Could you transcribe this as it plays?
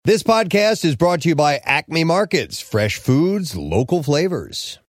This podcast is brought to you by Acme Markets, fresh foods, local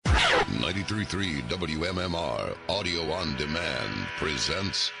flavors. 93.3 WMMR Audio on Demand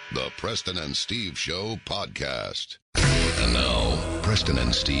presents the Preston and Steve Show podcast. And now, Preston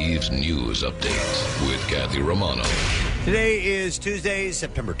and Steve's News Update with Kathy Romano. Today is Tuesday,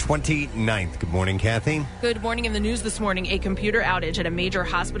 September 29th. Good morning, Kathy. Good morning. In the news this morning, a computer outage at a major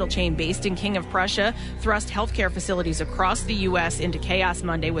hospital chain based in King of Prussia thrust healthcare facilities across the U.S. into chaos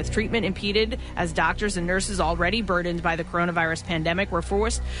Monday, with treatment impeded as doctors and nurses already burdened by the coronavirus pandemic were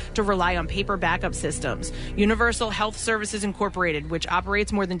forced to rely on paper backup systems. Universal Health Services Incorporated, which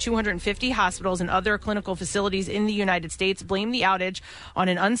operates more than 250 hospitals and other clinical facilities in the United States, blamed the outage on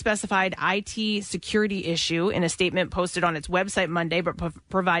an unspecified IT security issue in a statement posted on its website Monday, but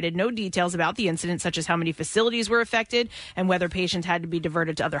provided no details about the incident, such as how many facilities were affected and whether patients had to be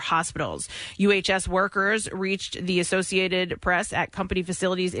diverted to other hospitals. UHS workers reached the Associated Press at company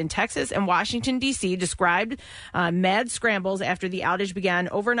facilities in Texas and Washington, D.C., described mad scrambles after the outage began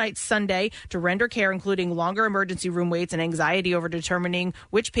overnight Sunday to render care, including longer emergency room waits and anxiety over determining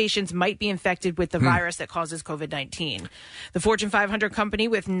which patients might be infected with the virus that causes COVID-19. The Fortune 500 company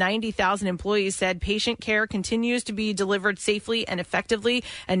with 90,000 employees said patient care continues to be delivered safely and effectively,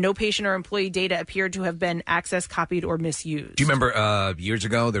 and no patient or employee data appeared to have been accessed, copied, or misused. Do you remember years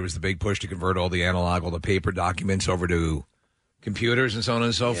ago there was the big push to convert all the analog, all the paper documents over to computers and so on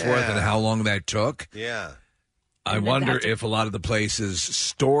and so forth, and how long that took? Yeah. I wonder if a lot of the places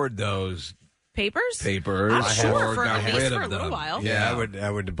stored those papers, I'm sure, or for got at least rid for of a little them. while. Yeah, I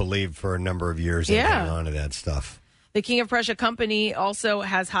would believe for a number of years they've hung on to that stuff. The King of Prussia company also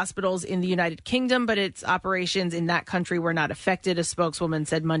has hospitals in the United Kingdom, but its operations in that country were not affected, a spokeswoman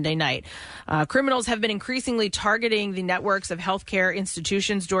said Monday night. Criminals have been increasingly targeting the networks of healthcare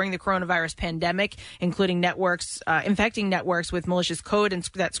institutions during the coronavirus pandemic, including networks, infecting networks with malicious code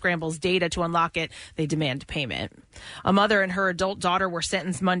that scrambles data. To unlock it, they demand payment. A mother and her adult daughter were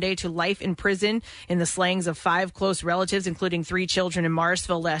sentenced Monday to life in prison in the slayings of 5 close relatives, including 3 children in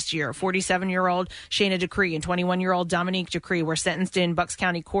Morrisville last year. 47-year-old Shayna Decree and 21-year-old Dominique Decree were sentenced in Bucks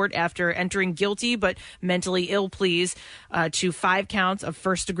County Court after entering guilty but mentally ill pleas to 5 counts of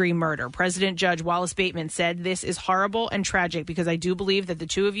first-degree murder. President Judge Wallace Bateman said, "This is horrible and tragic because I do believe that the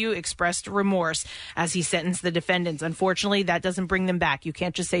two of you expressed remorse as he sentenced the defendants. Unfortunately, that doesn't bring them back. You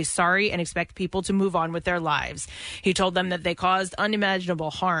can't just say sorry and expect people to move on with their lives." He told them that they caused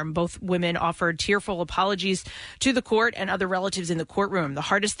unimaginable harm. Both women offered tearful apologies to the court and other relatives in the courtroom. "The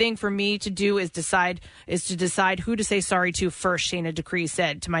hardest thing for me to do is to decide who to say sorry to first," Shayna Decree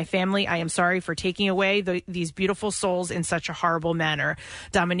said. "To my family, I am sorry for taking away these beautiful souls in such a horrible manner."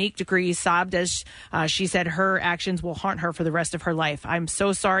 Dominique Decree sobbed as she said her actions will haunt her for the rest of her life. "I'm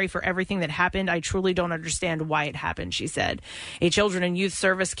so sorry for everything that happened. I truly don't understand why it happened," she said. A children and youth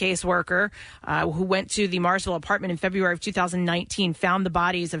service caseworker who went to the Morrisville apartment in February of 2019 found the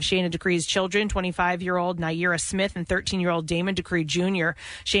bodies of Shayna Decree's children, 25-year-old Naira Smith and 13-year-old Damon Decree Jr.,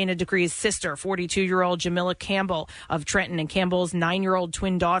 Shayna Decree's sister, 42-year-old Jamila Campbell of Trenton, and Campbell's 9-year-old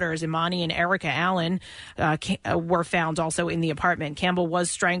twin daughters, Imani and Erica Allen, were found also in the apartment. Campbell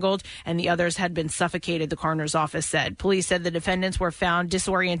was strangled and the others had been suffocated, the coroner's office said. Police said the defendants were found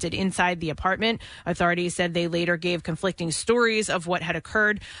disoriented inside the apartment. Authorities said they later gave conflicting stories of what had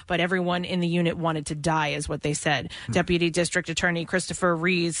occurred, but everyone in the unit wanted to die, is what they said. Deputy District Attorney Christopher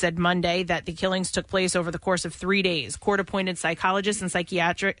Rees said Monday that the killings took place over the course of 3 days. Court-appointed psychologists and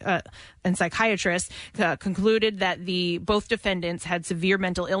psychiatrists concluded that both defendants had severe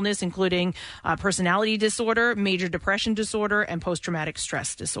mental illness, including personality disorder, major depression disorder, and post-traumatic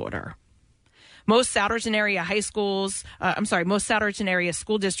stress disorder. Most Souderton area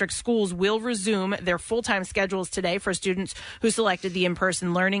school district schools will resume their full-time schedules today for students who selected the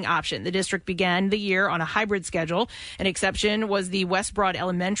in-person learning option. The district began the year on a hybrid schedule. An exception was the West Broad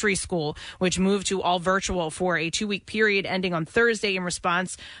Elementary School, which moved to all virtual for a 2-week period ending on Thursday in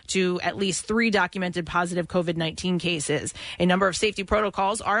response to at least 3 documented positive COVID-19 cases. A number of safety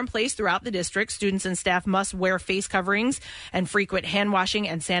protocols are in place throughout the district. Students and staff must wear face coverings, and frequent hand washing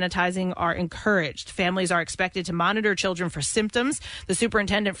and sanitizing are encouraged. Families are expected to monitor children for symptoms. The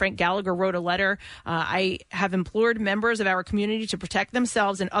superintendent, Frank Gallagher, wrote a letter. "I have implored members of our community to protect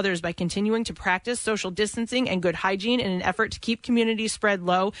themselves and others by continuing to practice social distancing and good hygiene in an effort to keep community spread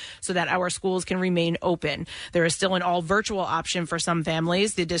low so that our schools can remain open." There is still an all-virtual option for some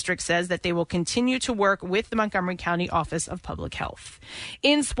families. The district says that they will continue to work with the Montgomery County Office of Public Health.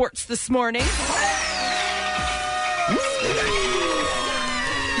 In sports this morning,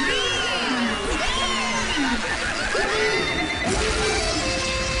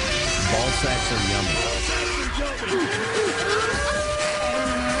 Ball sacks are yummy.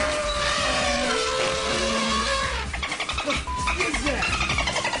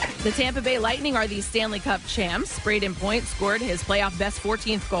 The Tampa Bay Lightning are the Stanley Cup champs. Braden Point scored his playoff best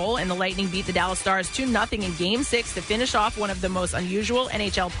 14th goal, and the Lightning beat the Dallas Stars 2-0 in Game 6 to finish off one of the most unusual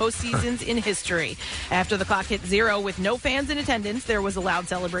NHL postseasons in history. After the clock hit 0 with no fans in attendance, there was a loud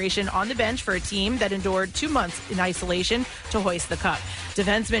celebration on the bench for a team that endured 2 months in isolation to hoist the cup.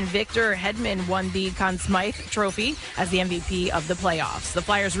 Defenseman Victor Hedman won the Conn Smythe Trophy as the MVP of the playoffs. The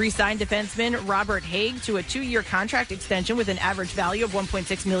Flyers re-signed defenseman Robert Haig to a 2-year contract extension with an average value of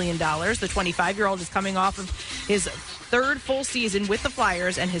 $1.6 million. The 25-year-old is coming off of his third full season with the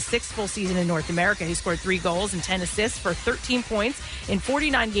Flyers and his sixth full season in North America. He scored 3 goals and 10 assists for 13 points in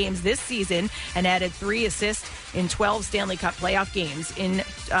 49 games this season and added 3 assists in 12 Stanley Cup playoff games. In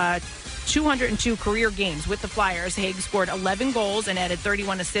 202 career games with the Flyers, Haig scored 11 goals and added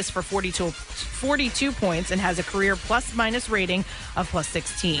 31 assists for 42 points and has a career plus-minus rating of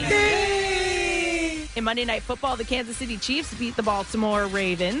 +16. In Monday Night Football, the Kansas City Chiefs beat the Baltimore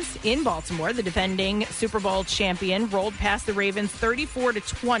Ravens. In Baltimore, the defending Super Bowl champion rolled past the Ravens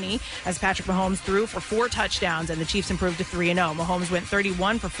 34-20 as Patrick Mahomes threw for 4 touchdowns, and the Chiefs improved to 3-0. Mahomes went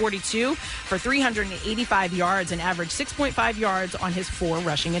 31 for 42 for 385 yards and averaged 6.5 yards on his 4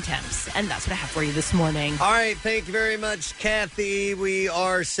 rushing attempts. And that's what I have for you this morning. All right, thank you very much, Kathy. We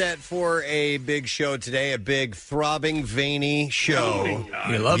are set for a big show today, a big, throbbing, veiny show.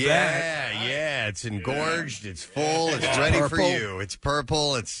 You love that. Yeah, it's engorged, it's full, it's ready for you. It's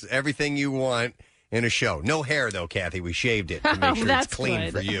purple, it's everything you want in a show. No hair, though, Kathy. We shaved it to make sure it's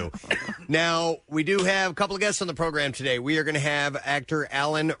clean for you. Now, we do have a couple of guests on the program today. We are going to have actor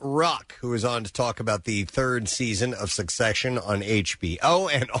Alan Ruck, who is on to talk about the 3rd season of Succession on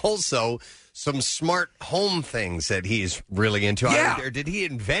HBO, and also some smart home things that he's really into. Yeah. Or did he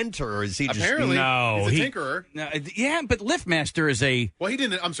invent, or is he Apparently, just... he's a tinkerer. No, yeah, but LiftMaster is a... Well, he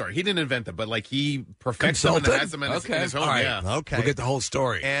didn't invent them, but like he perfects them and has them in his home. Right. Yeah. Okay. We'll get the whole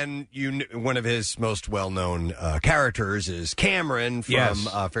story. And one of his most well-known characters is Cameron from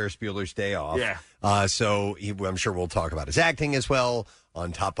Ferris Bueller's Day Off. Yeah. So I'm sure we'll talk about his acting as well,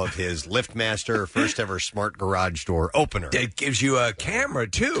 on top of his LiftMaster, first ever smart garage door opener. It gives you a camera,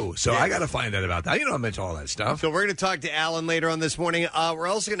 too, so I got to find out about that. You know I'm into all that stuff. So we're going to talk to Alan later on this morning. We're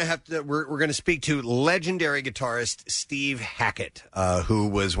also going to we're going to speak to legendary guitarist Steve Hackett, who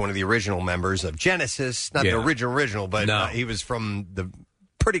was one of the original members of Genesis. Not the original, but he was from the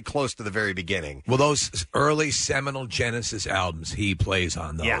pretty close to the very beginning. Well, those early seminal Genesis albums, he plays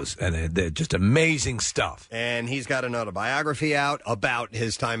on those, and they're just amazing stuff. And he's got an autobiography out about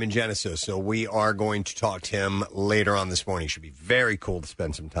his time in Genesis, so we are going to talk to him later on this morning. Should be very cool to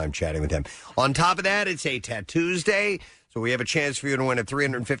spend some time chatting with him. On top of that, it's a Tattoos Day. So we have a chance for you to win a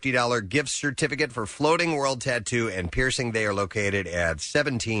 $350 gift certificate for Floating World Tattoo and Piercing. They are located at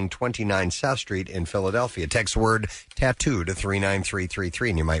 1729 South Street in Philadelphia. Text word tattoo to 39333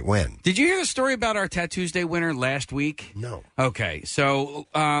 and you might win. Did you hear the story about our Tattoos Day winner last week? No. Okay, so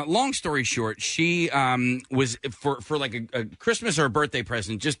long story short, she was for like a Christmas or a birthday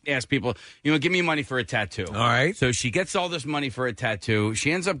present, just asked people, give me money for a tattoo. All right. So she gets all this money for a tattoo.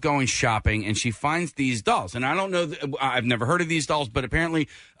 She ends up going shopping and she finds these dolls. And I don't know, I've never heard of these dolls, but apparently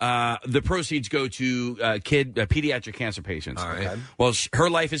the proceeds go to pediatric cancer patients. All right. Okay. Well, her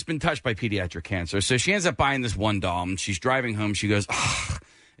life has been touched by pediatric cancer, so she ends up buying this one doll. And she's driving home. She goes,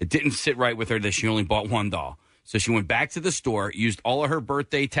 it didn't sit right with her that she only bought one doll. So she went back to the store, used all of her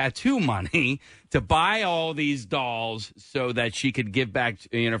birthday tattoo money to buy all these dolls so that she could give back, for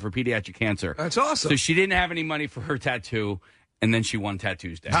pediatric cancer. That's awesome. So she didn't have any money for her tattoo. And then she won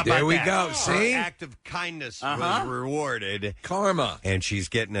Tattoos Day. There we go. See? Her act of kindness was rewarded. Karma. And she's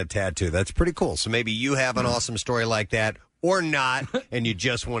getting a tattoo. That's pretty cool. So maybe you have an awesome story like that or not, and you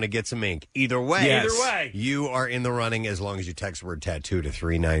just want to get some ink. Either way, you are in the running as long as you text the word tattoo to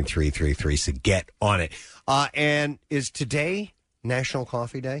 39333. So get on it. And is today National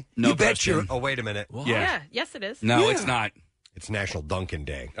Coffee Day? No, you bet you. Oh, wait a minute. Yeah, yes it is. No, it's not. It's National Dunkin'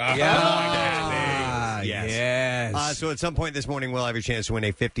 Day. Yes. So at some point this morning, we'll have your chance to win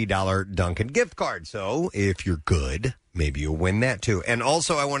a $50 Dunkin' gift card. So if you're good, maybe you'll win that too. And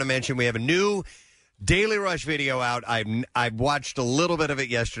also, I want to mention we have a new Daily Rush video out. I watched a little bit of it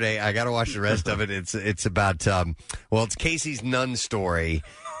yesterday. I got to watch the rest of it. It's about it's Casey's nun story,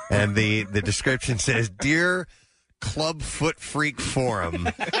 and the description says, "Dear Club Foot Freak Forum,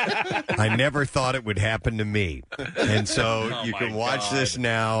 I never thought it would happen to me." And so you can watch this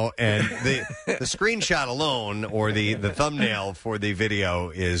now, and the screenshot alone or the thumbnail for the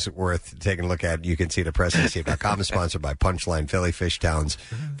video is worth taking a look at. You can see it at PrestonandSteve.com, sponsored by Punchline Philly, Fishtown's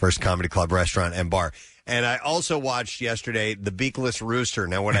first comedy club, restaurant, and bar. And I also watched yesterday The Beakless Rooster.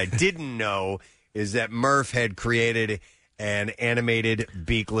 Now, what I didn't know is that Murph had created an animated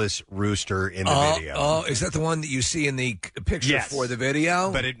beakless rooster in the video. Oh, is that the one that you see in the picture for the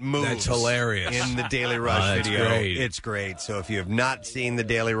video? But it moves. That's hilarious. In the Daily Rush video. Great. It's great. So if you have not seen the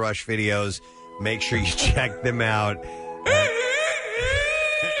Daily Rush videos, make sure you check them out at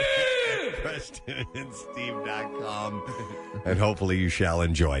PrestonandSteve.com, and hopefully you shall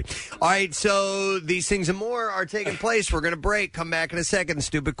enjoy. All right, so these things and more are taking place. We're going to break. Come back in a second.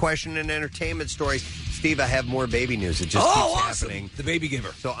 Stupid question and entertainment stories. Steve, I have more baby news. It just keeps happening. The baby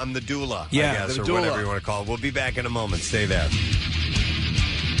giver. So I'm the doula, I Yeah, guess, the or doula. whatever you want to call it. We'll be back in a moment. Stay there.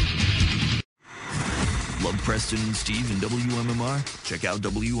 Love Preston and Steve and WMMR? Check out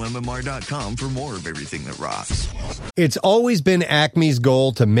WMMR.com for more of everything that rocks. It's always been Acme's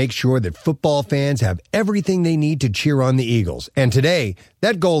goal to make sure that football fans have everything they need to cheer on the Eagles. And today,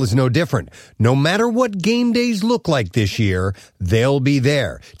 that goal is no different. No matter what game days look like this year, they'll be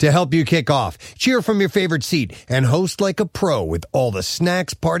there to help you kick off, cheer from your favorite seat, and host like a pro with all the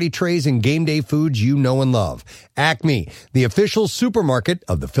snacks, party trays, and game day foods you know and love. Acme, the official supermarket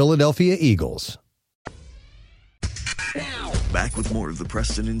of the Philadelphia Eagles. Back with more of the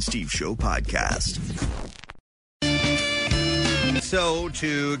Preston and Steve Show podcast. So,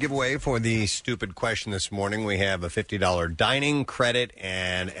 to give away for the stupid question this morning, we have a $50 dining credit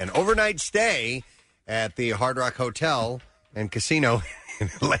and an overnight stay at the Hard Rock Hotel and Casino in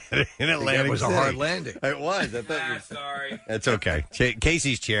Atlantic That was City. a hard landing. It was. I thought Sorry. That's okay.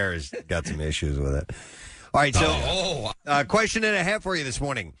 Casey's chair has got some issues with it. All right, so question and a half for you this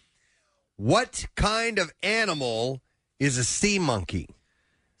morning. What kind of animal is a sea monkey?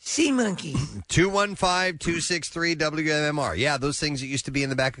 Sea monkey. 215-263-WMMR. Yeah, those things that used to be in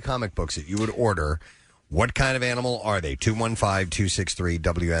the back of comic books that you would order. What kind of animal are they?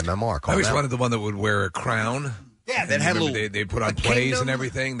 215-263-WMMR. I always wanted the one that would wear a crown. Yeah, that had a little... They put on plays and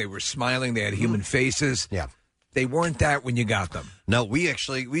everything. They were smiling. They had human faces. Yeah. They weren't that when you got them. No, we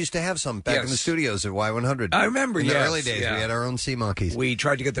used to have some back in the studios at Y100. I remember, in the yes, early days. yeah. We had our own sea monkeys. We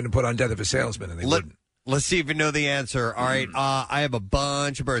tried to get them to put on Death of a Salesman, and they wouldn't. Let's see if you know the answer. All right, I have a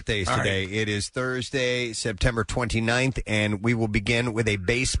bunch of birthdays today. Right. It is Thursday, September 29th, and we will begin with a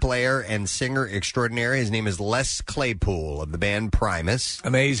bass player and singer extraordinaire. His name is Les Claypool of the band Primus.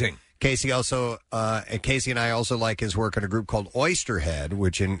 Amazing. Casey and I also like his work in a group called Oysterhead,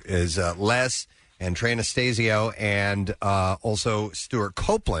 which is Les and Trey Anastasio and also Stuart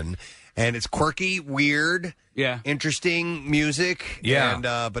Copeland. And it's quirky, weird, interesting music. Yeah. And,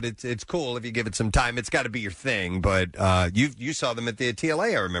 but it's cool if you give it some time. It's got to be your thing. But you saw them at the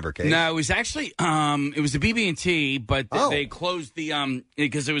TLA, I remember, Kate. No, it was actually it was the BB&T, but they closed the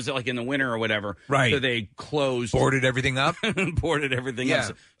because it was like in the winter or whatever. Right. So they closed, boarded everything up, boarded everything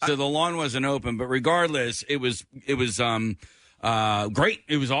up. So the lawn wasn't open. But regardless, it was great.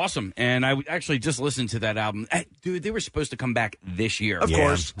 It was awesome. And I actually just listened to that album. Dude, they were supposed to come back this year. Of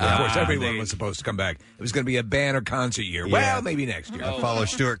course. Everyone was supposed to come back. It was going to be a band or concert year. Yeah. Well, maybe next year. I follow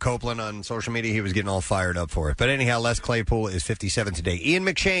Stuart Copeland on social media. He was getting all fired up for it. But anyhow, Les Claypool is 57 today. Ian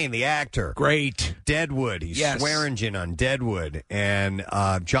McShane, the actor. Great. Deadwood. He's Swearingen on Deadwood. And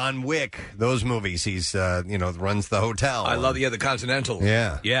John Wick, those movies. He's, runs the hotel. I love the Continental.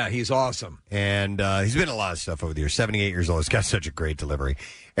 Yeah. Yeah, he's awesome. And he's been in a lot of stuff over the years. 78 years old. He's got such a great delivery.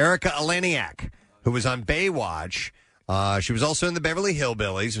 Erica Eleniak, who was on Baywatch. She was also in the Beverly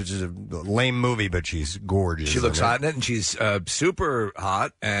Hillbillies, which is a lame movie, but she's gorgeous. She looks hot in it, and she's super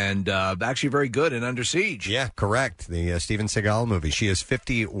hot and actually very good in Under Siege. Yeah, correct. The Steven Seagal movie. She is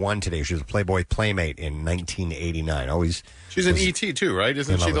 51 today. She was a Playboy Playmate in 1989. She's in E.T. too, right?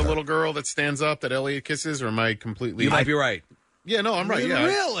 Isn't she the little girl that stands up that Elliot kisses, or am I completely... You might be right. Yeah, no, I'm right. Yeah,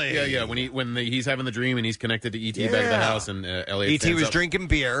 really? Yeah. When he's having the dream and he's connected to E.T. back at the house, and Elliot. E.T. was up. drinking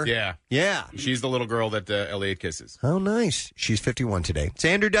beer. Yeah. She's the little girl that Elliot kisses. Oh, nice. She's 51 today. It's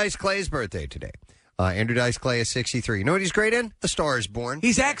Andrew Dice Clay's birthday today. Andrew Dice Clay is 63. You know what he's great in? A Star is Born.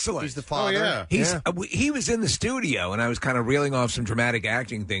 He's excellent. He's the father. He was in the studio, and I was kind of reeling off some dramatic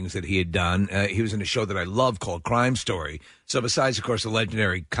acting things that he had done. He was in a show that I love called Crime Story. So besides, of course, the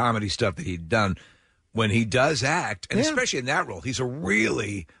legendary comedy stuff that he'd done, when he does act, and especially in that role, he's a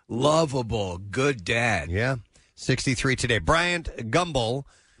really lovable, good dad. Yeah. 63 today. Bryant Gumbel,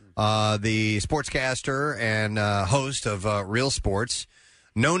 the sportscaster and host of Real Sports,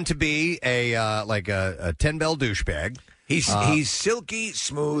 known to be a 10-bell douchebag. He's silky,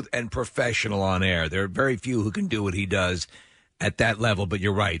 smooth, and professional on air. There are very few who can do what he does at that level, but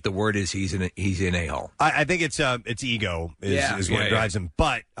you're right. The word is he's in a-hole. I think it's ego is what drives him.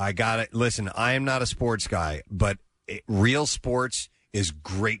 But I got it. Listen, I am not a sports guy, but Real Sports is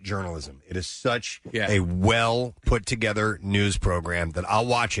great journalism. It is such a well put together news program that I'll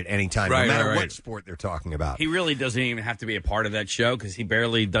watch it anytime, no matter what sport they're talking about. He really doesn't even have to be a part of that show because he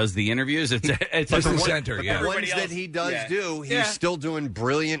barely does the interviews. It's the center. The ones that he does do, he's still doing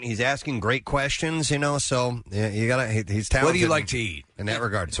brilliant. He's asking great questions, So you gotta. He's talented. What do you like to eat? In that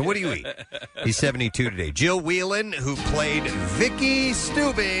regard. So what do you eat? He's 72 today. Jill Whelan, who played Vicky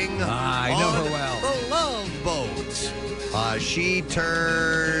Stubing. I know her well. The Love Boat. She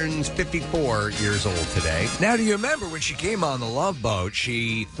turns 54 years old today. Now, do you remember when she came on the Love Boat,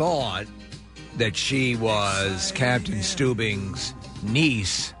 she thought that she was Captain Stubing's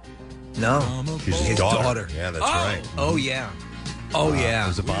niece? No. She's his daughter. Yeah, that's right. Oh, yeah. Oh, yeah. It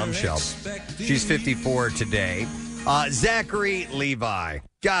was a bombshell. She's 54 today. Zachary Levi.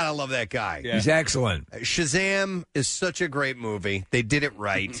 God, I love that guy. Yeah. He's excellent. Shazam is such a great movie. They did it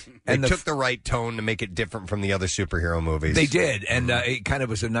right. They took the right tone to make it different from the other superhero movies. They did, and it kind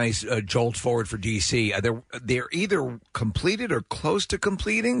of was a nice jolt forward for DC. They're either completed or close to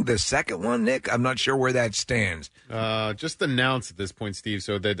completing the second one, Nick. I'm not sure where that stands. Just announced at this point, Steve,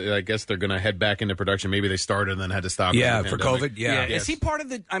 so that I guess they're going to head back into production. Maybe they started and then had to stop. Yeah, for COVID, yeah. Is he part of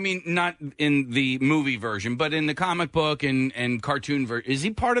the, not in the movie version, but in the comic book and cartoon version, is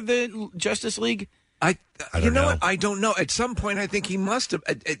he part of the Justice League? I don't know what? I don't know. At some point, I think he must have.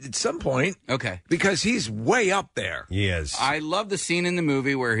 At some point. Okay. Because he's way up there. He is. I love the scene in the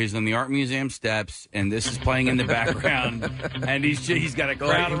movie where he's on the art museum steps and this is playing in the background and he's got a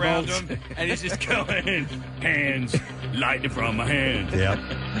crowd around him and he's just going, hands, lightning from my hands. Yep.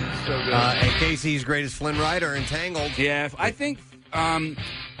 So good. And Casey's greatest Flynn Rider, Entangled. Yeah, I think,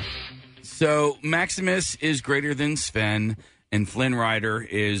 so Maximus is greater than Sven. And Flynn Rider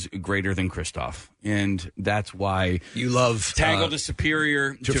is greater than Kristoff. And that's why you love Tangled is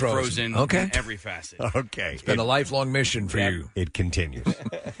superior to Frozen in every facet. Okay. It's been a lifelong mission for you. It continues.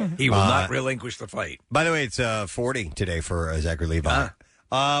 He will not relinquish the fight. By the way, it's 40 today for Zachary Levi.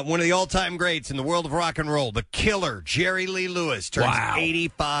 One of the all-time greats in the world of rock and roll, the Killer, Jerry Lee Lewis, turns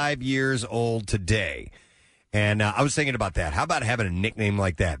 85 years old today. And I was thinking about that. How about having a nickname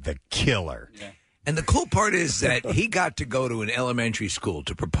like that, the Killer? Yeah. And the cool part is that he got to go to an elementary school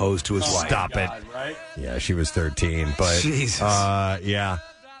to propose to his wife. Stop it. Right? Yeah, she was 13, but Jesus. Yeah.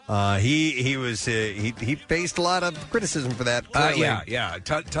 He faced a lot of criticism for that. Yeah.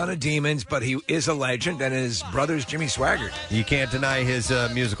 Ton of demons, but he is a legend, and his brother's Jimmy Swaggart. You can't deny his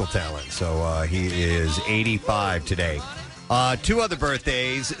musical talent. So he is 85 today. Two other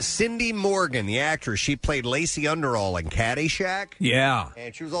birthdays. Cindy Morgan, the actress, she played Lacey Underall in Caddyshack. Yeah.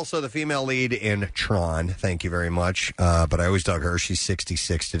 And she was also the female lead in Tron. Thank you very much. But I always dug her. She's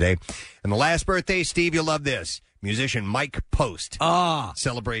 66 today. And the last birthday, Steve, you'll love this. Musician Mike Post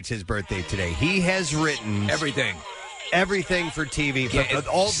celebrates his birthday today. He has written everything for TV. Yeah,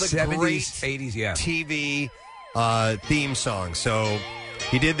 all the 70s, great 80s, TV theme songs. So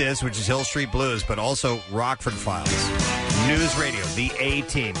he did this, which is Hill Street Blues, but also Rockford Files, News Radio, The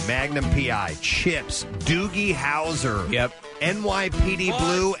A-Team, Magnum P.I., Chips, Doogie Howser, NYPD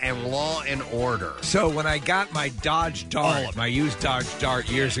Blue, and Law and Order. So when I got my Dodge Dart, my used Dodge Dart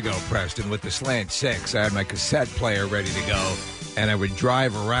years ago, Preston, with the Slant 6, I had my cassette player ready to go, and I would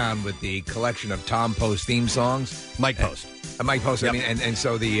drive around with the collection of Tom Post theme songs. Mike Post. Mike Post, I mean, and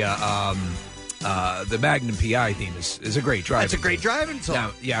so the Magnum P.I. theme is a great driving. That's a great driving song.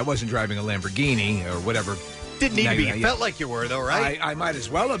 Now, yeah, I wasn't driving a Lamborghini or whatever. Didn't need to be. You felt like you were, though, right? I might as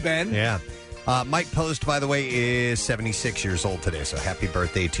well have been. Yeah. Mike Post, by the way, is 76 years old today, so happy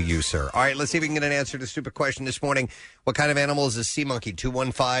birthday to you, sir. All right, let's see if we can get an answer to the stupid question this morning. What kind of animal is a sea monkey?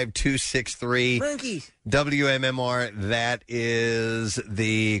 215-263. Monkeys. WMMR, that is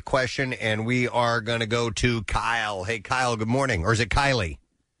the question, and we are going to go to Kyle. Hey, Kyle, good morning. Or is it Kylie?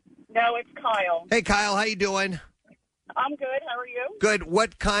 No, it's Kyle. Hey, Kyle, how you doing? I'm good. How are you? Good.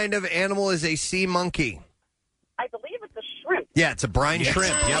 What kind of animal is a sea monkey? I believe it's a shrimp. Yeah, it's a brine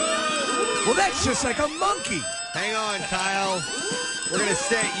shrimp. Yep. Well, that's just like a monkey. Hang on, Kyle. We're going to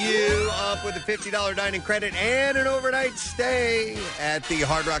set you up with a $50 dining credit and an overnight stay at the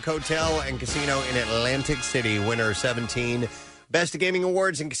Hard Rock Hotel and Casino in Atlantic City. Winner 17 Best of Gaming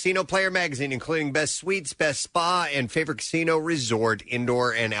Awards and Casino Player Magazine, including Best Suites, Best Spa, and Favorite Casino Resort.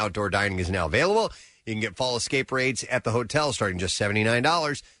 Indoor and outdoor dining is now available. You can get fall escape rates at the hotel starting just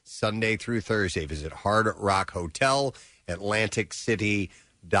 $79 Sunday through Thursday. Visit Hard Rock Hotel,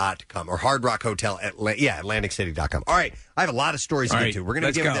 AtlanticCity.com or Hard Rock Hotel, AtlanticCity.com. All right, I have a lot of stories to get to. We're going to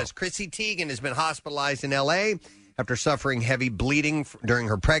begin with this. Chrissy Teigen has been hospitalized in L.A. after suffering heavy bleeding during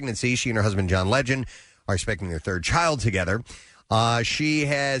her pregnancy. She and her husband, John Legend, are expecting their third child together. She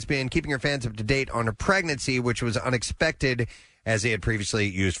has been keeping her fans up to date on her pregnancy, which was unexpected as they had previously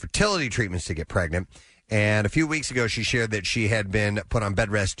used fertility treatments to get pregnant. And a few weeks ago, she shared that she had been put on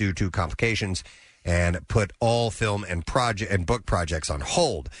bed rest due to complications and put all film and book projects on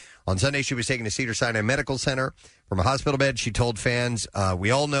hold. On Sunday, she was taken to Cedars-Sinai Medical Center from a hospital bed. She told fans,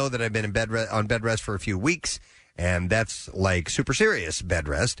 we all know that I've been on bed rest for a few weeks, and that's like super serious bed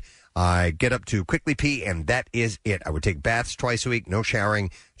rest. I get up to quickly pee, and that is it. I would take baths twice a week, no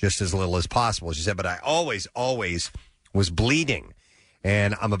showering, just as little as possible. She said, but I always was bleeding.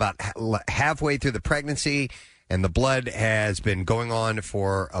 And I'm about halfway through the pregnancy, and the blood has been going on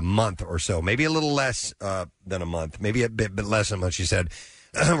for a month or so, maybe a little less than a month, maybe a bit less than a month, she said.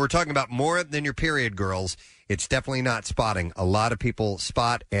 We're talking about more than your period, girls. It's definitely not spotting. A lot of people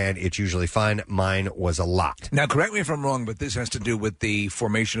spot, and it's usually fine. Mine was a lot. Now, correct me if I'm wrong, but this has to do with the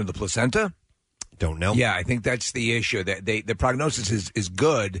formation of the placenta? Don't know. Yeah, I think that's the issue. That the prognosis is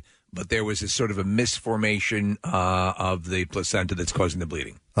good, but there was this sort of a misformation of the placenta that's causing the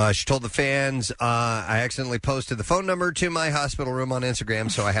bleeding. She told the fans, I accidentally posted the phone number to my hospital room on Instagram,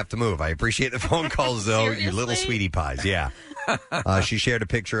 so I have to move. I appreciate the phone calls, though, you little sweetie pies. Yeah. She shared a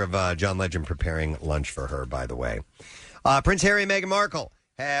picture of John Legend preparing lunch for her, by the way. Prince Harry and Meghan Markle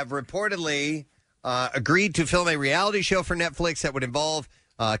have reportedly agreed to film a reality show for Netflix that would involve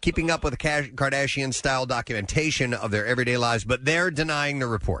keeping up with the Kardashian-style documentation of their everyday lives, but they're denying the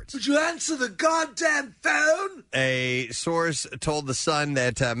reports. Would you answer the goddamn phone? A source told The Sun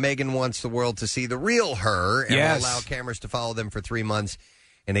that Meghan wants the world to see the real her and will allow cameras to follow them for 3 months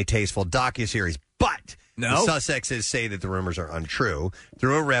in a tasteful docuseries. But the Sussexes say that the rumors are untrue.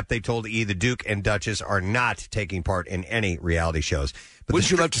 Through a rep, they told E! the Duke and Duchess are not taking part in any reality shows. But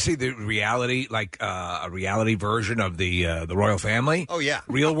Wouldn't you love to see the reality, like a reality version of the royal family? Oh, yeah.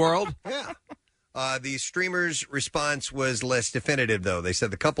 Real world? Yeah. The streamers' response was less definitive, though. They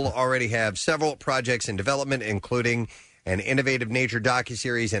said the couple already have several projects in development, including an innovative nature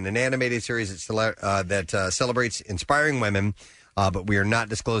docuseries and an animated series that celebrates inspiring women, but we are not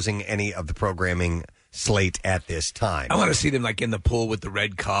disclosing any of the programming slate at this time. I want to see them like in the pool with the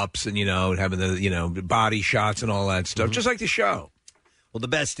red cups and, having the, body shots and all that stuff, just like the show. Well, the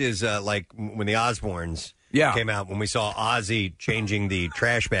best is like when the Osbournes came out, when we saw Ozzy changing the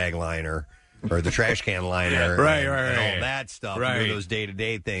trash bag liner or the trash can liner right, and all that stuff. Right. Those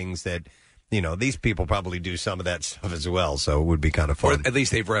day-to-day things that, these people probably do some of that stuff as well, so it would be kind of fun. Or at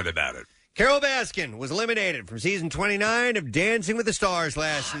least they've read about it. Carol Baskin was eliminated from season 29 of Dancing with the Stars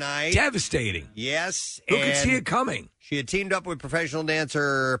last night. Devastating. Yes. Who could see it coming? She had teamed up with professional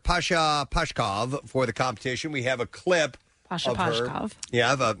dancer Pasha Pashkov for the competition. We have a clip Pasha of her. Pashkov.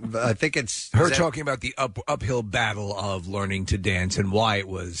 Yeah, I think it's... Her talking about the uphill battle of learning to dance and why it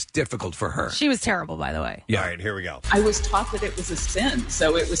was difficult for her. She was terrible, by the way. Yeah. All right, here we go. I was taught that it was a sin,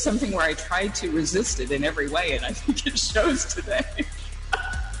 so it was something where I tried to resist it in every way, and I think it shows today.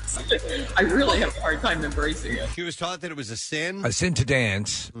 I really have a hard time embracing it. She was taught that it was a sin? A sin to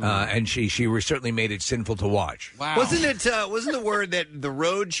dance, and she certainly made it sinful to watch. Wow. Wasn't the word that the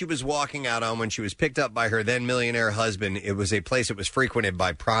road she was walking out on when she was picked up by her then millionaire husband, it was a place that was frequented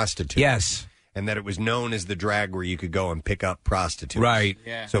by prostitutes? Yes. And that it was known as the drag where you could go and pick up prostitutes. Right.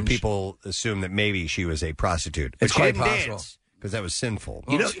 Yeah. So people assumed that maybe she was a prostitute. It's But she quite didn't possible. dance, because that was sinful.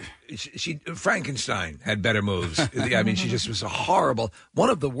 She Frankenstein had better moves. I mean, she just was a horrible,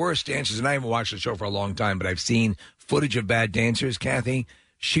 one of the worst dancers. And I haven't watched the show for a long time, but I've seen footage of bad dancers. Kathy,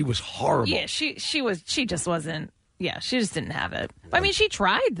 she was horrible. Yeah, she just wasn't. Yeah, she just didn't have it. I mean, she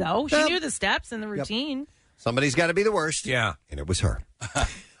tried though. She knew the steps and the routine. Somebody's got to be the worst. Yeah. And it was her.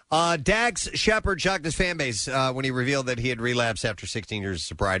 Dax Shepard shocked his fan base when he revealed that he had relapsed after 16 years of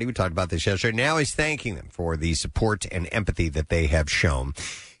sobriety. We talked about this yesterday. Now he's thanking them for the support and empathy that they have shown.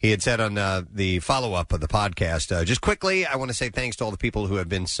 He had said on the follow-up of the podcast, just quickly, I want to say thanks to all the people who have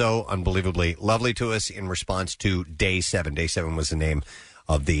been so unbelievably lovely to us in response to Day 7. Day 7 was the name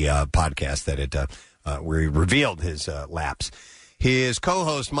of the podcast that where he revealed his lapse. His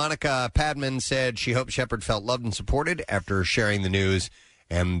co-host, Monica Padman, said she hoped Shepard felt loved and supported after sharing the news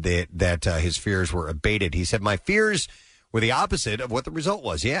and that his fears were abated. He said, my fears were the opposite of what the result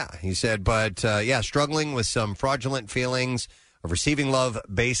was. Yeah, he said, but struggling with some fraudulent feelings of receiving love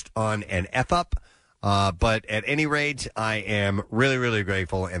based on an F-up. But at any rate, I am really, really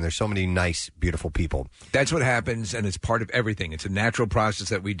grateful, and there's so many nice, beautiful people. That's what happens, and it's part of everything. It's a natural process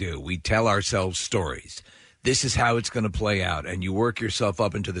that we do. We tell ourselves stories. This is how it's going to play out, and you work yourself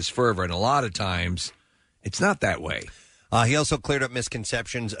up into this fervor, and a lot of times it's not that way. He also cleared up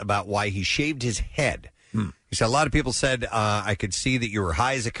misconceptions about why he shaved his head. He said, a lot of people said, I could see that you were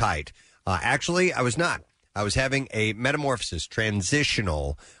high as a kite. Actually, I was not. I was having a metamorphosis,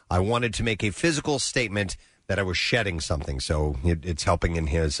 transitional. I wanted to make a physical statement that I was shedding something. So it's helping in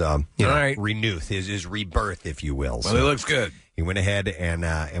his, renewth, his rebirth, if you will. Well, he looks good. He went ahead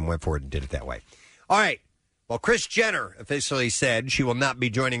and went for it and did it that way. All right. Well, Kris Jenner officially said she will not be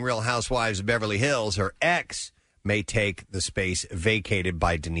joining Real Housewives of Beverly Hills. Her ex may take the space vacated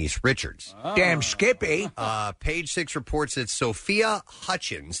by Denise Richards. Damn Skippy. Page 6 reports that Sophia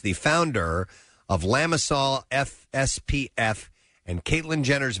Hutchins, the founder of Lamisol SPF and Caitlyn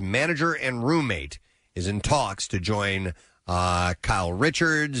Jenner's manager and roommate, is in talks to join Kyle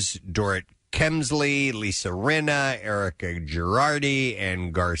Richards, Dorrit Kemsley, Lisa Rinna, Erica Girardi,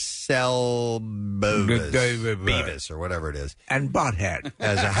 and Garcelle Beavis, or whatever it is, and Butthead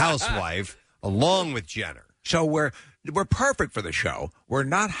as a housewife, along with Jenner. So we're perfect for the show. We're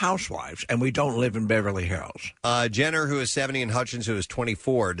not housewives, and we don't live in Beverly Hills. Jenner, who is 70, and Hutchins, who is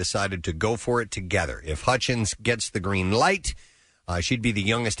 24, decided to go for it together. If Hutchins gets the green light, she'd be the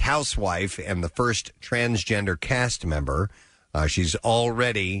youngest housewife and the first transgender cast member. She's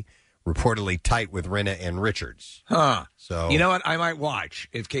already reportedly tight with Rinna and Richards. Huh. So you know what? I might watch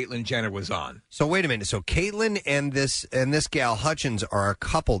if Caitlyn Jenner was on. So wait a minute. So Caitlyn and this gal Hutchins are a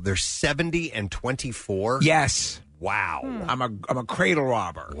couple. They're 70 and 24. Yes. Wow. I'm a cradle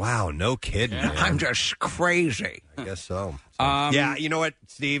robber. Wow. No kidding. Man. I'm just crazy. I guess so. Yeah. You know what,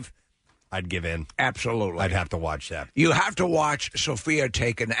 Steve? I'd give in. Absolutely. I'd have to watch that. You have to watch Sophia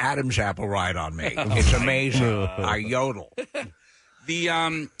take an Adam's apple ride on me. It's amazing. I yodel. All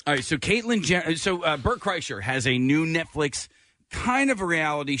right, so Caitlyn Jenner, Bert Kreischer has a new Netflix kind of a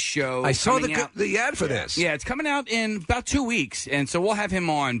reality show. I saw the ad for this. Yeah, it's coming out in about 2 weeks, and so we'll have him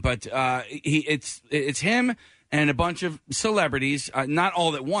on. But it's him and a bunch of celebrities, not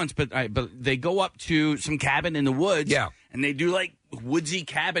all at once, but they go up to some cabin in the woods. Yeah, and they do like woodsy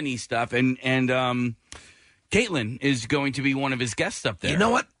cabiny stuff, and Caitlyn is going to be one of his guests up there. You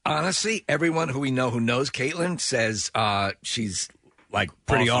know what? Honestly, everyone who we know who knows Caitlyn says she's like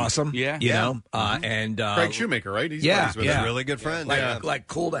pretty awesome. Yeah. You know? And Craig Shoemaker, right? He's yeah. with Yeah. Really good friend. Like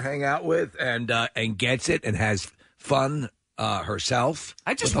cool to hang out with and gets it and has fun herself.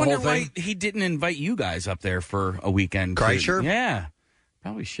 I just wonder why he didn't invite you guys up there for a weekend. Kreischer? Yeah.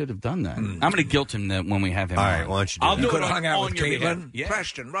 Probably should have done that. I'm going to guilt him when we have him All on. right, why don't you do I'll that? do You could it have hung out with on your behalf. Caitlyn. Yeah.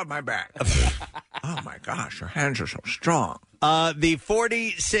 Preston, rub my back. Oh, my gosh. Your hands are so strong. The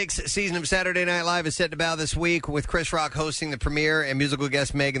 46th season of Saturday Night Live is set to bow this week with Chris Rock hosting the premiere and musical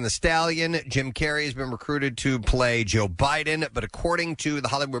guest Megan Thee Stallion. Jim Carrey has been recruited to play Joe Biden, but according to The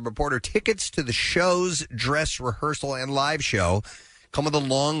Hollywood Reporter, tickets to the show's dress rehearsal and live show come with a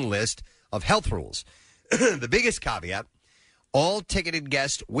long list of health rules. The biggest caveat: all ticketed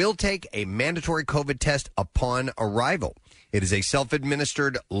guests will take a mandatory COVID test upon arrival. It is a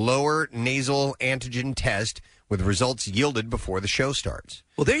self-administered lower nasal antigen test with results yielded before the show starts.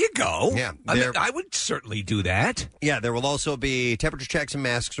 Well, there you go. Yeah, I would certainly do that. Yeah, there will also be temperature checks and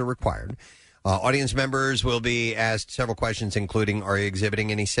masks are required. Audience members will be asked several questions, including, are you exhibiting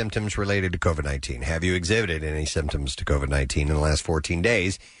any symptoms related to COVID-19? Have you exhibited any symptoms to COVID-19 in the last 14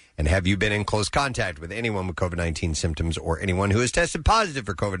 days? And have you been in close contact with anyone with COVID-19 symptoms or anyone who has tested positive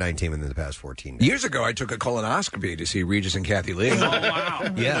for COVID-19 within the past 14 days? Years ago, I took a colonoscopy to see Regis and Kathy Lee. Oh,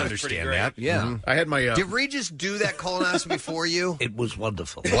 wow. Yeah, I understand that. Yeah. Mm-hmm. I had my... Did Regis do that colonoscopy for you? It was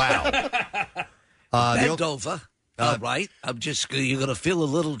wonderful. Wow. Bend over. All right. I'm just, you're going to feel a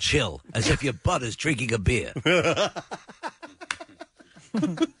little chill, as if your butt is drinking a beer.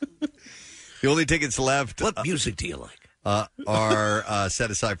 The only tickets left... What music do you like? Are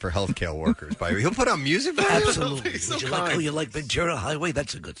set aside for healthcare workers. By the way, he'll put on music for you? Absolutely. Would you like? Oh, you like Ventura Highway?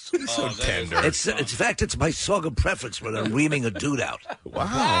 That's a good song. So tender. It's in fact, it's my song of preference when I'm reaming a dude out.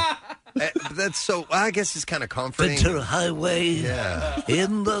 Wow. That's so. I guess it's kind of comforting. Ventura Highway. Yeah.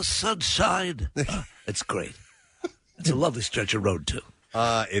 In the sunshine. It's great. It's a lovely stretch of road too.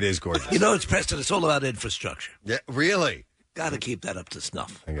 It is gorgeous. You know, it's Preston. It's all about infrastructure. Yeah, really. Got to keep that up to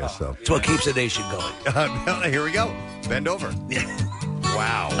snuff. I guess so. It's what keeps a nation going. Here we go. Bend over. Yeah.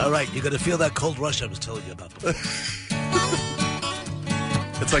 Wow. All right, you're going to feel that cold rush I was telling you about before.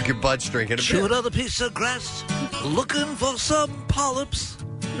 It's like your butt's drinking a beer. Chew another piece of grass, looking for some polyps.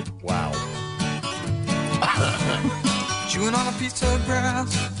 Wow. Chewing on a piece of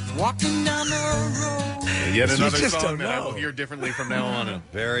grass, walking down the road. Yet another just song don't that I know. will hear differently from now on.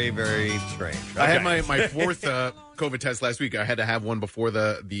 Very, very strange. I had Okay. my fourth COVID test last week. I had to have one before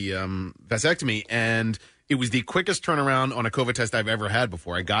the vasectomy, and it was the quickest turnaround on a COVID test I've ever had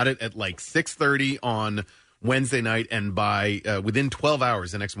before. I got it at like 6:30 on Wednesday night, and by within 12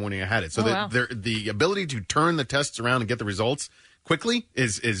 hours the next morning I had it. So Oh, wow. the ability to turn the tests around and get the results quickly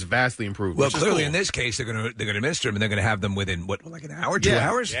is vastly improved. Well, which is clearly cool. in this case, they're gonna minister them, and they're gonna have them within like an hour, 2 Yeah.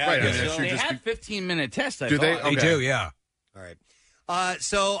 hours. Yeah, right. So they had 15-minute tests. I Do they? thought. They Okay. do, yeah. All right.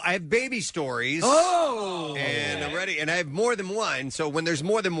 So I have baby stories. Oh, and I'm ready, and I have more than one. So when there's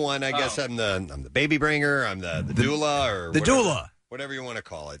more than one, I guess I'm the baby bringer, I'm the doula, or the doula, whatever you want to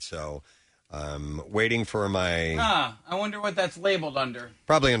call it. So I'm waiting for my I wonder what that's labeled under.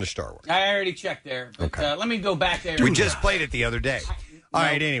 probably under Star Wars. I already checked there, but let me go back there. We just played it the other day. All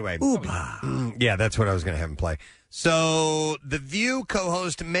right. Anyway, yeah, that's what I was going to have him play. So the View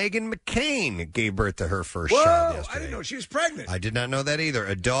co-host Meghan McCain gave birth to her first child yesterday. I didn't know she was pregnant. I did not know that either.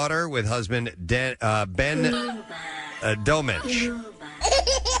 A daughter with husband Ben Domenech,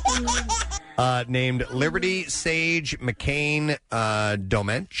 named Liberty Sage McCain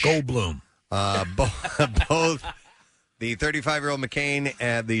Domenech. Goldblum. Both the 35-year-old McCain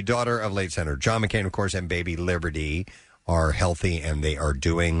and the daughter of late Senator John McCain, of course, and baby Liberty are healthy and they are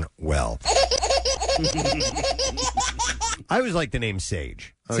doing well. I always like the name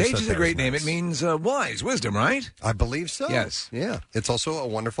Sage. Sage is a great name. It means wise, wisdom, right? I believe so. Yes. Yeah. It's also a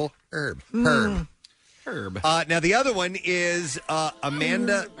wonderful herb. Herb. Now, the other one is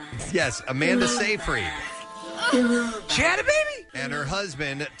Amanda. Yes, Amanda Seyfried. She had a baby? And her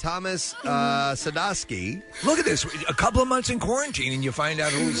husband, Thomas Sadowski. Look at this. A couple of months in quarantine, and you find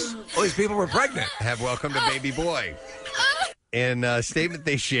out all these people were pregnant. Have welcomed a baby boy. In a statement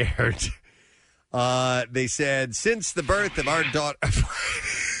they shared, they said, since the birth of our daughter...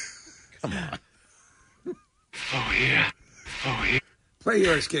 Come on. Oh, yeah. Oh, yeah. Play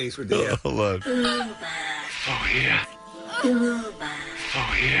yours, Case, with the... Hold on. Oh, yeah.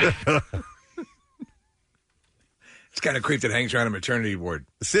 Oh, yeah. It's kind of creep that hangs around a maternity ward.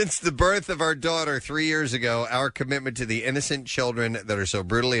 Since the birth of our daughter 3 years ago, our commitment to the innocent children that are so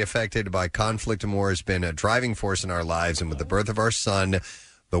brutally affected by conflict and war has been a driving force in our lives. And with the birth of our son,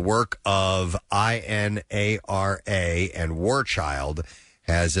 the work of INARA and War Child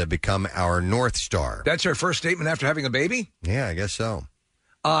has become our North Star. That's her first statement after having a baby? Yeah, I guess so.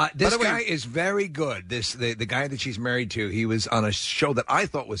 This guy is very good. The guy that she's married to, he was on a show that I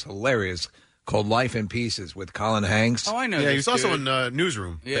thought was hilarious called Life in Pieces with Colin Hanks. Oh, I know. Yeah, he's also in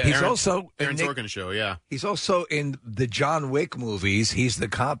Newsroom. Yeah. He's also Aaron Nick- Sorkin show. Yeah, He's also in the John Wick movies. He's the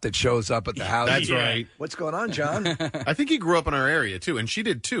cop that shows up at the house. that's right. What's going on, John? I think he grew up in our area too, and she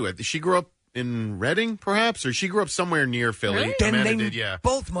did too. She grew up in Reading, perhaps, or she grew up somewhere near Philly. Really? Then Amanda they did, yeah.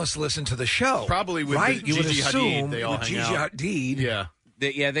 both must listen to the show. Probably with right? the You would Gigi assume Hadid, they all with hang Gigi out. Hadid.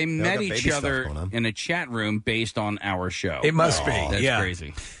 Yeah. They met got each baby stuff other going on. in a chat room based on our show. It must be. That's Yeah.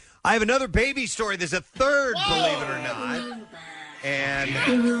 crazy. I have another baby story. There's a third, believe it or not. And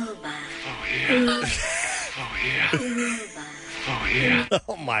Oh, yeah. Oh, yeah. Oh, yeah.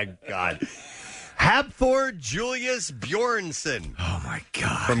 oh my God. Hafthor Julius Bjornsson. Oh, my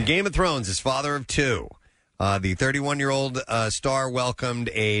God. From Game of Thrones, his father of two. The 31-year-old star welcomed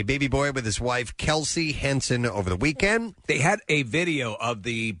a baby boy with his wife, Kelsey Henson, over the weekend. They had a video of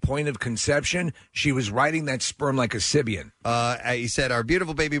the point of conception. She was riding that sperm like a Sibian. He said, our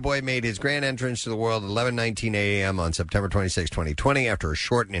beautiful baby boy made his grand entrance to the world at 11:19 a.m. on September 26, 2020, after a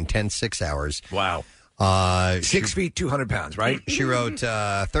short and intense 6 hours. Wow. 6 feet, 200 pounds, right? She wrote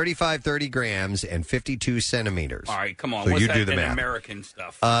 30 grams and 52 centimeters. All right, come on. So What's you that do the in math. American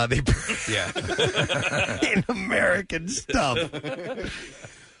stuff? In American stuff.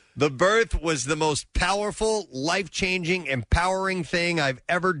 The birth was the most powerful, life-changing, empowering thing I've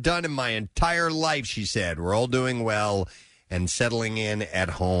ever done in my entire life, she said. We're all doing well and settling in at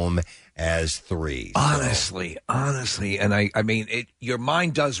home as three. Honestly, and I mean, your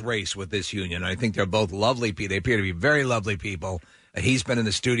mind does race with this union. I think they're both lovely people. They appear to be very lovely people. He's been in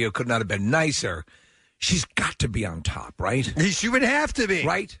the studio, could not have been nicer. She's got to be on top, right? She would have to be.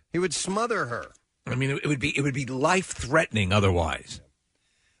 Right? He would smother her. I mean, it would be life-threatening otherwise.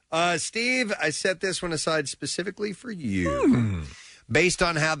 Steve, I set this one aside specifically for you. Based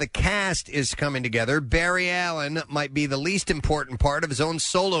on how the cast is coming together, Barry Allen might be the least important part of his own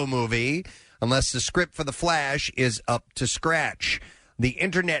solo movie, unless the script for The Flash is up to scratch. The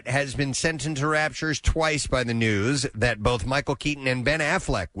internet has been sent into raptures twice by the news that both Michael Keaton and Ben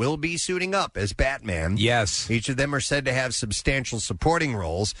Affleck will be suiting up as Batman. Yes. Each of them are said to have substantial supporting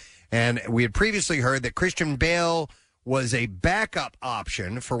roles. And we had previously heard that Christian Bale was a backup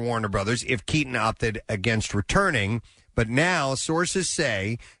option for Warner Brothers if Keaton opted against returning. But now sources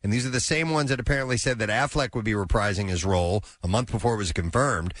say, and these are the same ones that apparently said that Affleck would be reprising his role a month before it was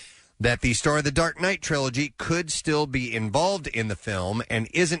confirmed, that the star of the Dark Knight trilogy could still be involved in the film and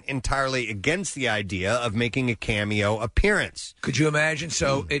isn't entirely against the idea of making a cameo appearance. Could you imagine?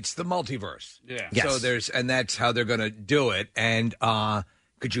 So it's the multiverse. Yeah. Yes. So and that's how they're going to do it. And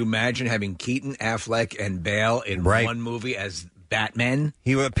could you imagine having Keaton, Affleck, and Bale in one movie as Batman?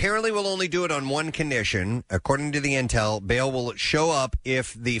 He apparently will only do it on one condition. According to the intel, Bale will show up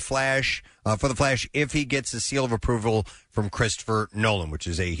if the Flash for the Flash if he gets the seal of approval from Christopher Nolan, which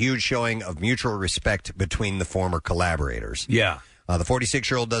is a huge showing of mutual respect between the former collaborators. Yeah. The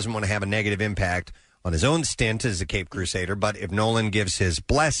 46-year-old doesn't want to have a negative impact on his own stint as a Cape Crusader, but if Nolan gives his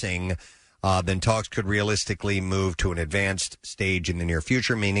blessing, then talks could realistically move to an advanced stage in the near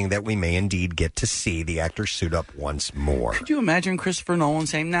future, meaning that we may indeed get to see the actor suit up once more. Could you imagine Christopher Nolan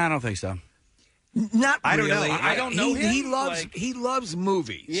saying, "No, I don't think so"? Not I don't really. know. I don't know him. He loves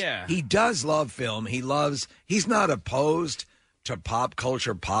movies. Yeah. He does love film. He's not opposed to pop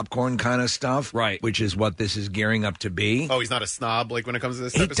culture, popcorn kind of stuff. Right. Which is what this is gearing up to be. Oh, he's not a snob like when it comes to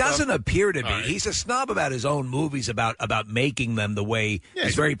this He type of stuff? doesn't appear to be. All right. He's a snob about his own movies, about making them the way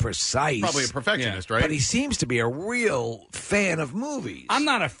he's very precise. Probably a perfectionist, right? But he seems to be a real fan of movies. I'm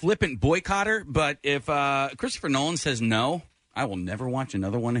not a flippant boycotter, but if Christopher Nolan says no, I will never watch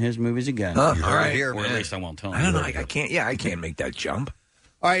another one of his movies again. All right. Or at least I won't tell him. I don't know. I can't. Yeah, I can't make that jump.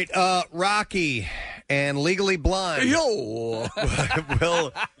 All right, Rocky and Legally Blonde. Yo,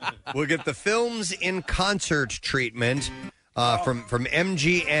 we'll get the films in concert treatment from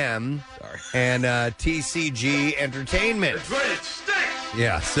MGM and TCG Entertainment. That's right, it stinks.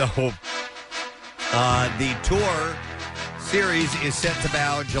 Yeah, so the tour series is set to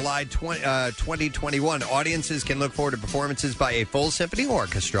bow July 2021. Audiences can look forward to performances by a full symphony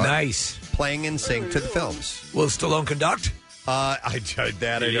orchestra. Nice. Playing in sync to the films. Will Stallone conduct? I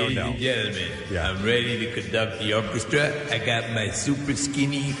don't know. Gentlemen, Yeah. I'm ready to conduct the orchestra. I got my super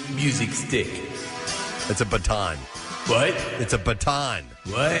skinny music stick. It's a baton. What? It's a baton.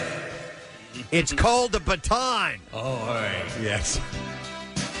 What? It's called a baton. Oh, all right. Yes.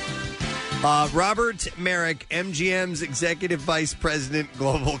 Robert Merrick, MGM's Executive Vice President,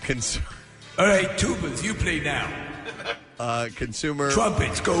 Global Consumer. All right, tubas, you play now. Consumer.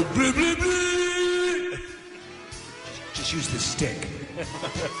 Trumpets go blah, blah, blah. Just use the stick.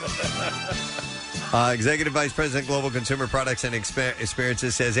 Executive Vice President, Global Consumer Products and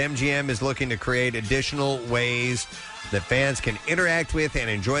Experiences says MGM is looking to create additional ways that fans can interact with and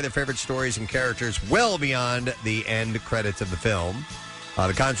enjoy their favorite stories and characters well beyond the end credits of the film.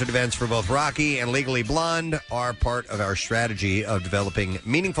 The concert events for both Rocky and Legally Blonde are part of our strategy of developing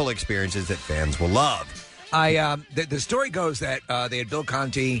meaningful experiences that fans will love. The story goes that they had Bill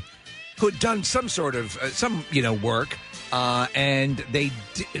Conti, who had done some sort of work, and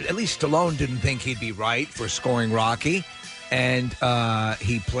at least Stallone didn't think he'd be right for scoring Rocky, and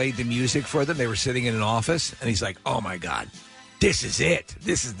he played the music for them. They were sitting in an office, and he's like, "Oh my God, this is it!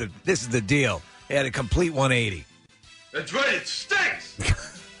 This is the deal." They had a complete 180. That's right, it stinks.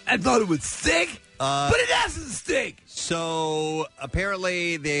 I thought it would stink, but it doesn't stink. So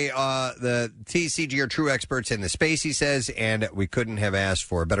apparently the TCG are true experts in the space, he says, and we couldn't have asked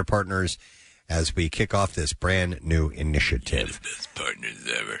for better partners as we kick off this brand new initiative. Best partners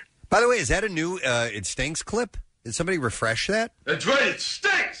ever. By the way, is that a new It Stinks clip? Did somebody refresh that? That's right, it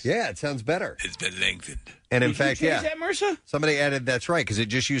stinks. Yeah, it sounds better. It's been lengthened. And in Did fact, you yeah, change that, Mercer? somebody added that's right because it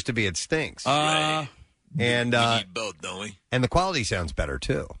just used to be It Stinks. Right. And we need both, don't we? and the quality sounds better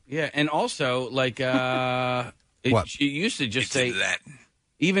too. Yeah, and also like What? it used to just say Latin.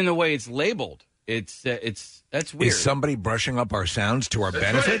 even the way it's labeled. It's that's weird. Is somebody brushing up our sounds to our That's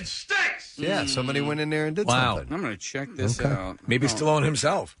right, benefit? it stinks. Yeah, somebody went in there and did Wow. something. I'm going to check this Okay. out. Maybe Stallone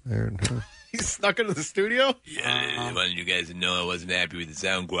himself. There- He snuck into the studio? Yeah, I wanted you guys to know I wasn't happy with the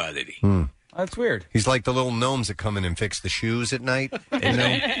sound quality. That's weird. He's like the little gnomes that come in and fix the shoes at night. You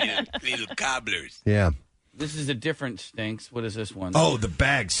know? Little cobblers. Yeah. This is a different stinks. What is this one? Oh, the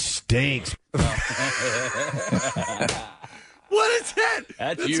bag stinks. What is that?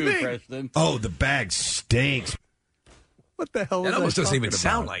 That's you, me. Preston. Oh, the bag stinks. What the hell is That that? almost doesn't even talking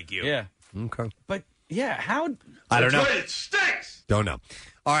sound about? like you. Yeah, Okay. but yeah, how? I don't That's know. right, it stinks. Don't know.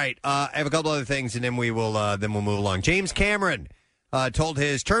 All right. I have a couple other things, and then we'll move along. James Cameron told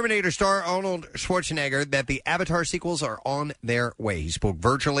his Terminator star Arnold Schwarzenegger that the Avatar sequels are on their way. He spoke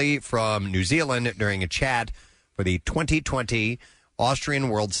virtually from New Zealand during a chat for the 2020 Austrian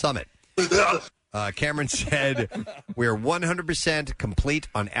World Summit. Cameron said, "We're 100% complete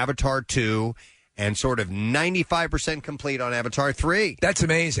on Avatar 2 and sort of 95% complete on Avatar 3. That's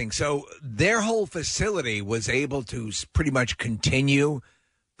amazing. So their whole facility was able to pretty much continue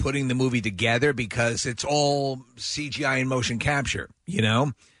putting the movie together because it's all CGI and motion capture, you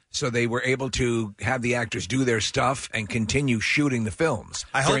know? so they were able to have the actors do their stuff and continue shooting the films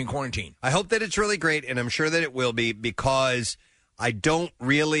during quarantine. I hope that it's really great, and I'm sure that it will be, because I don't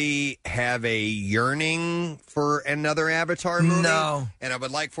really have a yearning for another Avatar movie. No. And I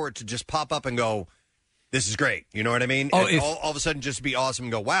would like for it to just pop up and go, this is great. You know what I mean? Oh, and all of a sudden just be awesome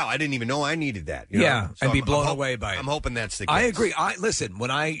and go, wow, I didn't even know I needed that. You Yeah, know? So and be I'm blown away by it. I'm hoping that's the case. I agree. Listen,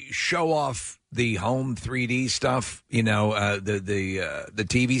 when I show off the home 3D stuff, the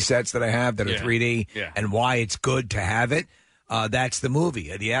TV sets that I have that are 3D, and why it's good to have it, that's the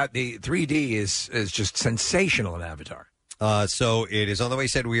movie. The 3D is just sensational in Avatar. So it is on the way.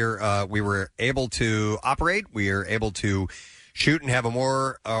 Said we were able to operate. We are able to shoot and have a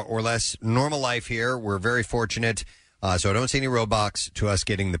more or less normal life here. We're very fortunate. So I don't see any roadblocks to us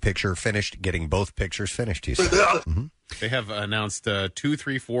getting the picture finished, getting both pictures finished. He said. Mm-hmm. They have announced 2,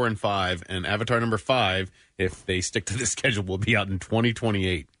 3, 4, and 5, and Avatar number 5, if they stick to the schedule, will be out in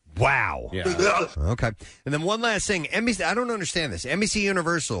 2028. Wow. Yeah. Okay. And then one last thing. NBC, I don't understand this. NBC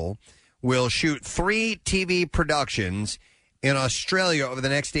Universal will shoot 3 TV productions in Australia over the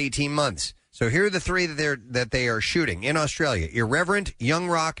next 18 months. So here are the 3 that they are shooting in Australia: Irreverent, Young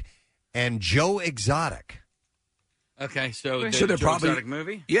Rock, and Joe Exotic. Okay, so they're Joe probably Exotic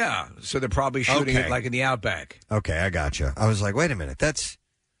movie? Yeah, so they're probably shooting it like in the outback. Okay, I gotcha. I was like, wait a minute, that's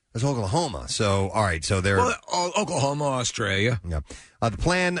Oklahoma. So all right, so they're Oklahoma, Australia. Yeah. The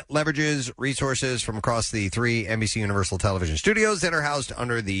plan leverages resources from across the 3 NBC Universal television studios that are housed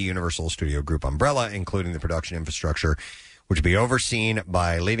under the Universal Studio Group umbrella, including the production infrastructure, which will be overseen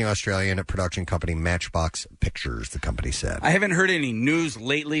by leading Australian production company Matchbox Pictures, the company said. I haven't heard any news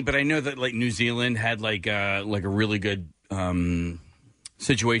lately, but I know that New Zealand had like a really good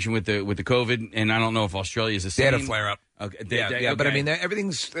situation with the COVID, and I don't know if Australia is the same. They had a flare up. Okay, yeah, but I mean,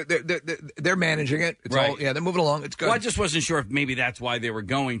 everything's they're managing it. It's all they're moving along. It's good. Well, I just wasn't sure if maybe that's why they were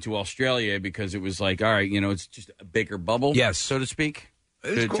going to Australia, because it was like, all right, it's just a bigger bubble, so to speak.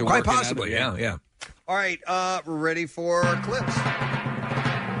 It's quite possibly, yeah. All right, we're ready for our clips.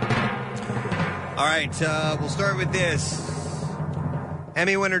 All right, we'll start with this.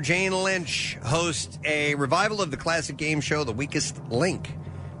 Emmy winner Jane Lynch hosts a revival of the classic game show The Weakest Link.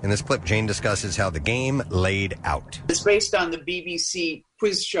 In this clip, Jane discusses how the game laid out. It's based on the BBC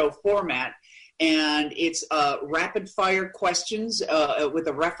quiz show format, and it's rapid-fire questions with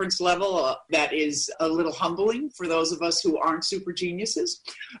a reference level that is a little humbling for those of us who aren't super geniuses.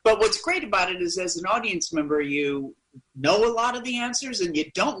 But what's great about it is, as an audience member, you know a lot of the answers and you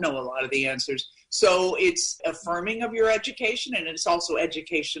don't know a lot of the answers. So it's affirming of your education, and it's also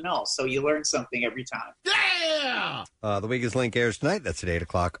educational. So you learn something every time. Yeah! The Weakest Link airs tonight. That's at 8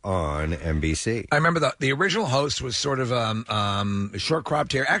 o'clock on NBC. I remember the original host was sort of short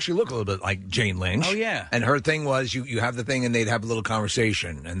cropped hair. Actually looked a little bit like Jane Lynch. Oh, yeah. And her thing was you have the thing and they'd have a little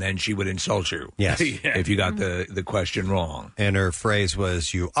conversation, and then she would insult you. Yes. If you got the question wrong. And her phrase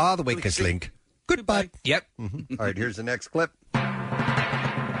was, "You are the weakest link. Goodbye." Yep. Mm-hmm. All right, here's the next clip.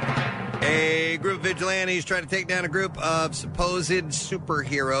 A group of vigilantes trying to take down a group of supposed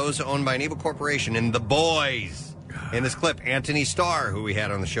superheroes owned by an evil corporation in The Boys. In this clip, Anthony Starr, who we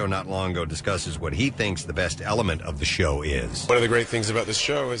had on the show not long ago, discusses what he thinks the best element of the show is. One of the great things about this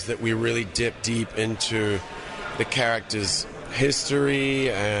show is that we really dip deep into the characters' history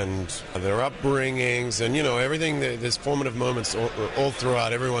and their upbringings and, everything. There's formative moments all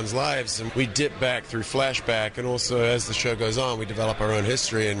throughout everyone's lives. And we dip back through flashback, and also as the show goes on, we develop our own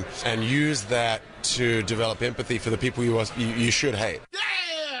history and use that to develop empathy for the people you should hate.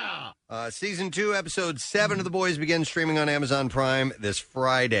 Season 2, Episode 7 of The Boys begins streaming on Amazon Prime this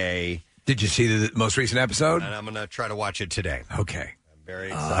Friday. Did you see the most recent episode? And I'm going to try to watch it today. Okay. I'm very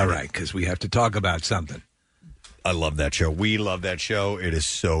excited. All right, because we have to talk about something. I love that show. We love that show. It is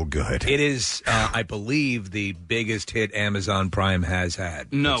so good. It is, I believe, the biggest hit Amazon Prime has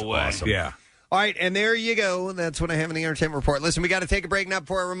had. No That's way. awesome. Yeah. All right, and there you go. That's what I have in the entertainment report. Listen, we got to take a break now.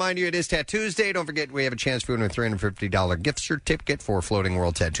 Before I remind you, it is Tattoo Tuesday. Don't forget, we have a chance for a $350 gift certificate for Floating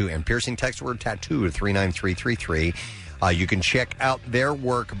World Tattoo and Piercing. Text word tattoo to 39333. You can check out their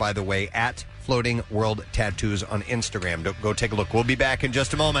work, by the way, at Floating World Tattoos on Instagram. Go take a look. We'll be back in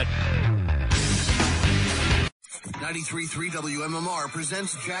just a moment. 93.3 WMMR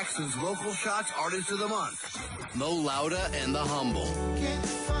presents Jackson's Local Shots Artist of the Month, Mo Lauda and the Humble. Can't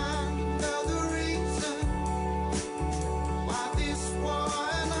find another reason why this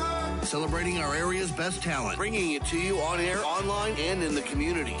one hurts. Celebrating our area's best talent, bringing it to you on air, online, and in the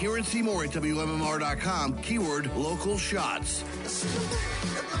community. Here and see more at WMMR.com, keyword Local Shots.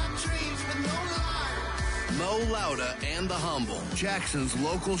 Mo Lauda and the Humble, Jackson's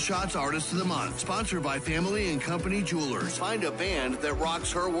Local Shots Artist of the Month. Sponsored by Family and Company Jewelers. Find a band that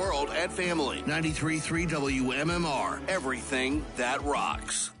rocks her world at Family. 93.3 WMMR. Everything that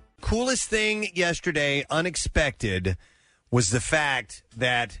rocks. Coolest thing yesterday, unexpected, was the fact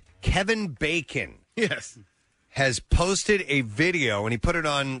that Kevin Bacon has posted a video, and he put it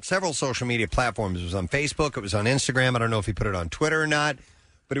on several social media platforms. It was on Facebook, it was on Instagram. I don't know if he put it on Twitter or not,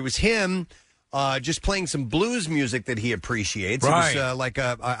 but it was him just playing some blues music that he appreciates. Right. It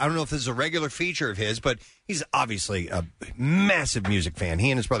was I don't know if this is a regular feature of his, but he's obviously a massive music fan.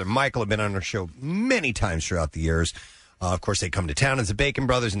 He and his brother Michael have been on our show many times throughout the years. Of course, they come to town as the Bacon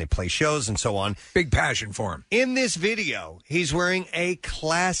Brothers, and they play shows and so on. Big passion for him. In this video, he's wearing a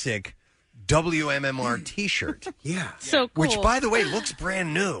classic WMMR T-shirt. Yeah. So cool. Which, by the way, looks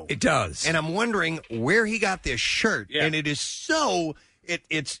brand new. It does. And I'm wondering where he got this shirt. Yeah. And it is so...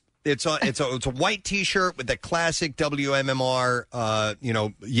 It's a white T-shirt with the classic WMMR,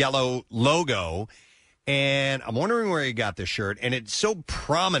 yellow logo. And I'm wondering where he got this shirt. And it's so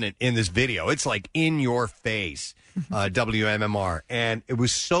prominent in this video. It's like in your face, WMMR. And it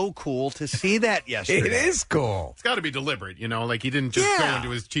was so cool to see that yesterday. It is cool. It's got to be deliberate, like he didn't just go into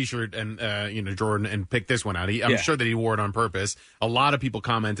his T-shirt and drawer and pick this one out. I'm sure that he wore it on purpose. A lot of people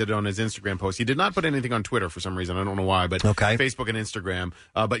commented on his Instagram post. He did not put anything on Twitter for some reason. I don't know why, but Facebook and Instagram.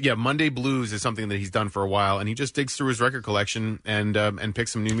 But yeah, Monday Blues is something that he's done for a while, and he just digs through his record collection and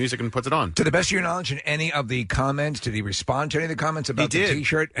picks some new music and puts it on. To the best of your knowledge, in any of the comments, did he respond to any of the comments about the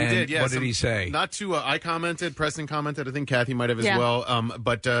T-shirt? He did, yeah. What did he say? Not to I commented. Preston commented. I think Kathy might have as well.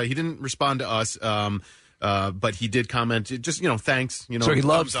 But he didn't respond to us. But he did comment. Just So thanks. he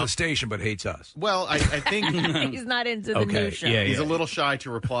loves the station but hates us. Well, I think he's not into the new show. He's a little shy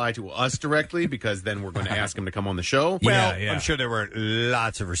to reply to us directly because then we're going to ask him to come on the show. Well, I'm sure there were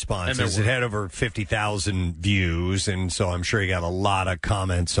lots of responses. It had over 50,000 views, and so I'm sure he got a lot of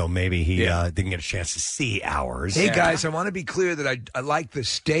comments, so maybe he didn't get a chance to see ours. Hey, guys, I want to be clear that I like the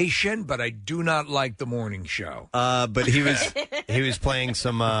station, but I do not like the morning show. But he was playing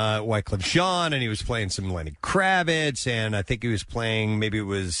some Wyclef Jean, and he was playing some Lenny Kravitz, and I think he was playing, maybe it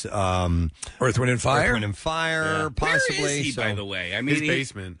was Earth, Wind, and Fire? Earth, Wind, and Fire, possibly. Where is he, by the way? I mean, his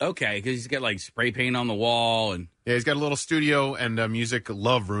basement. Okay, because he's got like spray paint on the wall and... Yeah, he's got a little studio and a music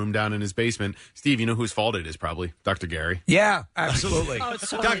love room down in his basement. Steve, you know whose fault it is, probably? Dr. Gary. Yeah, absolutely.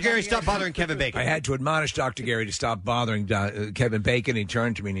 Dr. Gary, stop bothering Kevin Bacon. I had to admonish Dr. Gary to stop bothering Kevin Bacon. He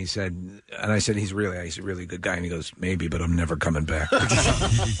turned to me and he said, and I said, he's a really good guy. And he goes, maybe, but I'm never coming back.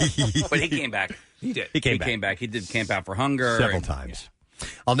 But he came back. He did. He came back. He did Camp Out for Hunger. Several times. Yeah.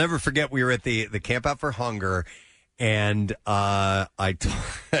 I'll never forget, we were at the Camp Out for Hunger, and I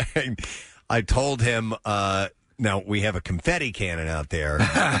told him... now, we have a confetti cannon out there,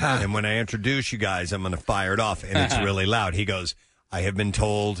 and when I introduce you guys, I'm going to fire it off, and it's really loud. He goes, I have been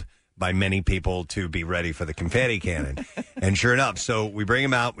told by many people to be ready for the confetti cannon. And sure enough, so we bring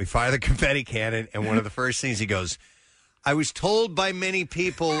him out, we fire the confetti cannon, and one of the first things he goes, I was told by many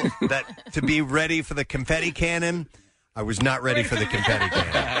people that to be ready for the confetti cannon. I was not ready for the confetti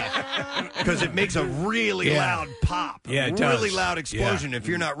cannon. Because it makes a really loud pop. Yeah, it really does. loud explosion. If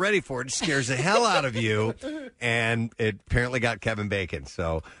you're not ready for it, it scares the hell out of you. And it apparently got Kevin Bacon.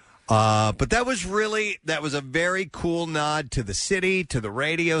 So, but that was a very cool nod to the city, to the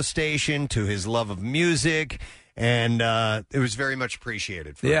radio station, to his love of music. And it was very much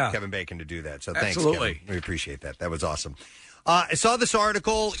appreciated for Kevin Bacon to do that. So thanks, Absolutely. Kevin. We appreciate that. That was awesome. I saw this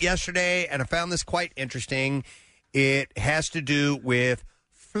article yesterday, and I found this quite interesting. It has to do with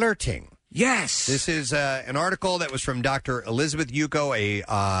flirting. Yes. This is an article that was from Dr. Elizabeth Yuko, a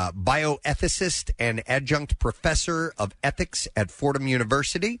bioethicist and adjunct professor of ethics at Fordham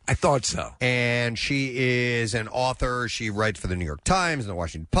University. I thought so. And she is an author. She writes for the New York Times and the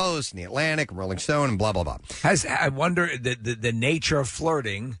Washington Post and the Atlantic and Rolling Stone and blah, blah, blah. I wonder the nature of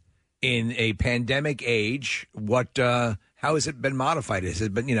flirting in a pandemic age, how has it been modified? Has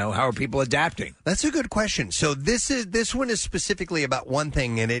it been, how are people adapting? That's a good question. So this one is specifically about one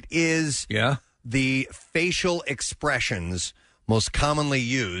thing, and it is the facial expressions most commonly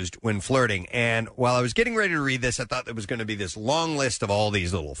used when flirting. And while I was getting ready to read this, I thought there was going to be this long list of all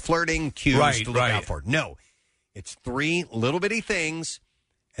these little flirting cues to look out for. No, it's 3 little bitty things,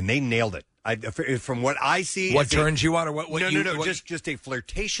 and they nailed it. From what I see, what turns you on, or what? No. Just a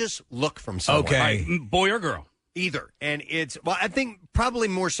flirtatious look from someone. Okay, boy or girl. Either. And I think probably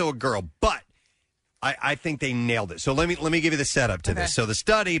more so a girl, but I think they nailed it. So let me give you the setup to this. So the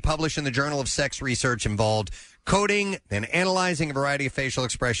study published in the Journal of Sex Research involved coding and analyzing a variety of facial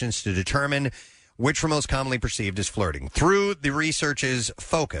expressions to determine which were most commonly perceived as flirting. Through the research's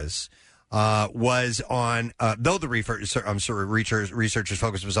focus was on, though the researchers'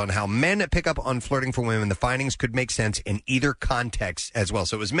 focus was on how men pick up on flirting for women, the findings could make sense in either context as well.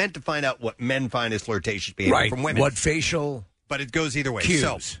 So it was meant to find out what men find as flirtatious behavior from women. What facial But it goes either way. cues.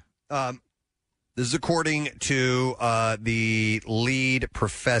 So, this is according to the lead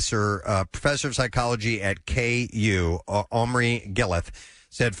professor of psychology at KU, Omri Gilleth,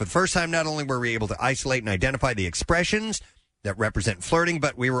 said, for the first time, not only were we able to isolate and identify the expressions that represent flirting,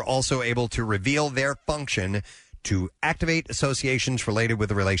 but we were also able to reveal their function to activate associations related with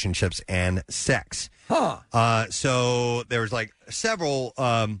the relationships and sex. So there was like several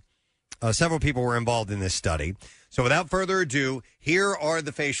people were involved in this study. So without further ado, here are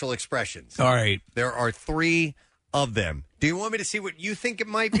the facial expressions. All right. There are 3 of them. Do you want me to see what you think it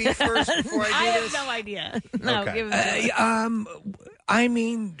might be first before I do I this? have no idea. No, Okay. give it to me. I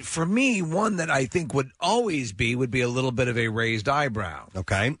mean, for me, one that I think would always would be a little bit of a raised eyebrow.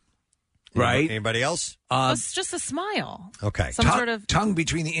 Okay. Right? Anybody else? It's just a smile. Okay. Some sort of tongue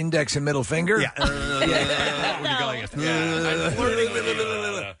between the index and middle finger. Yeah.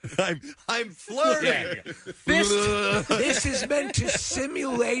 I'm flirting. This is meant to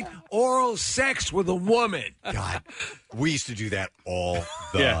simulate oral sex with a woman. God, we used to do that all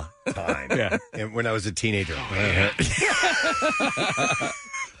the Yeah. time. Yeah. And when I was a teenager.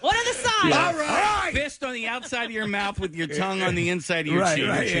 What are the signs? All right. Fist on the outside of your mouth with your tongue on the inside of your Right, cheek.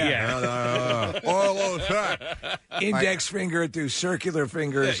 right, yeah. Index finger through circular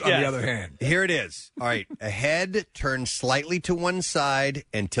fingers on the other hand. Here it is. All right. A head turned slightly to one side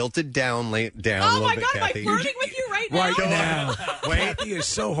and tilted down a little bit, God, Kathy. am I flirting with you right now? Right now. Wait. He is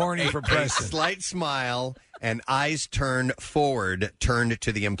so horny for A Preston. slight smile and eyes turned forward, turned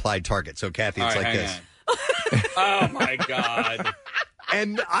to the implied target. So, Kathy, it's All like right, this. Oh, my God.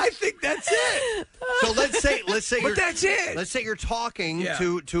 And I think that's it. So let's say But that's it. Let's say you're talking Yeah.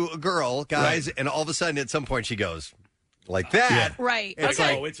 to a girl, guys, and all of a sudden at some point she goes like that. Right. It's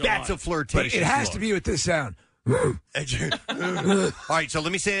Okay. like that's a flirtatious. But it has to look. be with this sound. All right, so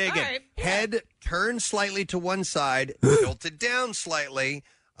let me say it again. All right. Head turned slightly to one side, tilted down slightly,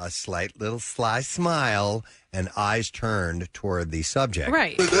 a slight little sly smile, and eyes turned toward the subject.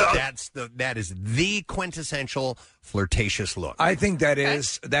 Right. That is the quintessential flirtatious look. I think that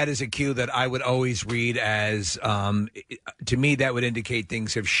is a cue that I would always read as to me that would indicate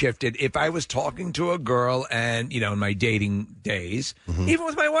things have shifted. If I was talking to a girl and in my dating days, even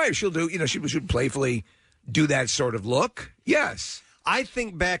with my wife, she'll do she would playfully do that sort of look. Yes. I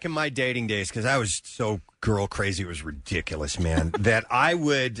think back in my dating days, because I was so girl crazy, it was ridiculous, man, that I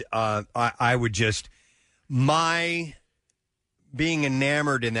would just, my being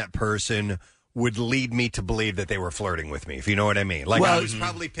enamored in that person would lead me to believe that they were flirting with me, if you know what I mean. Like, I was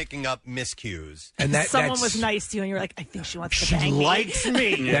probably picking up miscues. And Someone was nice to you, and you're like, I think she wants to She bang me. likes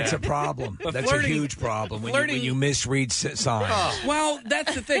me. That's a problem. But That's flirting- a huge problem when flirting- you misread signs. Well,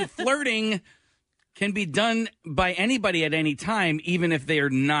 that's the thing. Flirting can be done by anybody at any time, even if they are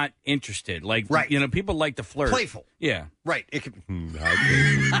not interested. Like, people like to flirt. Playful. Yeah. Right. It could,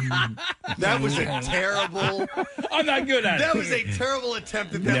 that was a terrible. I'm not good at it. That was a terrible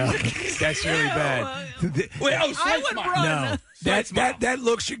attempt at that. No, look. that's really bad. Wait, I slight would smile. run. No, that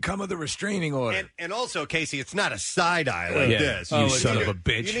look should come with a restraining order. And also, Casey, it's not a side eye like Yeah. this. You son of a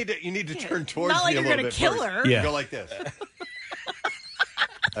bitch. You need to turn towards Not like me a you're little gonna bit kill first. her. Yeah. Go like this.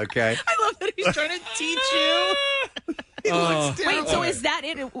 Okay. I love that he's trying to teach you. Wait, so is that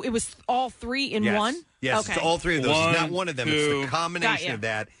it? It was all 3 in Yes. one? Yes, Okay. it's all 3 of those. One, it's not one of them. It's two. the combination Got ya. of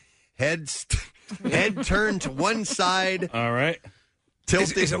that. Head turned to one side, All right.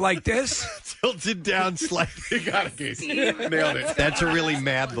 tilted, Is it like this? tilted down slightly. You got it, Casey. Nailed it. That's a really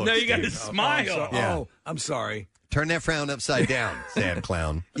mad look. No, you got to Steve. smile. Yeah. Oh, I'm sorry. Turn that frown upside down, sad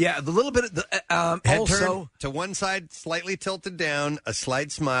clown. Yeah, the little bit of the Head also turned to one side, slightly tilted down, a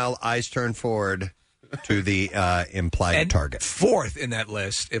slight smile, eyes turned forward to the implied and target. fourth in that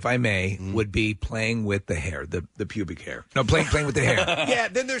list, if I may, would be playing with the hair, the pubic hair. No, playing with the hair. Yeah,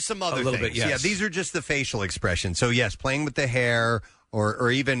 then there's some other little things. bit, yes. Yeah, these are just the facial expressions. So yes, playing with the hair,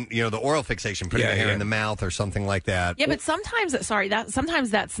 or even the oral fixation, putting Yeah, the hair yeah. in the mouth or something like that. Yeah, but sometimes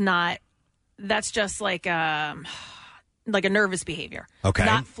that's not. That's just like a nervous behavior. Okay.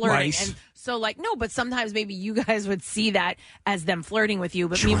 Not flirting. Nice. And so but sometimes maybe you guys would see that as them flirting with you,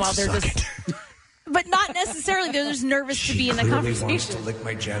 but She meanwhile wants to they're suck just but not necessarily. They're just nervous to be in the Clearly wants conversation. to lick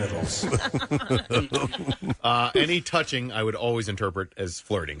my genitals. Any touching, I would always interpret as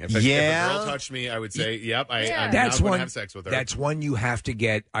flirting. If a girl touched me, I would say, "Yep, I'm now That's going one. to have sex with her." That's one you have to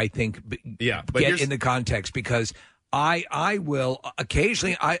get. I think. Yeah, but get here's- in the context because I will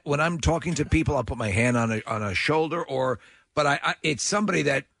occasionally when I'm talking to people, I'll put my hand on a shoulder but it's somebody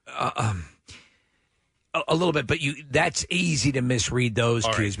that a little bit, but that's easy to misread those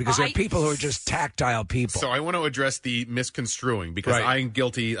All cues right. because there are people who are just tactile people. So I want to address the misconstruing because Right. I'm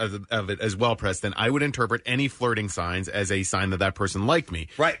guilty of it as well, Preston. I would interpret any flirting signs as a sign that that person liked me.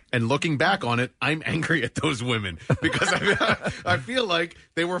 Right. And looking back on it, I'm angry at those women because I feel like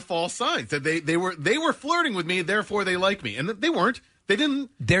they were false signs. That they were flirting with me, therefore they like me. And they weren't. They didn't.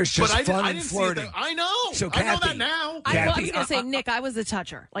 There's just but fun I and didn't see it flirting. that- I know. So, I know Kathy- that now. I was going to say, Nick, I was a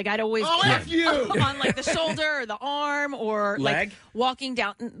toucher. Like, I'd always F you. on like the shoulder or the arm or Leg? like walking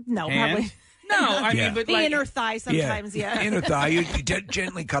down. No, Hand? probably. No, I Yeah. mean, but The like, inner thigh sometimes, yeah. Inner thigh. You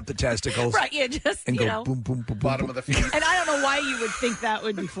gently cup the testicles. Right, yeah, just, And you go know. boom, boom, boom, Bottom of the feet. And I don't know why you would think that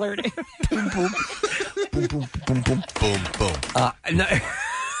would be flirting. boom, boom, boom, boom, boom, boom. Boom, boom.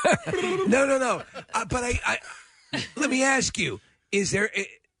 No. But I let me ask you: is there,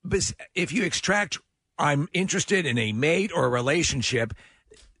 if you extract, I'm interested in a mate or a relationship,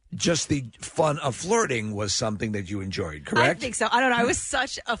 just the fun of flirting was something that you enjoyed, correct? I think so. I don't know. I was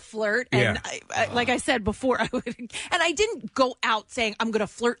such a flirt, and Yeah. like I said before, I would, and I didn't go out saying I'm going to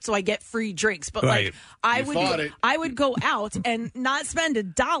flirt so I get free drinks, but Right. like I You thought it. would go out and not spend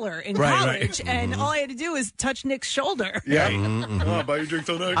 $1 in Right, college, right. and all I had to do was touch Nick's shoulder. Yeah. Oh, buy your drinks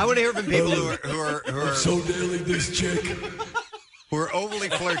all night. I want to hear from people who are So nailing this chick. who are overly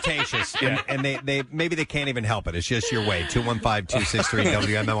flirtatious, and they maybe they can't even help it. It's just your way. 215-263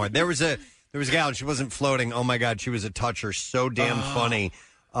 WMMR. There was a gal, and she wasn't floating. Oh my God, she was a toucher. So damn funny,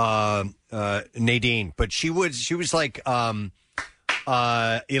 Nadine. But she was like Elaine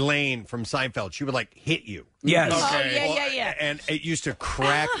from Seinfeld. She would like hit you. Yes. Oh, yeah. And it used to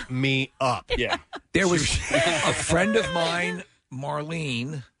crack me up. yeah. There was a friend of mine,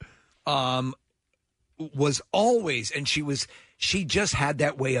 Marlene, was always, and she just had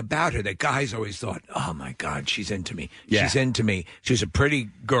that way about her that guys always thought, oh my God, she's into me. Yeah. She's into me. She was a pretty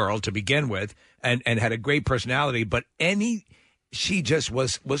girl to begin with and had a great personality, but she just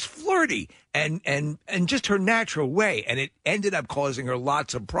was flirty and just her natural way. And it ended up causing her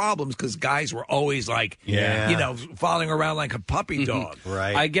lots of problems because guys were always like, following around like a puppy dog.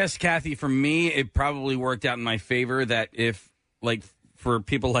 Right. I guess, Kathy, for me, it probably worked out in my favor that if, like, for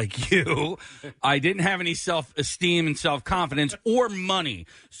people like you, I didn't have any self-esteem and self-confidence or money.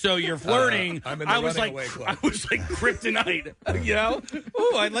 So you're flirting. I'm in the I was running like, away club. I was like kryptonite. You know?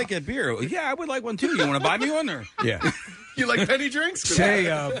 Oh, I'd like a beer. Yeah, I would like one too. You want to buy me one? Or Yeah. You like penny drinks? Say,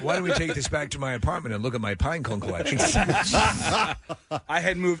 why don't we take this back to my apartment and look at my pine cone collection? I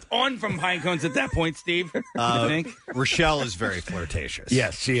had moved on from pine cones at that point, Steve. I think Rochelle is very flirtatious.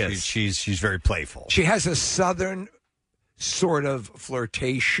 Yes, she is. She's very playful. She has a southern sort of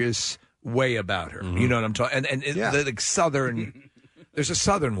flirtatious way about her. You know what I'm talking? And the southern, there's a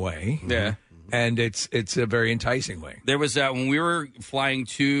southern way. Yeah. And it's a very enticing way. there was when we were flying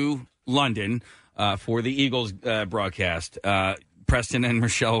to London for the Eagles broadcast. Preston and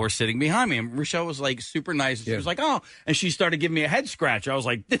Rochelle were sitting behind me, and Rochelle was like super nice. And she was like, "Oh," and she started giving me a head scratch. I was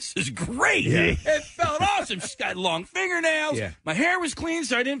like, "This is great! Yeah. It felt awesome." She's got long fingernails. Yeah. My hair was clean,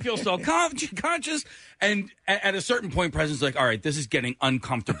 so I didn't feel self-conscious. And at a certain point, Preston's like, "All right, this is getting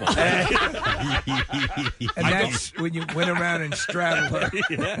uncomfortable." And that's when you went around and straddled her.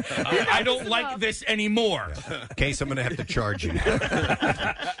 I don't like this anymore. In case I'm going to have to charge you.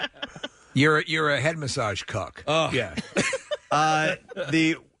 You're a head massage cuck. Oh. Yeah.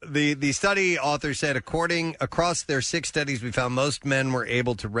 The study author said, across their 6 studies, we found most men were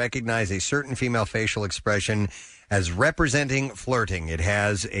able to recognize a certain female facial expression as representing flirting. It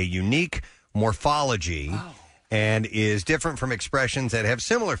has a unique morphology and is different from expressions that have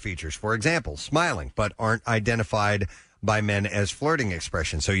similar features. For example, smiling, but aren't identified by men as flirting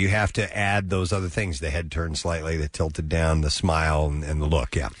expressions. So you have to add those other things: the head turned slightly, the tilted down, the smile, and the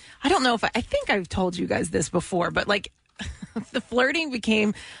look. Yeah. I don't know if I think I've told you guys this before, but like the flirting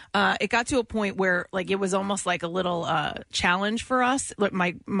became, it got to a point where like it was almost like a little challenge for us, like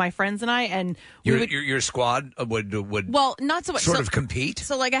my friends and I, and Your squad would well, not so much sort of compete.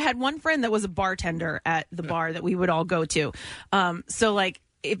 So like I had one friend that was a bartender at the bar that we would all go to. So like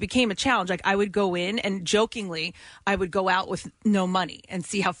it became a challenge. Like I would go in and jokingly I would go out with no money and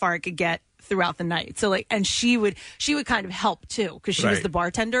see how far I could get throughout the night. So like, and she would kind of help too, because she was Right. the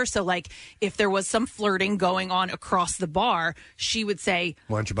bartender. So like if there was some flirting going on across the bar, she would say,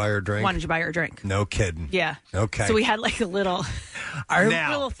 Why don't you buy her a drink? "Why don't you buy her a drink?" No kidding. Yeah. Okay. So we had like a little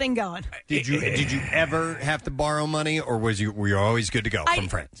Now- little thing going. Did you ever have to borrow money, or were you always good to go from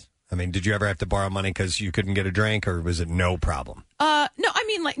friends? I mean, did you ever have to borrow money because you couldn't get a drink, or was it no problem? No, I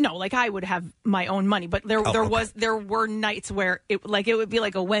mean, like I would have my own money, but there were nights where it would be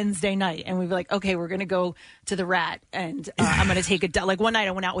like a Wednesday night, and we'd be like, okay, we're gonna go to the Rat, and I'm gonna take like one night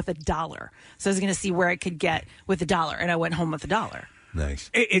I went out with $1, so I was gonna see where I could get with $1, and I went home with $1. Nice.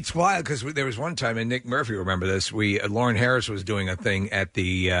 It's wild because there was one time, and Nick Murphy remember this. Lauren Harris was doing a thing at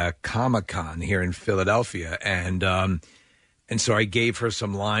the Comic-Con here in Philadelphia, and so I gave her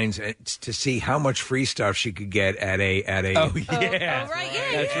some lines to see how much free stuff she could get at a. Oh yeah, That's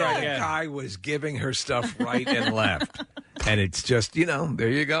right. Yeah. Guy was giving her stuff right and left, and it's just there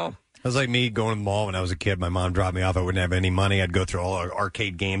you go. It was like me going to the mall when I was a kid. My mom dropped me off. I wouldn't have any money. I'd go through all our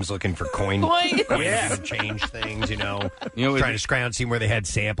arcade games looking for coin change things, trying to scrounge, see where they had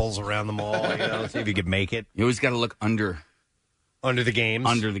samples around the mall, see if you could make it. You always got to look under the games?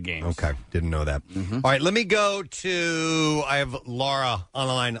 Under the games. Okay, didn't know that. All right, let me go to, I have Laura on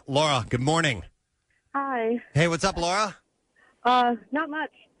the line. Laura, good morning. Hi. Hey, what's up, Laura? Not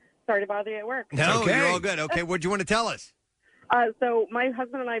much. Sorry to bother you at work. No, you're all good. Okay, what do you want to tell us? So my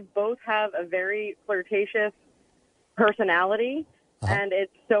husband and I both have a very flirtatious personality, and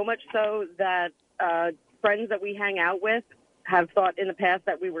it's so much so that friends that we hang out with have thought in the past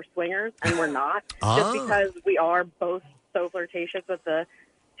that we were swingers, and we're not, just because we are both so flirtatious with the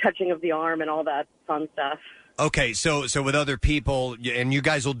touching of the arm and all that fun stuff. Okay, so with other people, and you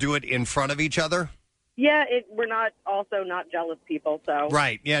guys will do it in front of each other? Yeah, we're not jealous people, so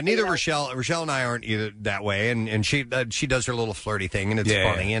right. Yeah, neither Rochelle and I aren't either that way, and she does her little flirty thing, and it's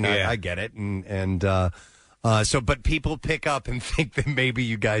funny, and I get it, and but people pick up and think that maybe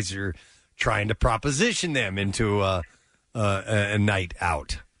you guys are trying to proposition them into a night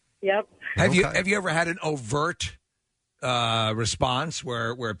out. Yep. Have you ever had an overt response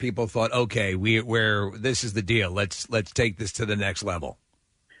where people thought, okay, we're this is the deal. Let's take this to the next level?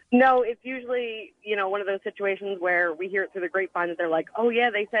 No, it's usually, one of those situations where we hear it through the grapevine that they're like, oh, yeah,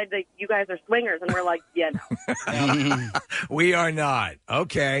 they said that you guys are swingers. And we're like, yeah, no. We are not.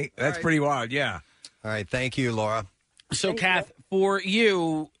 Okay. That's pretty wild. Yeah. All right. Thank you, Laura. So, Kath, for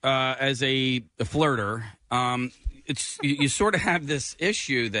you as a flirter, it's you sort of have this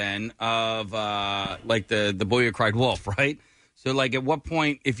issue then of like the boy who cried wolf, right? So, like, at what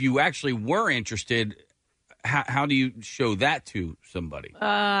point, if you actually were interested, how do you show that to somebody?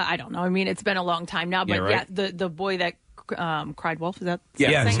 I don't know. I mean, it's been a long time now, but the boy that cried wolf, is that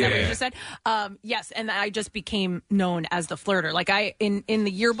what you just said? Yes, and I just became known as the flirter. Like in the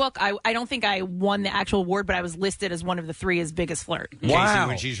yearbook, I don't think I won the actual award, but I was listed as one of the 3 as biggest flirt. Wow. Casey,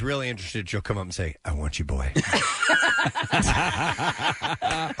 when she's really interested, she'll come up and say, I want you, boy.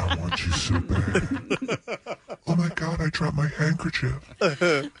 I want you so bad. Oh, my God, I dropped my handkerchief.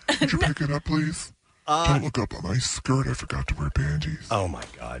 Would you pick it up, please? Don't look up on my skirt. I forgot to wear panties. Oh, my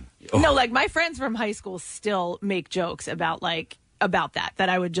God. No, like my friends from high school still make jokes about that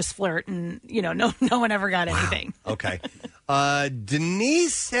I would just flirt and, no one ever got anything. Okay.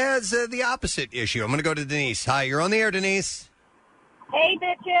 Denise has the opposite issue. I'm going to go to Denise. Hi, you're on the air, Denise. Hey,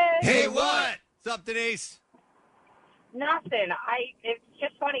 bitches. Hey, what? What's up, Denise? Nothing. It's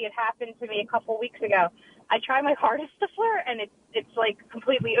just funny. It happened to me a couple weeks ago. I try my hardest to flirt, and it's like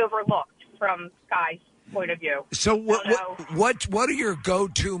completely overlooked from guys' point of view. So what are your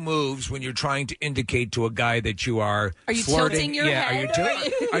go-to moves when you're trying to indicate to a guy that you are you flirting? tilting your head?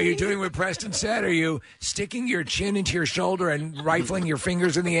 Are you doing what Preston said? Are you sticking your chin into your shoulder and rifling your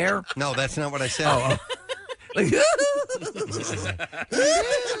fingers in the air? No, that's not what I said.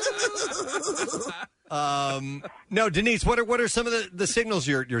 No, Denise, what are some of the signals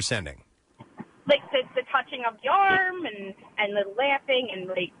you're sending? Like the touching of the arm and the laughing and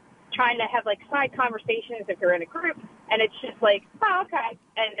like trying to have like side conversations if you're in a group, and it's just like, oh, okay,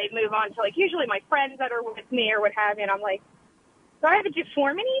 and they move on to like usually my friends that are with me or what have you, and I'm like, do I have a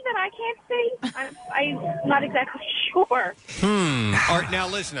deformity that I can't see? I'm not exactly sure. All right, now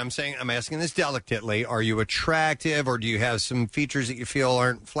listen, I'm asking this delicately. Are you attractive, or do you have some features that you feel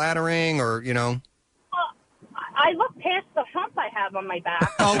aren't flattering, or I look past the hump I have on my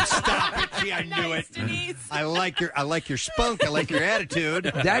back. Oh, stop it! Gee, I knew it. Denise. I like your spunk. I like your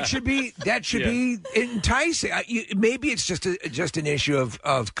attitude. That should be enticing. Maybe it's just an issue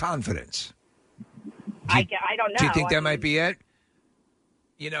of confidence. I don't know. Do you think that might be it?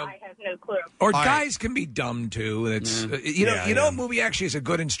 I have no clue. Or guys can be dumb too. It's a movie actually is a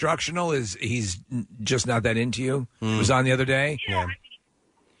good instructional. Is he's just not that into you? It was on the other day. Yeah.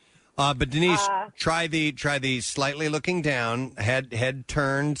 But Denise, try the slightly looking down, head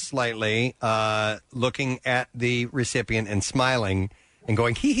turned slightly, looking at the recipient and smiling and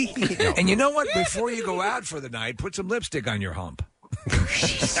going hee hee hee. And you know what? Before you go out for the night, put some lipstick on your hump.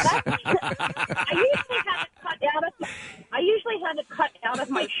 I usually have it cut out of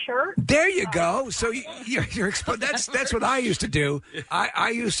my shirt. There you go. So that's what I used to do. I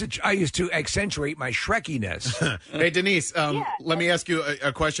used to accentuate my Shrekiness. Hey, Denise, let me ask you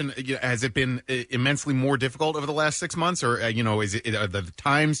a question. Has it been immensely more difficult over the last 6 months, or are the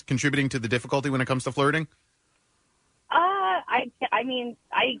times contributing to the difficulty when it comes to flirting?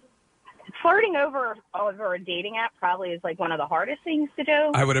 Flirting over a dating app probably is like one of the hardest things to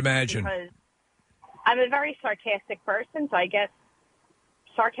do. I would imagine. Because I'm a very sarcastic person, so I guess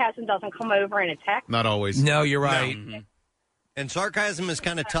sarcasm doesn't come over in a text. Not always. No, you're right. No. And sarcasm is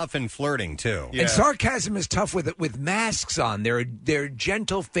kind of tough in flirting too. And sarcasm is tough with masks on. There are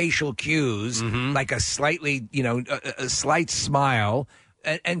gentle facial cues, like a slightly, a slight smile.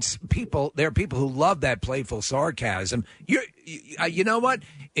 And there are people who love that playful sarcasm. You know what?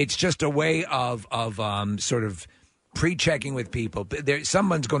 It's just a way of sort of pre-checking with people.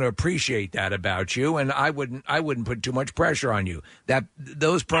 Someone's going to appreciate that about you, and I wouldn't put too much pressure on you.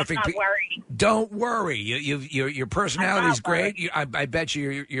 Those perfect people. Don't worry. Your personality is great. I bet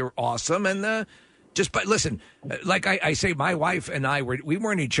you're awesome, and but listen, like I say, my wife and I we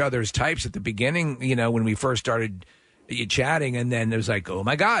weren't each other's types at the beginning. When we first started chatting, and then it was like, oh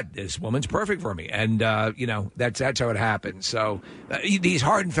my God, this woman's perfect for me, and that's how it happens. So these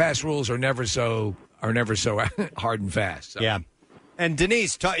hard and fast rules are never so hard and fast. So. Yeah. And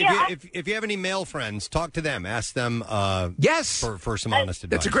Denise, if you have any male friends, talk to them. Ask them. Yes. For some honest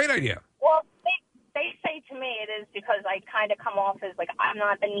advice. That's a great idea. Well, they say to me it is because I kind of come off as like I'm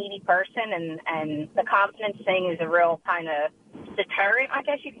not a needy person, and the confidence thing is a real kind of deterrent, I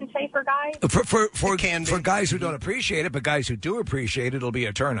guess you can say, for guys. For guys who don't appreciate it, but guys who do appreciate it, it'll be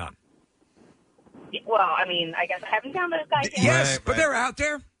a turn on. Well, I mean, I guess I haven't found those guys yet. Yes, but they're out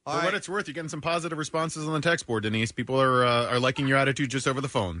there. For what it's worth, you're getting some positive responses on the text board, Denise. People are liking your attitude just over the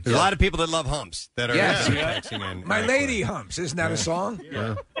phone. There's a lot of people that love humps that are texting in. My lady humps. Isn't that a song?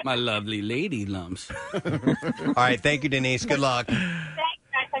 Yeah. My lovely lady lumps. All right. Thank you, Denise. Good luck. Thanks,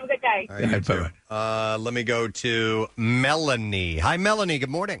 guys. Have a good day. All right, bye-bye. Let me go to Melanie. Hi, Melanie. Good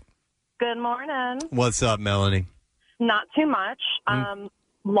morning. Good morning. What's up, Melanie? Not too much.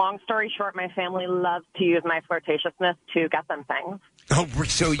 Long story short, my family loves to use my flirtatiousness to get them things. Oh,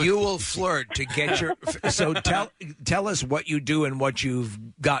 so you will flirt to get your. So tell us what you do and what you've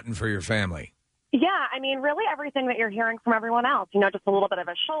gotten for your family. Yeah, I mean, really everything that you're hearing from everyone else. Just a little bit of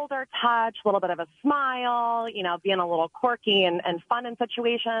a shoulder touch, a little bit of a smile. Being a little quirky and fun in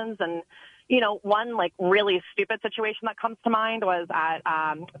situations. And one like really stupid situation that comes to mind was at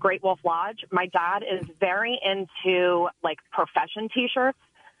Great Wolf Lodge. My dad is very into like profession T-shirts.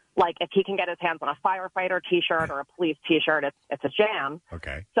 Like, if he can get his hands on a firefighter T-shirt or a police T-shirt, it's a jam.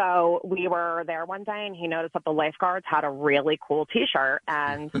 Okay. So we were there one day, and he noticed that the lifeguards had a really cool T-shirt,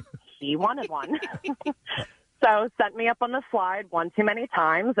 and he wanted one. So sent me up on the slide one too many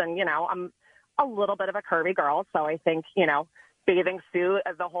times, and, I'm a little bit of a curvy girl, so I think, bathing suit,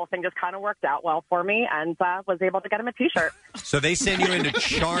 the whole thing just kind of worked out well for me, and was able to get him a T-shirt. So they send you in to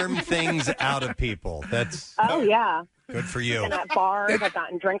charm things out of people. That's yeah. Good for you. And at bars, I've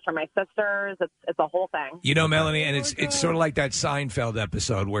gotten drinks from my sisters. It's a whole thing. Melanie, and it's sort of like that Seinfeld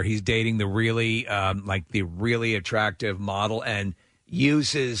episode where he's dating the really attractive model and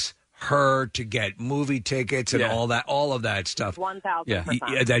uses her to get movie tickets and all of that stuff. 1,000%.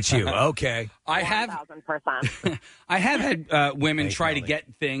 Yeah, that's you. Okay. I have 1,000%. I have had women try to get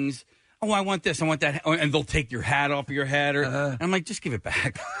things. Oh, I want this, I want that, and they'll take your hat off of your head, and I'm like, just give it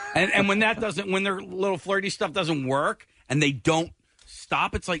back. And when their little flirty stuff doesn't work, and they don't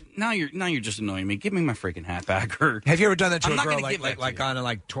stop, it's like now you're just annoying me. Give me my freaking hat back. Or have you ever done that to I'm a girl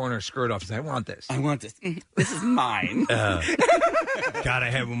like torn her skirt off and say, I want this. I want this. This is mine. God,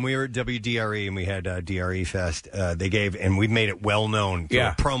 I had when we were at WDRE and we had DRE Fest. They gave, and we made it well known through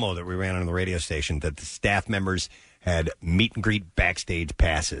a promo that we ran on the radio station that the staff members had meet and greet backstage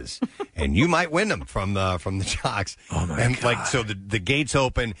passes, and you might win them from the jocks. Oh my God! God. So the gates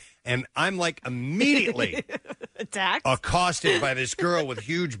open, and I'm like immediately attacked, accosted by this girl with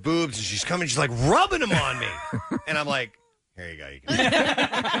huge boobs, and she's coming, she's like rubbing them on me, and I'm like, here you go.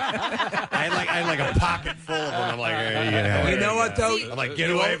 I had like a pocket full of them. I'm like, here you go. You know what though? I'm like,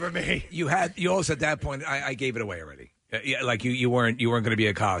 get away from me. You also at that point, I gave it away already. Yeah, like you weren't going to be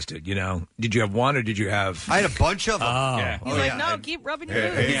accosted, Did you have one or did you have? I had a bunch of them. Oh, yeah. He's like, no, keep rubbing your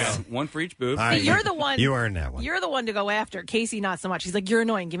boobs. Yeah, one for each boob. See, you're the one. You earned that one. You're the one to go after. Casey, not so much. He's like, you're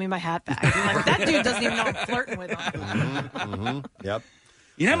annoying. Give me my hat back. I'm like, that dude doesn't even know I'm flirting with him. Yep.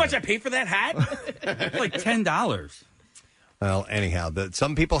 You know how much I paid for that hat? Like $10. Well, anyhow,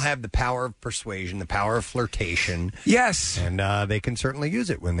 some people have the power of persuasion, the power of flirtation. Yes, and they can certainly use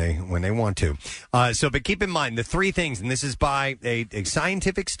it when they want to. But keep in mind the three things, and this is by a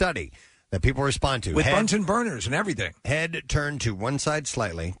scientific study that people respond to with Bunsen burners and everything. Head turned to one side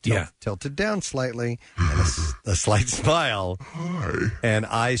slightly, Yeah. tilted down slightly, and a slight smile, and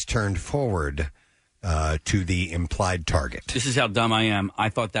eyes turned forward to the implied target. This is how dumb I am. I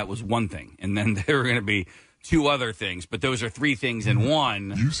thought that was one thing, and then there were going to be two other things, but those are three things in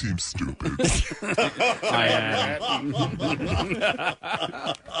one. You seem stupid. I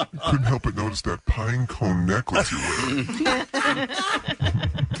Couldn't help but notice that pine cone necklace you're wearing.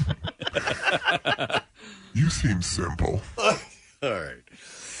 You seem simple. All right.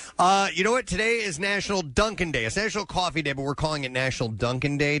 You know what? Today is National Dunkin' Day. It's National Coffee Day, but we're calling it National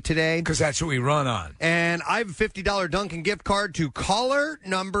Dunkin' Day today. Because that's what we run on. And I have a $50 Dunkin' gift card to caller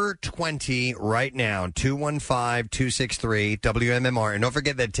number 20 right now, 215-263-WMMR. And don't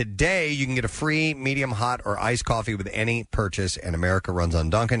forget that today you can get a free medium hot or iced coffee with any purchase, and America runs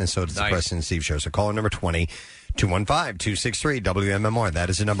on Dunkin', and so does the Preston and Steve Show. So caller number 20, 215-263-WMMR. That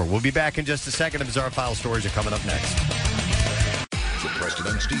is the number. We'll be back in just a second. The Bizarre File stories are coming up next. The Preston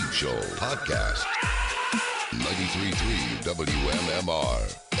and Steve Show podcast. 93.3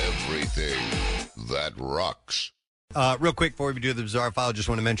 WMMR. Everything that rocks. Real quick, before we do the Bizarre File, just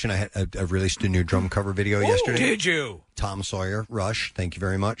want to mention I released a new drum cover video yesterday. Did you? Tom Sawyer, Rush, thank you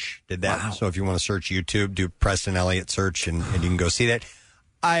very much. Did that. Wow. So if you want to search YouTube, do Preston Elliott search, and you can go see that.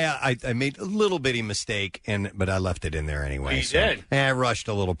 I made a little bitty mistake, but I left it in there anyway. You did? I rushed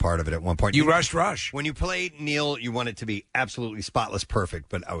a little part of it at one point. You rushed Rush. When you play Neil, you want it to be absolutely spotless perfect,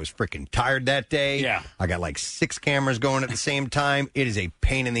 but I was freaking tired that day. Yeah. I got like 6 cameras going at the same time. It is a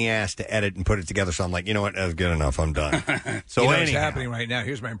pain in the ass to edit and put it together, so I'm like, you know what, that's good enough. I'm done. So you know what's anyhow. happening right now?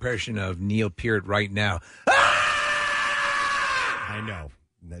 Here's my impression of Neil Peart right now. I know.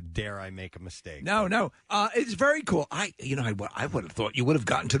 Dare I make a mistake? No. It's very cool. I would have thought you would have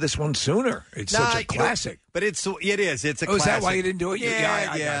gotten to this one sooner. It's such a classic. But it is. It's a classic. Is that why you didn't do it? Yeah,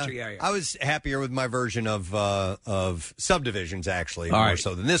 I got you. Yeah. I was happier with my version of Subdivisions, actually, All more right.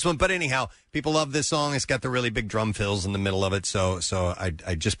 so than this one. But anyhow, people love this song. It's got the really big drum fills in the middle of it. So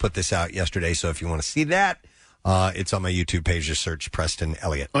I just put this out yesterday. So if you want to see that, it's on my YouTube page. Just search Preston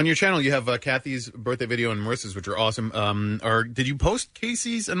Elliott. On your channel, you have Kathy's birthday video and Marissa's, which are awesome. Did you post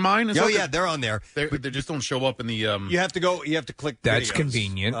Casey's and mine? Oh, yeah, they're on there. They just don't show up in the. You have to go. You have to click. That's videos.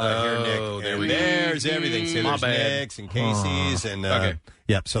 convenient. Here, Nick. there And we go. there's everything. See, My there's bad. Nick's and Casey's and Okay.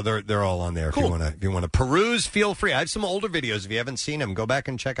 Yep. So they're all on there. Cool. If you want to peruse, feel free. I have some older videos. If you haven't seen them, go back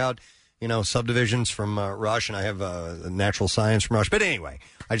and check out. Subdivisions from Rush, and I have Natural Science from Rush. But anyway,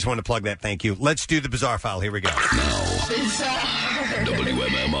 I just wanted to plug that. Thank you. Let's do the Bizarre File. Here we go.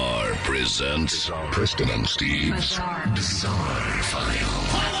 WMMR presents Preston and Steve's Bizarre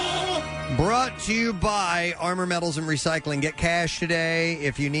File. Brought to you by Armor Metals and Recycling. Get cash today.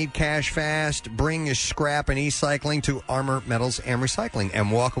 If you need cash fast, bring your scrap and e-cycling to Armor Metals and Recycling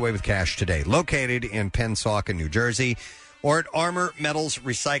and walk away with cash today. Located in Pensacola, New Jersey, or at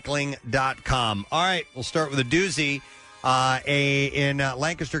armormetalsrecycling.com. All right, we'll start with a doozy. In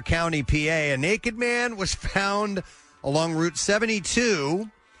Lancaster County, PA, a naked man was found along Route 72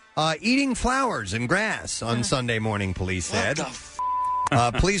 eating flowers and grass on Sunday morning, police said.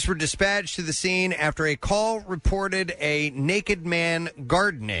 Police were dispatched to the scene after a call reported a naked man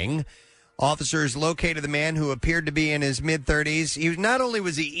gardening. Officers located the man, who appeared to be in his mid-30s. Not only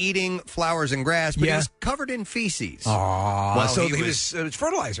was he eating flowers and grass, but he was covered in feces. Aww. So he it was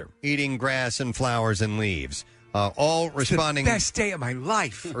fertilizer. Eating grass and flowers and leaves. All responding. It's the best day of my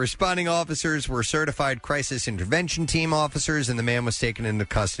life. Responding officers were certified crisis intervention team officers, and the man was taken into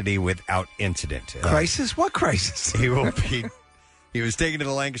custody without incident. Crisis? What crisis? He will be. He was taken to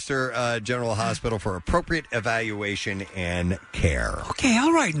the Lancaster General Hospital for appropriate evaluation and care. Okay,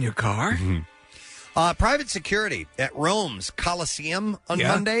 I'll ride in your car. Private security at Rome's Colosseum on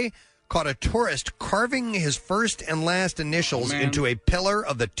Monday caught a tourist carving his first and last initials into a pillar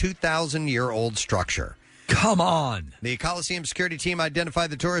of the 2,000-year-old structure. Come on. The Colosseum security team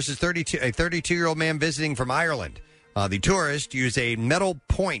identified the tourist as a 32-year-old man visiting from Ireland. The tourist used a metal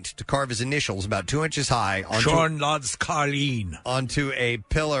point to carve his initials about 2 inches high onto a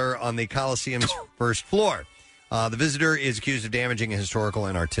pillar on the Colosseum's first floor. The visitor is accused of damaging a historical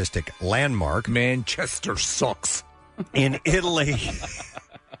and artistic landmark. Manchester sucks. In Italy,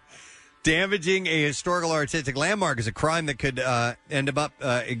 Damaging a historical or artistic landmark is a crime that could end him up,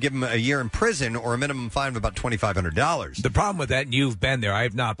 give him a year in prison or a minimum fine of about $2,500. The problem with that, and you've been there, I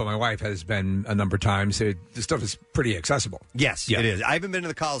have not, but my wife has been a number of times. The stuff is pretty accessible. Yes, it is. I haven't been to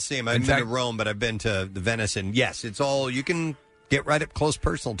the Coliseum. I haven't been to Rome, but I've been to the Venice, and yes, it's all, you can get right up close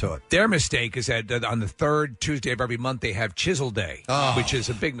personal to it. Their mistake is that on the third Tuesday of every month, they have Chisel Day, which is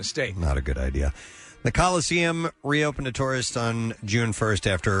a big mistake. Not a good idea. The Coliseum reopened to tourists on June 1st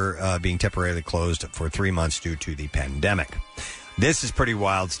after being temporarily closed for 3 months due to the pandemic. This is pretty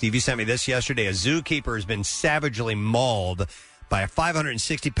wild. Steve, you sent me this yesterday. A zookeeper has been savagely mauled by a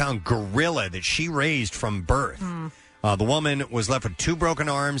 560-pound gorilla that she raised from birth. The woman was left with 2 broken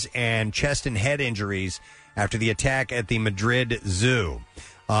arms and chest and head injuries after the attack at the Madrid Zoo.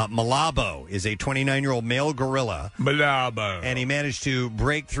 Malabo is a 29-year-old male gorilla. Malabo. And he managed to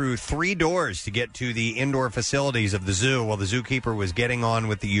break through 3 doors to get to the indoor facilities of the zoo while the zookeeper was getting on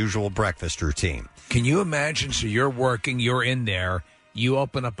with the usual breakfast routine. Can you imagine? So you're working, you're in there, you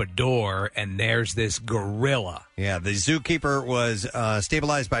open up a door, and there's this gorilla. Yeah, the zookeeper was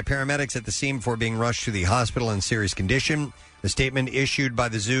stabilized by paramedics at the scene before being rushed to the hospital in serious condition. The statement issued by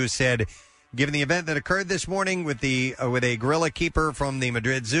the zoo said, "Given the event that occurred this morning with a gorilla keeper from the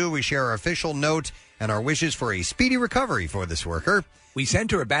Madrid Zoo, we share our official note and our wishes for a speedy recovery for this worker. We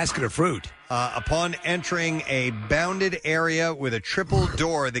sent her a basket of fruit." Upon entering a bounded area with a triple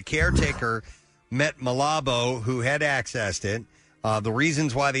door, the caretaker met Malabo, who had accessed it. The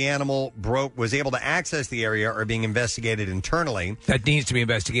reasons why the animal was able to access the area are being investigated internally. That needs to be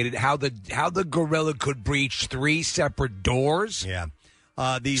investigated. How the gorilla could breach 3 separate doors? Yeah.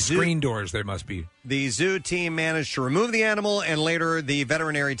 The screen doors there must be. The zoo team managed to remove the animal, and later the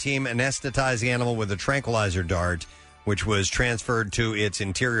veterinary team anesthetized the animal with a tranquilizer dart, which was transferred to its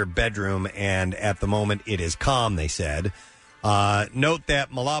interior bedroom, and at the moment it is calm, they said. Note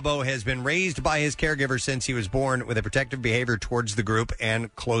that Malabo has been raised by his caregiver since he was born with a protective behavior towards the group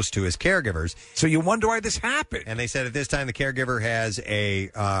and close to his caregivers. So you wonder why this happened. And they said at this time the caregiver has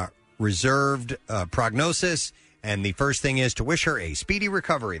a reserved prognosis, and the first thing is to wish her a speedy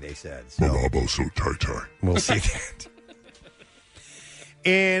recovery, they said. So, Malabo so tight. We'll see that.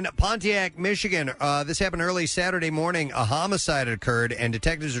 In Pontiac, Michigan, this happened early Saturday morning. A homicide occurred, and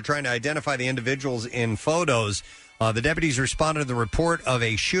detectives are trying to identify the individuals in photos. The deputies responded to the report of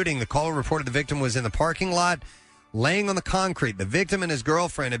a shooting. The caller reported the victim was in the parking lot, laying on the concrete. The victim and his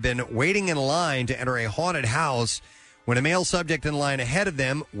girlfriend had been waiting in line to enter a haunted house when a male subject in line ahead of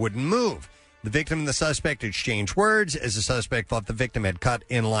them wouldn't move. The victim and the suspect exchanged words as the suspect thought the victim had cut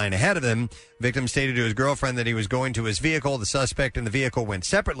in line ahead of him. The victim stated to his girlfriend that he was going to his vehicle. The suspect and the vehicle went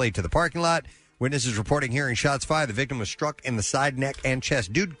separately to the parking lot. Witnesses reporting hearing shots fired. The victim was struck in the side, neck, and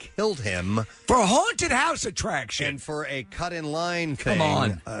chest. Dude killed him. For a haunted house attraction. And for a cut-in-line thing. Come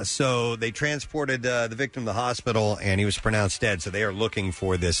on. So they transported the victim to the hospital, and he was pronounced dead. So they are looking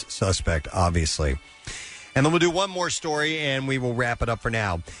for this suspect, obviously. And then we'll do one more story, and we will wrap it up for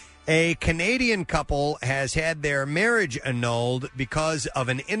now. A Canadian couple has had their marriage annulled because of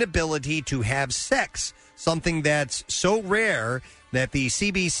an inability to have sex, something that's so rare that the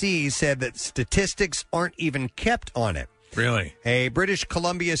CBC said that statistics aren't even kept on it. Really? A British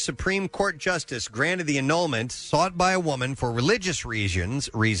Columbia Supreme Court justice granted the annulment sought by a woman for religious reasons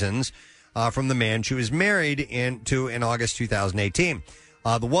from the man she was married to in August 2018.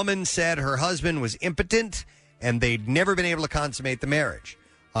 The woman said her husband was impotent and they'd never been able to consummate the marriage.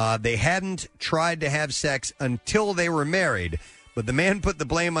 They hadn't tried to have sex until they were married, but the man put the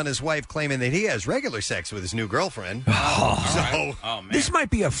blame on his wife, claiming that he has regular sex with his new girlfriend. Oh, man. This might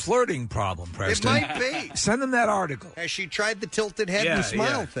be a flirting problem, Preston. It might be. Send them that article. Has she tried the tilted head and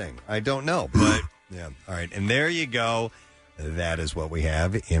smile thing? I don't know, but yeah. All right, and there you go. That is what we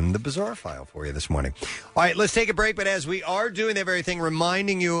have in the Bizarre File for you this morning. All right, let's take a break. But as we are doing that very thing,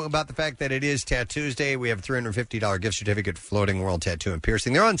 reminding you about the fact that it is Tattoos Day, we have a $350 gift certificate for Floating World Tattoo and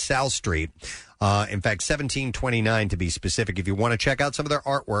Piercing. They're on South Street. In fact, 1729 to be specific. If you want to check out some of their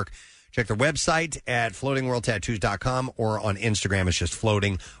artwork, check their website at floatingworldtattoos.com or on Instagram. It's just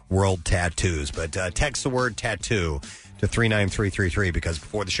Floating World Tattoos. But text the word tattoo to 39333 because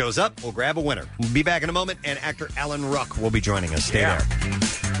before the show's up, we'll grab a winner. We'll be back in a moment, and actor Alan Ruck will be joining us. Stay there.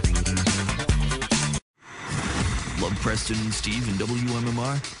 Love Preston and Steve and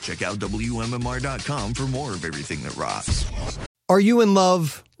WMMR? Check out WMMR.com for more of everything that rocks. Are you in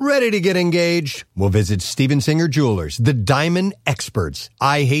love? Ready to get engaged? Well, visit Steven Singer Jewelers, the diamond experts.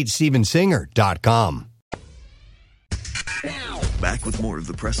 IHateStevenSinger.com. Back with more of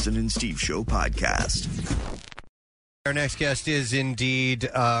the Preston and Steve Show podcast. Our next guest is indeed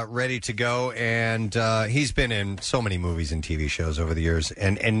ready to go, and he's been in so many movies and TV shows over the years,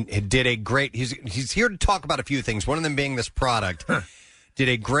 and did a great. He's here to talk about a few things. One of them being this product. Did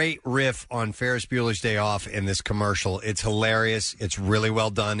a great riff on Ferris Bueller's Day Off in this commercial. It's hilarious. It's really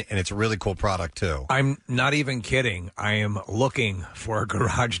well done, and it's a really cool product too. I'm not even kidding. I am looking for a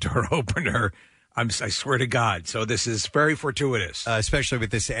garage door opener. I swear to God. So this is very fortuitous. Especially with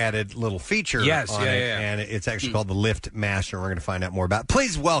this added little feature. Yes, on it, and it's actually called the Lift Master. We're going to find out more about it.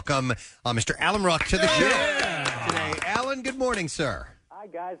 Please welcome Mr. Alan Ruck to the show today. Alan, good morning, sir. Hi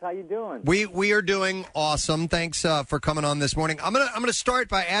guys, how you doing? We are doing awesome. Thanks for coming on this morning. I'm gonna start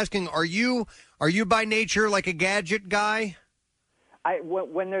by asking: Are you by nature like a gadget guy?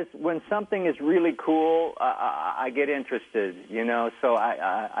 When something is really cool, I get interested. So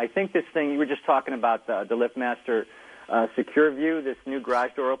I think this thing you were just talking about the LiftMaster Secure View, this new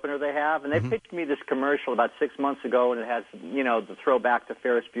garage door opener they have, and they pitched me this commercial about 6 months ago, and it has the throwback to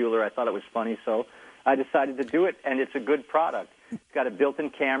Ferris Bueller. I thought it was funny, so I decided to do it, and it's a good product. It's got a built-in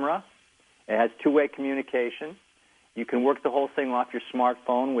camera. It has two-way communication. You can work the whole thing off your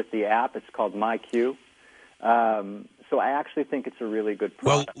smartphone with the app. It's called MyQ. So I actually think it's a really good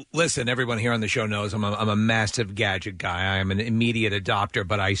product. Well, listen, everyone here on the show knows I'm a massive gadget guy. I am an immediate adopter,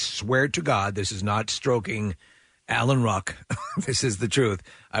 but I swear to God, this is not stroking Alan Ruck. This is the truth.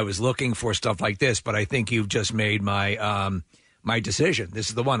 I was looking for stuff like this, but I think you've just made my my decision. This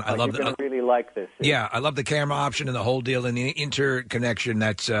is the one. I love. You're going to really like this. Yeah, I love the camera option and the whole deal and the interconnection.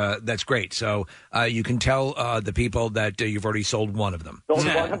 That's great. So you can tell the people that you've already sold one of them. Sold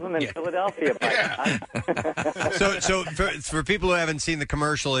one of them in Philadelphia. So for people who haven't seen the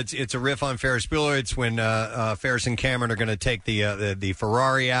commercial, it's a riff on Ferris Bueller. It's when Ferris and Cameron are going to take the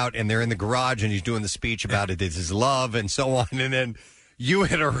Ferrari out, and they're in the garage, and he's doing the speech about it is his love and so on, and then you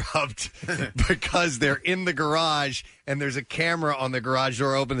interrupt because they're in the garage and there's a camera on the garage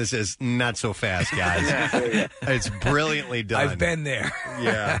door open that says, "Not so fast, guys." It's brilliantly done. I've been there.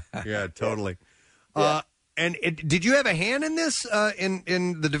 Yeah, totally. And did you have a hand in this,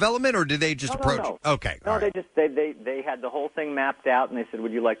 in the development, or did they just approach? No. Okay. No, they had the whole thing mapped out, and they said,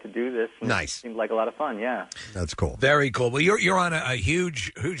 "Would you like to do this?" And nice. It seemed like a lot of fun. Yeah. That's cool. Very cool. Well, you're on a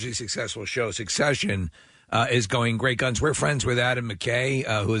hugely successful show. Succession is going great guns. We're friends with Adam McKay,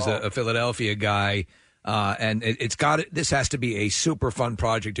 who's a Philadelphia guy, and this has to be a super fun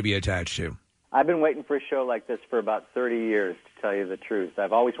project to be attached to. I've been waiting for a show like this for about 30 years, to tell you the truth.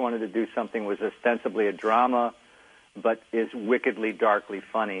 I've always wanted to do something that was ostensibly a drama, but is wickedly, darkly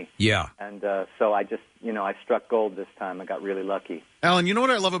funny. Yeah. And so I just, I struck gold this time. I got really lucky. Alan, you know what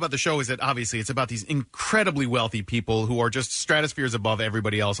I love about the show is that obviously it's about these incredibly wealthy people who are just stratospheres above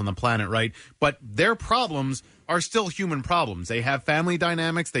everybody else on the planet, right? But their problems are still human problems. They have family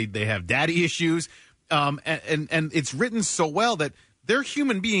dynamics. They have daddy issues. And it's written so well that they're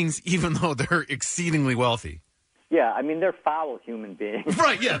human beings even though they're exceedingly wealthy. Yeah, I mean, they're foul human beings.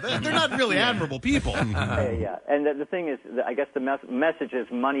 Right, yeah. They're not really admirable people. Yeah. And the thing is, I guess the message is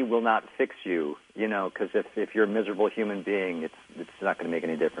money will not fix you, because if you're a miserable human being, it's not going to make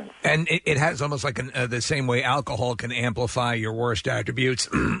any difference. And it has almost like the same way alcohol can amplify your worst attributes.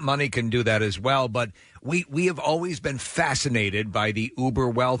 Money can do that as well. But we have always been fascinated by the uber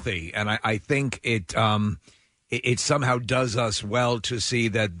wealthy. And I think it somehow does us well to see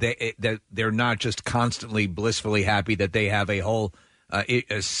that they're not just constantly blissfully happy, that they have a whole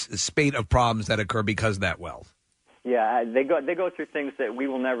a spate of problems that occur because of that wealth. Yeah, they go through things that we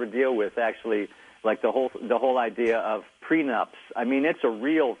will never deal with. Actually, like the whole idea of prenups. I mean, it's a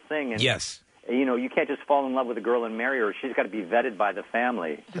real thing. And, yes. You can't just fall in love with a girl and marry her. She's got to be vetted by the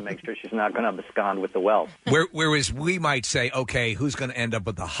family to make sure she's not going to abscond with the wealth. Whereas we might say, okay, who's going to end up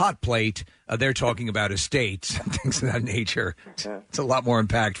with the hot plate? They're talking about estates and things of that nature. It's a lot more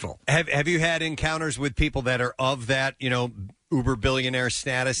impactful. Have you had encounters with people that are of that, uber billionaire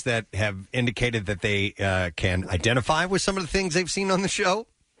status that have indicated that they can identify with some of the things they've seen on the show?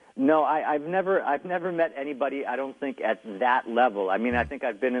 No, I've never met anybody, I don't think, at that level. I mean, I think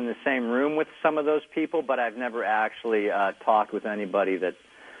I've been in the same room with some of those people, but I've never actually talked with anybody that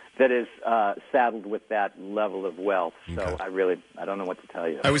is saddled with that level of wealth. So I don't know what to tell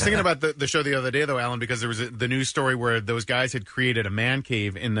you. I was thinking about the show the other day, though, Alan, because there was the news story where those guys had created a man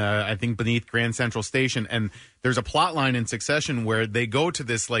cave in, I think, beneath Grand Central Station. And there's a plot line in Succession where they go to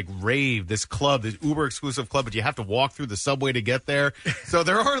this, rave, this club, this uber-exclusive club, but you have to walk through the subway to get there. So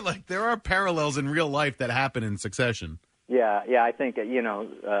there are parallels in real life that happen in Succession. Yeah, I think,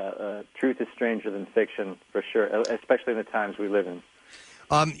 truth is stranger than fiction, for sure, especially in the times we live in.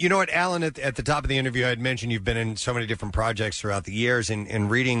 You know what, Alan, at the top of the interview, I had mentioned you've been in so many different projects throughout the years, and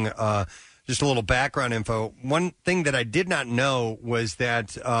reading just just a little background info. One thing that I did not know was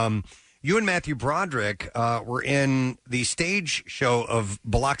that you and Matthew Broderick were in the stage show of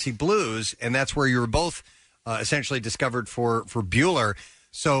Biloxi Blues, and that's where you were both essentially discovered for Bueller.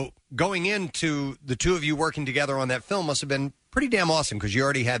 So going into the two of you working together on that film must have been pretty damn awesome because you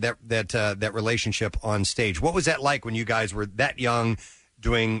already had that relationship on stage. What was that like when you guys were that young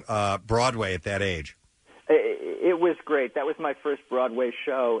doing Broadway at that age? It was great. That was my first Broadway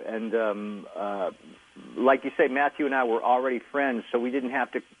show, and like you say, Matthew and I were already friends, so we didn't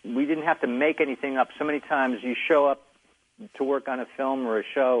have to make anything up. So many times you show up to work on a film or a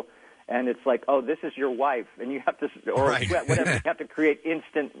show, and it's like, oh, this is your wife, and you have to, or whatever, you have to create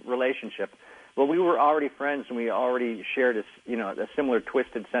instant relationship. Well, we were already friends, and we already shared a similar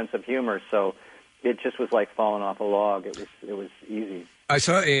twisted sense of humor, so it just was like falling off a log. It was easy. I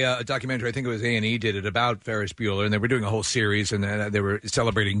saw a documentary, I think it was A&E did it, about Ferris Bueller, and they were doing a whole series, and they were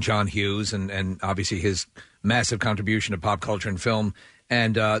celebrating John Hughes and obviously his massive contribution to pop culture and film.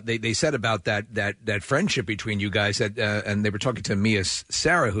 And they said about that friendship between you guys, and they were talking to Mia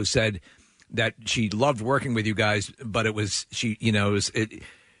Sarah, who said that she loved working with you guys, but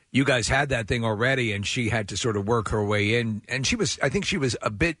you guys had that thing already, and she had to sort of work her way in. And I think she was a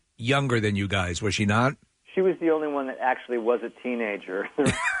bit younger than you guys, was she not? She was the only one that actually was a teenager. We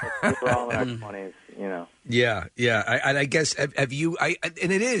were all in our 20s, Yeah. I guess, have you,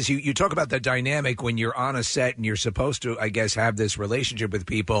 and it is, you talk about the dynamic when you're on a set and you're supposed to, I guess, have this relationship with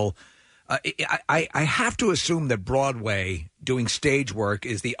people. I have to assume that Broadway, doing stage work,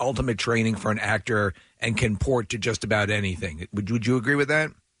 is the ultimate training for an actor and can port to just about anything. Would you agree with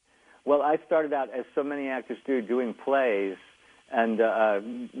that? Well, I started out, as so many actors do, doing plays. And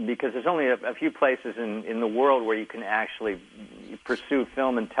because there's only a few places in the world where you can actually pursue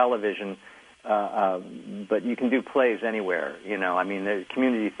film and television, but you can do plays anywhere. I mean, there's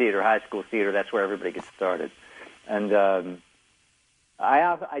community theater, high school theater. That's where everybody gets started. And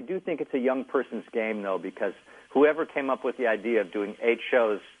I do think it's a young person's game, though, because whoever came up with the idea of doing 8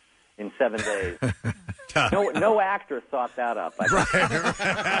 shows in 7 days. No actor thought that up.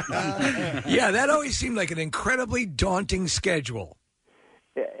 Yeah, that always seemed like an incredibly daunting schedule.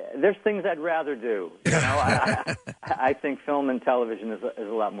 There's things I'd rather do. I think film and television is a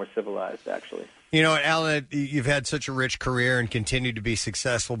lot more civilized, actually. Alan, you've had such a rich career and continue to be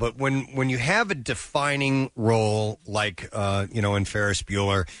successful, but when you have a defining role like in Ferris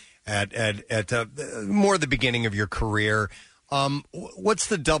Bueller at more the beginning of your career, what's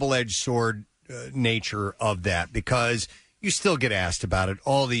the double-edged sword nature of that? Because you still get asked about it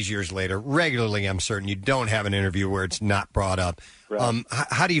all these years later regularly. I'm certain you don't have an interview where it's not brought up. Right.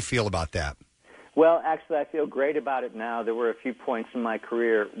 How do you feel about that? Well, actually, I feel great about it now. There were a few points in my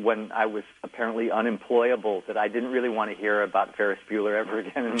career when I was apparently unemployable that I didn't really want to hear about Ferris Bueller ever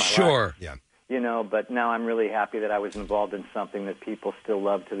again in my life. Sure. Yeah. But now I'm really happy that I was involved in something that people still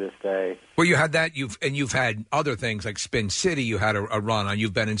love to this day. Well, you had that, you've had other things like Spin City. You had a run on.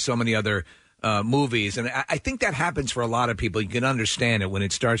 You've been in so many other movies, and I think that happens for a lot of people. You can understand it when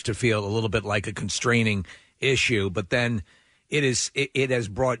it starts to feel a little bit like a constraining issue, but then it has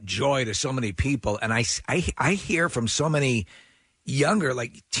brought joy to so many people, and I hear from so many younger,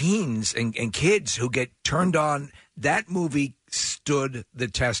 like teens and kids, who get turned on. That movie stood the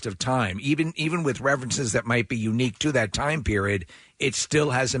test of time, even with references that might be unique to that time period. It still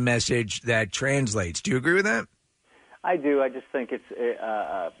has a message that translates. Do you agree with that? I do. I just think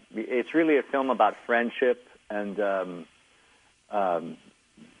it's really a film about friendship and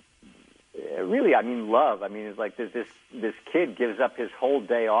really, I mean, love. I mean, it's like this kid gives up his whole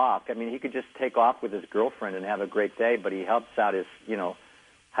day off. I mean, he could just take off with his girlfriend and have a great day, but he helps out his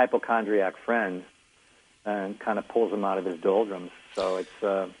hypochondriac friend and kind of pulls him out of his doldrums. So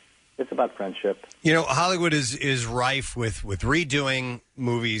it's about friendship. Hollywood is rife with redoing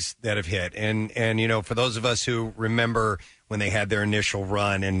movies that have hit. And for those of us who remember when they had their initial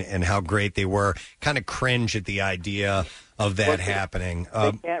run and how great they were, kind of cringe at the idea of that happening.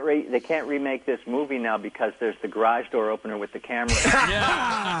 They can't remake this movie now because there's the garage door opener with the camera.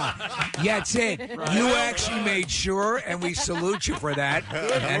 Yeah, that's it. You actually made sure, and we salute you for that.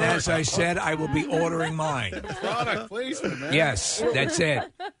 And as I said, I will be ordering mine. Product placement, man. Yes, that's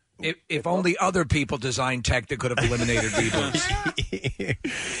it. If only other people designed tech that could have eliminated reboots.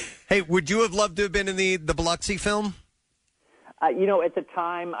 Hey, would you have loved to have been in the Biloxi film? At the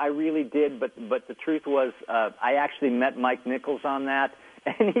time, I really did, but the truth was I actually met Mike Nichols on that,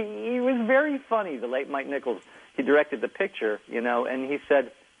 and he was very funny, the late Mike Nichols. He directed the picture, and he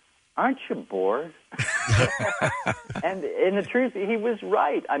said, "Aren't you bored?" And in the truth, he was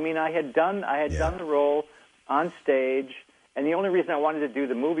right. I mean, I had done the role on stage, And the only reason I wanted to do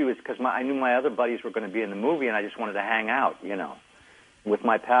the movie was because I knew my other buddies were going to be in the movie, and I just wanted to hang out, with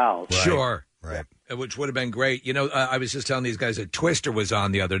my pals. Sure. Right. Which would have been great. I was just telling these guys that Twister was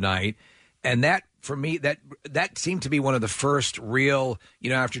on the other night, and that, for me, that seemed to be one of the first real,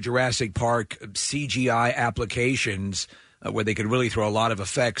 after Jurassic Park, CGI applications where they could really throw a lot of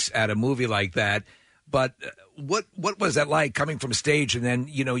effects at a movie like that. But what was that like coming from stage, and then,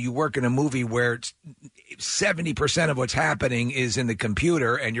 you work in a movie where 70% of what's happening is in the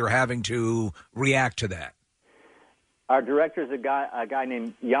computer, and you're having to react to that? Our director is a guy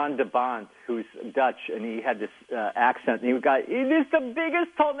named Jan de Bont, who's Dutch, and he had this accent. And he was "It is the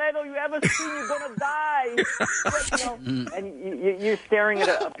biggest tornado you ever seen. You're gonna die." And you're staring at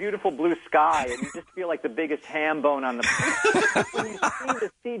a beautiful blue sky, and you just feel like the biggest ham bone on the planet. When you see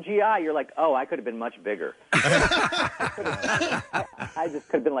the CGI, you're like, "Oh, I could have been much bigger." I just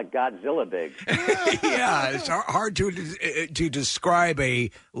could have been like Godzilla big. Yeah, it's hard to describe a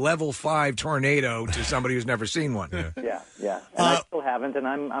level 5 tornado to somebody who's never seen one. Yeah. And I still haven't, and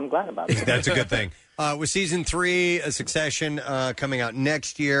I'm glad about it. That's a good thing. With season 3, Succession, coming out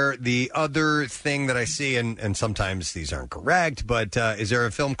next year, the other thing that I see, and sometimes these aren't correct, but is there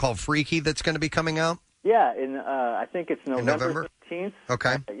a film called Freaky that's going to be coming out? Yeah, I think it's November 15th.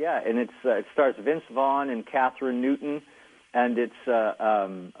 Okay. Yeah, and it stars Vince Vaughn and Catherine Newton, and it's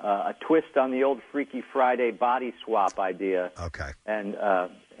a twist on the old Freaky Friday body swap idea. Okay. And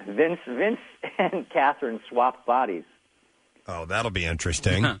Vince and Catherine swap bodies. Oh, that'll be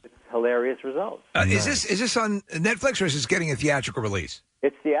interesting. Hilarious results. Is this on Netflix, or is this getting a theatrical release?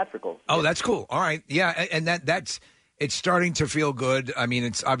 It's theatrical. Oh, that's cool. All right, yeah, and that's it's starting to feel good. I mean,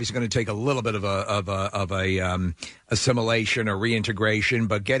 it's obviously going to take a little bit of a assimilation or reintegration,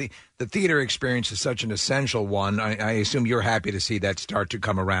 but getting the theater experience is such an essential one. I assume you're happy to see that start to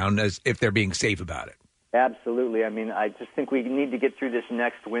come around, as if they're being safe about it. Absolutely. I mean, I just think we need to get through this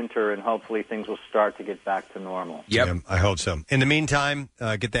next winter, and hopefully things will start to get back to normal. Yep. Yeah, I hope so. In the meantime,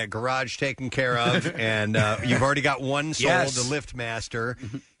 get that garage taken care of, and you've already got one sold, Yes. the Liftmaster,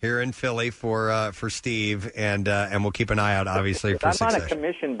 here in Philly for Steve, and we'll keep an eye out, obviously, for I'm on a Succession.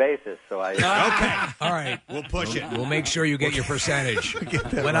 commission basis, so I... Okay. All right. We'll push it. We'll make sure you get your percentage.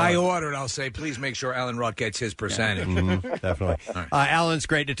 When I order it, I'll say, please make sure Alan Ruck gets his percentage. Definitely. Alan, it's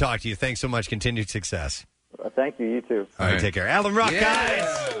great to talk to you. Thanks so much. Continued success. Thank you. You too. All right, take care. Alan Ruck,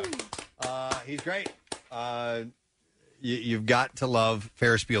 Yeah. guys. He's great. You've got to love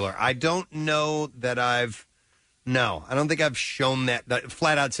Ferris Bueller. I don't know that I don't think I've shown that.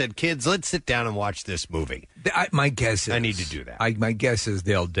 Flat out said, kids, let's sit down and watch this movie. My guess is I need to do that. My guess is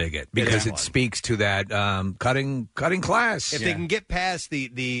they'll dig it because it speaks to that cutting class. If they can get past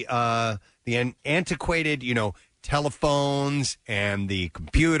the antiquated, telephones and the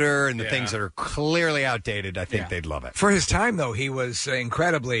computer and the things that are clearly outdated, I think they'd love it. For his time, though, he was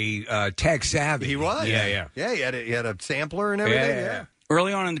incredibly tech savvy. He was. Yeah. He had a sampler and everything. Yeah.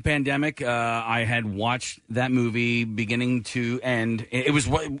 Early on in the pandemic, I had watched that movie beginning to end. It was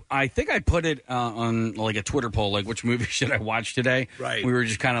what I think I put it on like a Twitter poll, like which movie should I watch today? Right. We were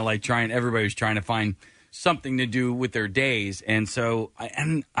just kind of like everybody was trying to find something to do with their days, and so I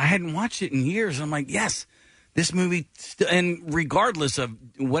hadn't watched it in years. I'm like, yes. This movie, and regardless of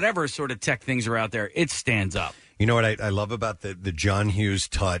whatever sort of tech things are out there, it stands up. You know what I love about the John Hughes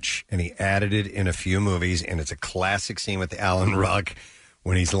touch, and he added it in a few movies, and it's a classic scene with Alan Ruck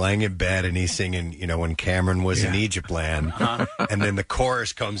when he's lying in bed and he's singing, when Cameron was in Egypt land, and then the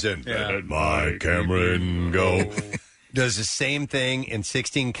chorus comes in, let my Cameron go. Does the same thing in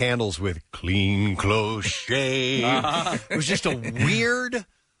 16 Candles with clean clothes shave. It was just a weird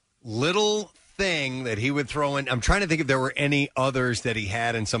little thing that he would throw in. I'm trying to think if there were any others that he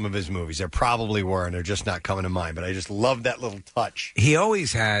had in some of his movies. There probably were, and they're just not coming to mind. But I just love that little touch. He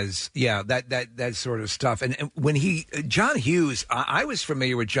always has, that sort of stuff. And when John Hughes, I was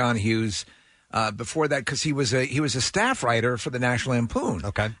familiar with John Hughes before that because he was a staff writer for the National Lampoon.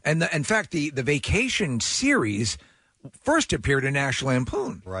 Okay, and in fact, the Vacation series first appeared in National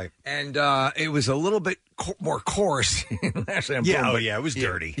Lampoon. Right. And it was a little bit more coarse in National Lampoon. Yeah, it was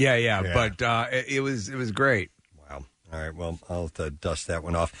dirty. Yeah. But it was great. Wow. All right, well, I'll have to dust that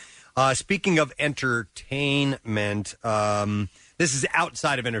one off. Speaking of entertainment, this is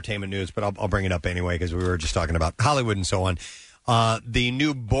outside of entertainment news, but I'll bring it up anyway because we were just talking about Hollywood and so on. The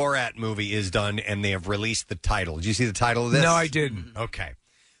new Borat movie is done, and they have released the title. Did you see the title of this? No, I didn't. Okay.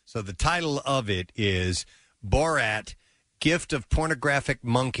 So the title of it is Borat, Gift of Pornographic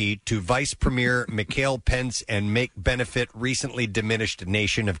Monkey to Vice Premier Mikhail Pence and Make Benefit Recently Diminished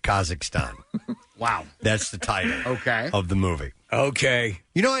Nation of Kazakhstan. Wow. That's the title of the movie. Okay.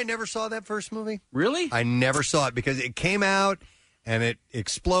 You know, I never saw that first movie. Really? I never saw it because it came out and it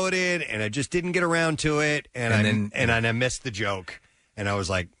exploded, and I just didn't get around to it, and I missed the joke, and I was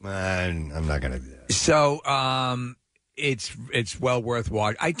like, I'm not going to do that. So, it's well worth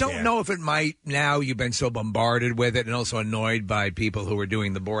watching. I don't know if it might now. You've been so bombarded with it, and also annoyed by people who are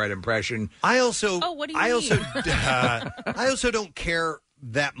doing the Borat impression. I also, what do you I mean? I also don't care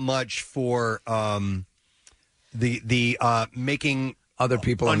that much for the making other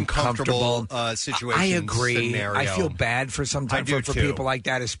people uncomfortable uncomfortable. situations. I agree. Scenario. I feel bad for sometimes for people like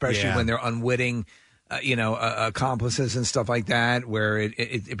that, especially when they're unwitting, accomplices and stuff like that, where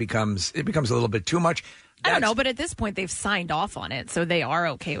it becomes a little bit too much. I don't know, but at this point, they've signed off on it, so they are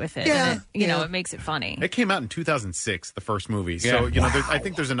okay with it. Yeah, and it makes it funny. It came out in 2006, the first movie. Yeah. So, I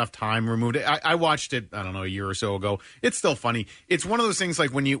think there's enough time removed. I watched it, I don't know, a year or so ago. It's still funny. It's one of those things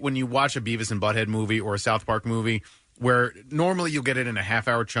like when you watch a Beavis and Butthead movie or a South Park movie where normally you'll get it in a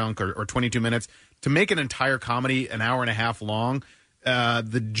half-hour chunk or 22 minutes. To make an entire comedy an hour and a half long,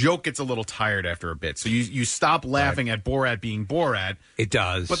 the joke gets a little tired after a bit. So you stop laughing at Borat being Borat. It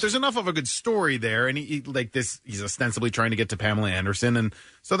does. But there's enough of a good story there, and he's ostensibly trying to get to Pamela Anderson, and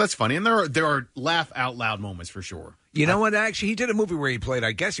so that's funny. And there are laugh out loud moments for sure. You know what? Actually, he did a movie where he played,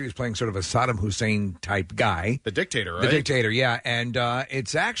 I guess he was playing sort of a Saddam Hussein type guy. The dictator, right? The dictator, yeah. And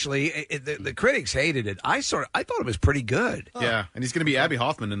it's actually, the critics hated it. I thought it was pretty good. Yeah, and he's going to be Abby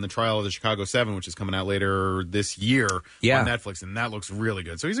Hoffman in the Trial of the Chicago 7, which is coming out later this year on Netflix, and that looks really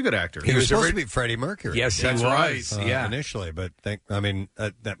good. So he's a good actor. He was supposed to be Freddie Mercury. Yes, he That's was. right. Initially, but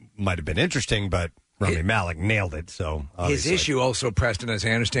that might have been interesting, but Rami Malek nailed it. So obviously. His issue also, Preston, as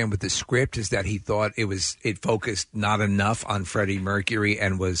I understand with the script, is that he thought it focused not enough on Freddie Mercury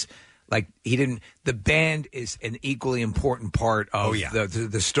and was like the band is an equally important part of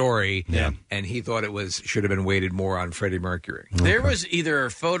the story. Yeah. And he thought should have been weighted more on Freddie Mercury. There was either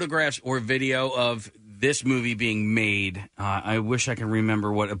photographs or video of this movie being made. I wish I can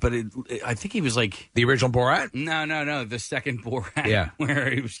remember but I think he was like the original Borat. No, the second Borat. Yeah, where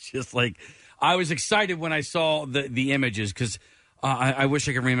he was just like, I was excited when I saw the images because I wish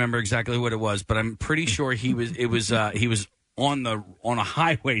I could remember exactly what it was, but I'm pretty sure he was on a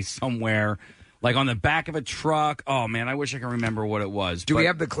highway somewhere, like on the back of a truck. Oh man, I wish I could remember what it was. Do we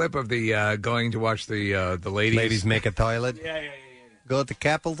have the clip of the going to watch the ladies? Ladies make a toilet. Yeah. Go to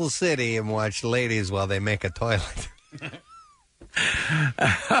capital city and watch ladies while they make a toilet.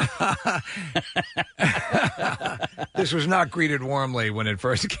 This was not greeted warmly when it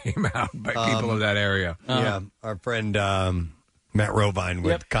first came out by people of that area. Our friend Matt Rovine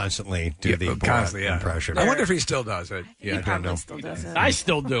would constantly do the Borat impression. I wonder if he still does it. He probably still does it. I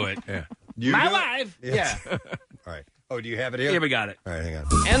still do it. Yeah. My life. Yes. Yeah. All right. Oh, do you have it here? Here we got it. All right, hang on.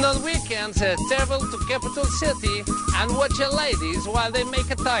 And on weekends, travel to capital city and watch your ladies while they make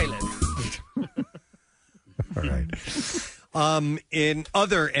a toilet. All right. In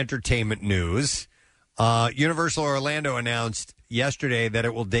other entertainment news, Universal Orlando announced yesterday that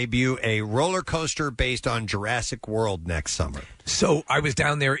it will debut a roller coaster based on Jurassic World next summer. So I was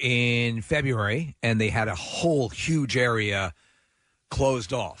down there in February, and they had a whole huge area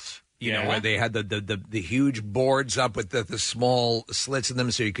closed off. You know, where they had the huge boards up with the small slits in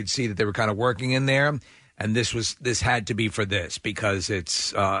them, so you could see that they were kind of working in there. And this had to be for this because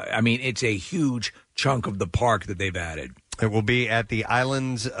it's it's a huge chunk of the park that they've added. It will be at the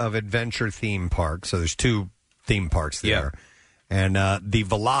Islands of Adventure theme park. So there's two theme parks there. And the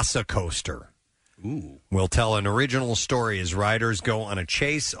Velocicoaster will tell an original story as riders go on a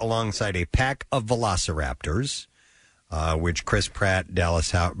chase alongside a pack of velociraptors, which Chris Pratt,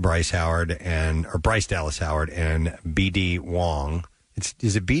 Bryce Dallas Howard, and B.D. Wong.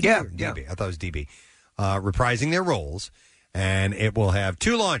 Is it B.D. or D.B.? I thought it was D.B. Reprising their roles. And it will have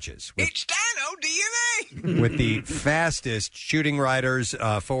two launches. It's Dano DNA! With the fastest shooting riders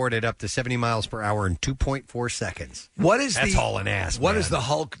forward at up to 70 miles per hour in 2.4 seconds. That's hauling ass, What man. does the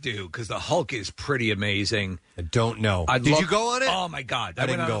Hulk do? Because the Hulk is pretty amazing. I don't know. Did you go on it? Oh, my God. I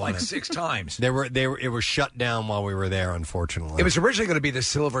didn't went go on on like it. 6 times. It was shut down while we were there, unfortunately. It was originally going to be the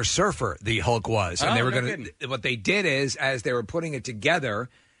Silver Surfer, the Hulk was. And Oh, they were no going to. What they did is, as they were putting it together,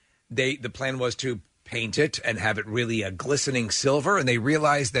 the plan was to paint it and have it really a glistening silver, and they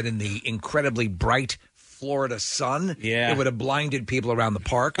realized that in the incredibly bright Florida sun, it would have blinded people around the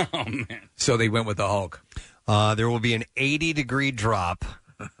park. Oh man! So they went with the Hulk. There will be an 80-degree drop.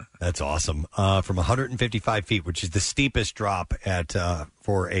 That's awesome. From 155 feet, which is the steepest drop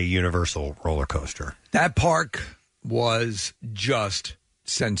for a Universal roller coaster. That park was just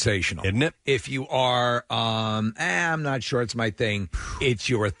sensational, isn't it? If you are, I'm not sure it's my thing. It's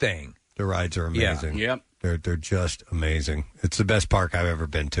your thing. The rides are amazing. Yeah. Yep. They're just amazing. It's the best park I've ever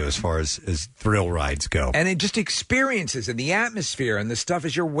been to as far as thrill rides go. And it just experiences and the atmosphere and the stuff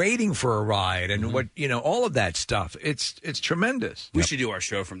as you're waiting for a ride and what all of that stuff. It's tremendous. We should do our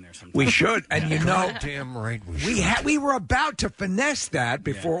show from there sometime. We should, and damn right we were about to finesse that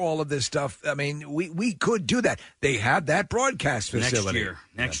before all of this stuff. I mean, we could do that. They have that broadcast facility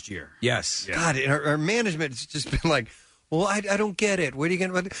Next year. Yes, God, our management's just been like, well, I don't get it. What are you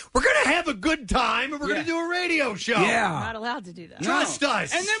going to... We're going to have a good time, and we're going to do a radio show. We're not allowed to do that. Trust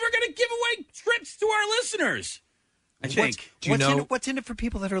us. And then we're going to give away trips to our listeners. I think. What's in it for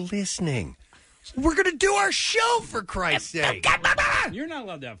people that are listening? We're going to do our show, for Christ's sake. You're not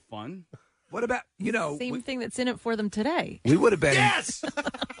allowed to have fun. What about, Same thing that's in it for them today. we would have been... Yes!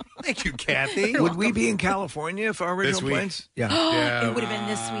 Thank you, Kathy. Would we be in California for our original planes? Yeah. It would have been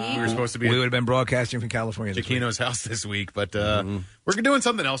this week. We were supposed to be. We would have been broadcasting from California. Chiquino's house this week, but we're doing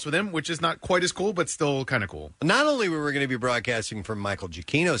something else with him, which is not quite as cool, but still kind of cool. Not only were we going to be broadcasting from Michael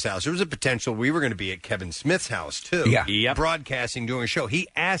Giacchino's house, there was a potential we were going to be at Kevin Smith's house, too. Yeah. Yep. Broadcasting, doing a show. He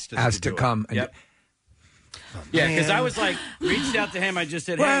asked us to come. And Yep. Yeah, because I was like, reached out to him. I just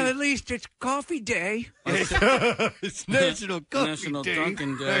said, well, hey. at least it's coffee day. It's National Coffee National Day.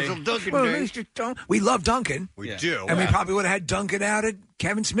 Dunkin' Day. National Dunkin' Well, Day. at least it's we love Dunkin'. We do. And we probably would have had Dunkin' out at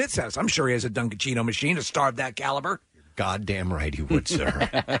Kevin Smith's house. I'm sure he has a Dunkaccino machine, a star of that caliber. Goddamn right he would,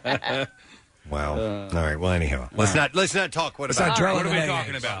 sir. Wow. All right. Well, anyhow, let's not talk. What not dwell What on are we the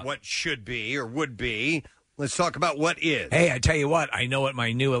talking negatives. about? What should be or would be? Let's talk about what is. Hey, I tell you what, I know what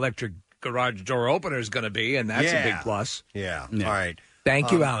my new electric garage door opener is going to be, and that's a big plus. Yeah. All right.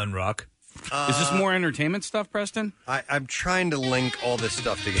 Thank you, Alan Ruck. Is this more entertainment stuff, Preston? I'm trying to link all this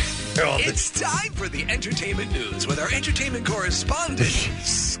stuff together. It's time for the entertainment news with our entertainment correspondent,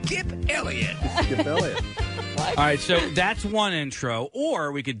 Skip Elliott. Skip Elliott. All right, so that's one intro,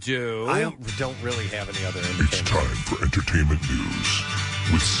 or we could do... I don't really have any other It's time for entertainment news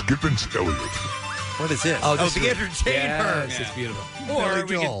with Skip and Elliott. What is this? Oh, The Entertainer. Yes, it's beautiful. Or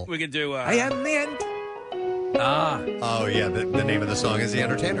Joel. we could do... I am the end. Ah. Oh, yeah. The name of the song is The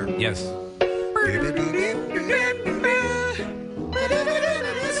Entertainer. Yes.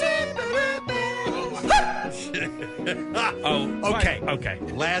 Okay.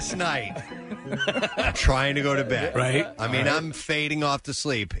 Last night, I'm trying to go to bed. Right. I mean, I'm fading off to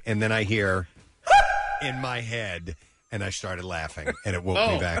sleep, and then I hear in my head, and I started laughing, and it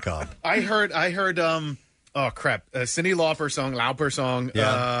woke me back up. I heard. Oh crap! Cyndi Lauper song, Lauper song.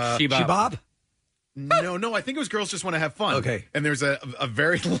 Yeah. She-Bob? No. I think it was "Girls Just Want to Have Fun." Okay. And there's a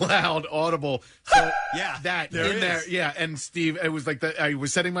very loud, audible. So Yeah, that there in is. there. Yeah. And Steve, it was like I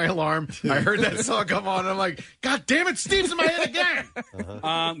was setting my alarm. I heard that song come on. And I'm like, God damn it, Steve's in my head again.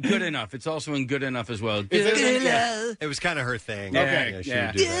 Good Enough. It's also in Good Enough as well. Is it? Yeah. It was kind of her thing. Okay. She Yeah.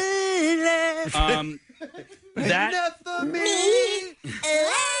 would do that. That Enough for me.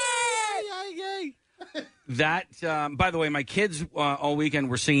 That, by the way, my kids all weekend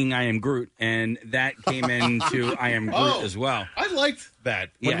were singing "I Am Groot," and that came into "I Am Groot" as well. I liked that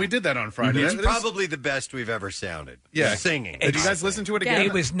when Yeah. we did that on Friday. It's That was- probably the best we've ever sounded. Yeah. Singing. Did you guys listen to it again?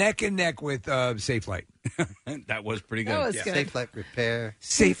 It was neck and neck with Safe Light. That was pretty good. That was good. Safe Light Repair.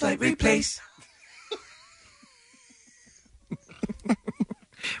 Safe Light Replace.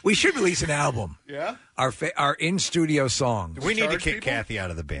 We should release an album. Yeah. Our in-studio song. We need to Charge kick people? Kathy out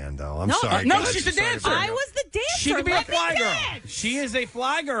of the band, though. I'm No, sorry. no, guys. she's a Sorry dancer. for I you. was the dancer. She could be a Let me fly girl. dance. She is a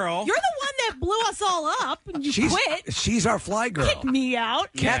fly girl. You're the one that blew us all up and you quit. She's our fly girl. Kick me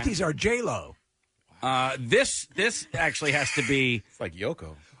out. Kathy's our J-Lo. This actually has to be. It's like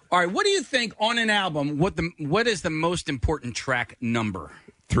Yoko. All right, what do you think on an album? What is the most important track number?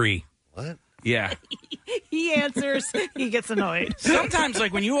 3. What? Yeah. He answers. He gets annoyed. Sometimes,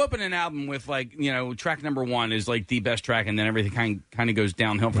 like when you open an album with track number 1 is like the best track, and then everything kind of goes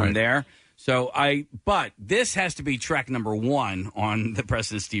downhill from there. So but this has to be track number 1 on the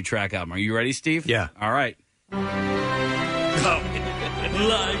Preston and Steve track album. Are you ready, Steve? Yeah. All right. Like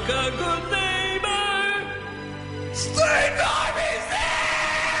a good neighbor, State Farm is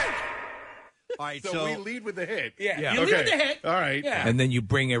there! All right, So we lead with the hit. Yeah. You Okay. lead with the hit. All right. Yeah. And then you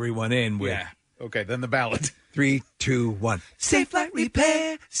bring everyone in with Okay, then the ballad. 3, 2, 1. Safe Light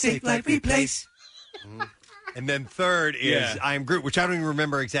Repair, Safe Light Replace. And then third is I Am Groot, which I don't even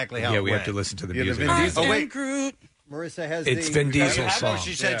remember exactly how Yeah, it we went. have to listen to the Yeah, the music. Vin Diesel. Oh, wait. Groot. Marissa has It's the... Vin Diesel's No, song.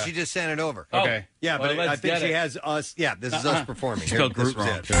 she said Yeah. she just sent it over. Okay. Yeah, but Well, I let's think get she it. has us... Yeah, this is us performing. It's Here, called this Groot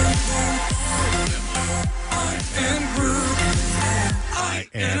is Romp. it. And Groot. I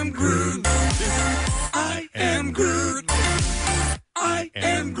am Groot. I am Groot. I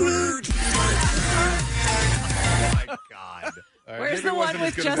am Groot. Oh, my God. Where's the one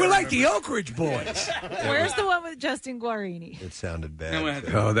with Justin? We're like the Oak Ridge Boys. Where's the one with Justin Guarini? It sounded bad.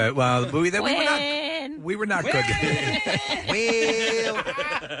 Oh, that well, we were not good. Well,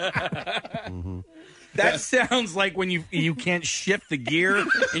 that sounds like when you can't shift the gear in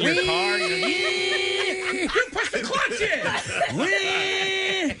your car. You push the clutch in.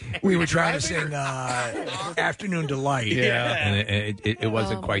 We were trying to sing "Afternoon Delight," and it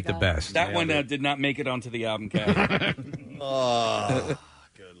wasn't quite the best. That one did not make it onto the album cover. Oh,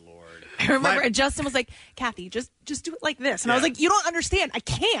 good Lord. I remember Justin was like, Kathy, just do it like this. And I was like, you don't understand. I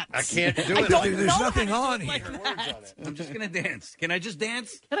can't. I can't do it. There's nothing on here. I'm just going to dance. Can I just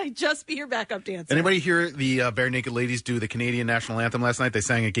dance? Can I just be your backup dancer? Anybody hear the Bare Naked Ladies do the Canadian national anthem last night? They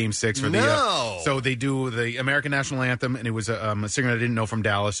sang at Game 6 for No. So they do the American national anthem, and it was a singer I didn't know from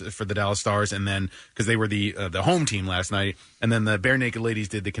Dallas for the Dallas Stars, and then because they were the home team last night, and then the Bare Naked Ladies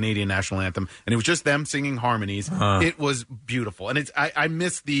did the Canadian national anthem, and it was just them singing harmonies. It was beautiful, and I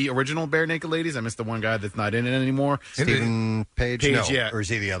miss the original Bare Naked Ladies. I miss the one guy that's not in it anymore. Stephen Page? No. Yeah. Or is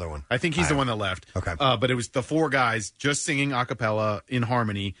he the other one? I think he's the one that left. Okay. But it was the four guys just singing a cappella in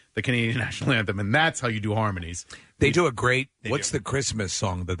harmony the Canadian national anthem, and that's how you do harmonies. They do a great. What's the Christmas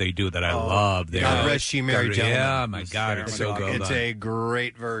song that they do that I love? God Rest Ye Merry Gentlemen. Yeah, my God, it's so good. It's a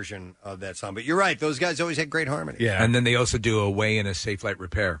great version of that song. But you're right; those guys always had great harmony. Yeah, and then they also do Away in a Safe Light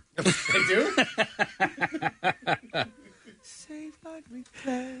Repair. They do. Safe Light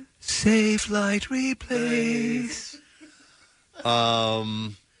Replace. Safe Light Replace.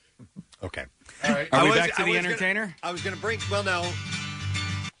 Okay. Are we back to the entertainer? I was going to break. Well, no.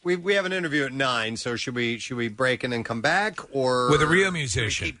 We have an interview at 9, so should we break and then come back, or with a real should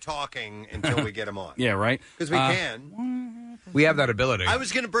musician? we keep talking until we get him on. Yeah, right. Because we can. We have that ability. I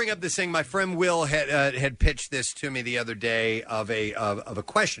was going to bring up this thing. My friend Will had pitched this to me the other day of a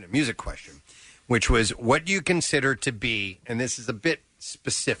question, a music question, which was, what do you consider to be, and this is a bit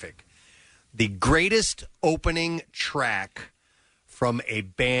specific, the greatest opening track from a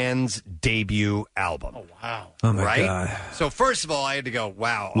band's debut album? Oh, wow. Oh, my right? God. So first of all, I had to go,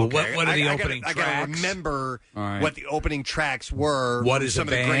 wow. Well, Okay. what are the opening I got to tracks? remember All right. what the opening tracks were. What from is some a of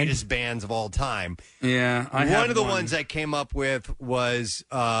the band? greatest bands of all time. Yeah, One of the ones I came up with was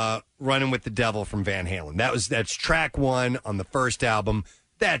 "Running with the Devil" from Van Halen. That's track 1 on the first album.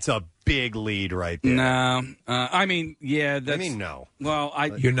 That's a big lead right there. No, I mean, yeah. That's, no. Well,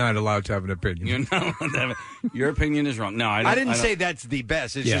 You're not allowed to have an opinion. You're not allowed to have your opinion is wrong. No, I didn't say that's the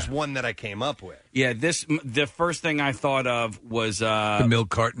best. It's just one that I came up with. Yeah, the first thing I thought of was the Milk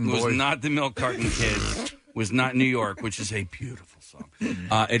Carton was Boys. not the Milk Carton Kids. Was not New York, which is a beautiful song.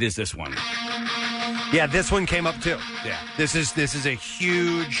 It is this one. Yeah, this one came up too. Yeah, this is a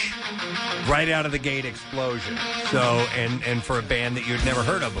huge, right out of the gate explosion. So, and for a band that you'd never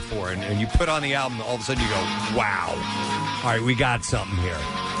heard of before, and you put on the album, all of a sudden you go, wow! All right, we got something here.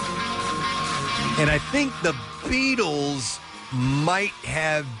 And I think the Beatles might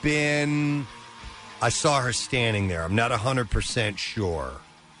have been. I saw her standing there. I'm not 100% sure.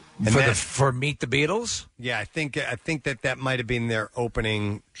 And For Meet the Beatles? Yeah, I think that might have been their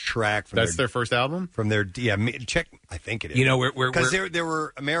opening track. That's their first album? From their check. I think it is. You know, because there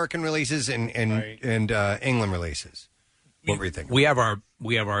were American releases and England releases. What were you thinking?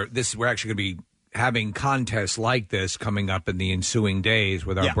 We're actually going to be having contests like this coming up in the ensuing days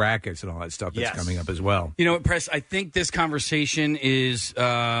with our brackets and all that stuff that's coming up as well. You know what, Press? I think this conversation is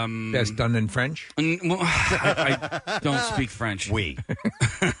best done in French. I don't speak French. Oui.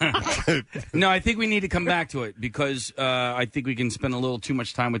 No, I think we need to come back to it because I think we can spend a little too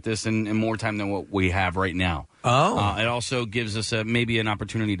much time with this and more time than what we have right now. Oh, it also gives us maybe an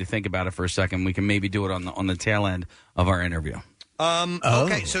opportunity to think about it for a second. We can maybe do it on the tail end of our interview.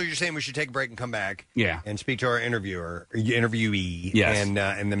 Okay, so you're saying we should take a break and come back, and speak to our interviewee, yes, and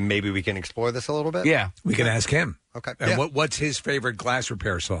then maybe we can explore this a little bit. Yeah, we can ask him. Okay, and what's his favorite glass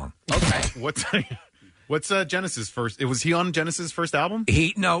repair song? Okay, what's Genesis first? Was he on Genesis' first album?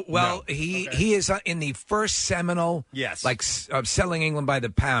 He is in the first seminal, Selling England by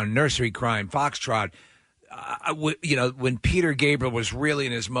the Pound, Nursery Crime, Foxtrot. When Peter Gabriel was really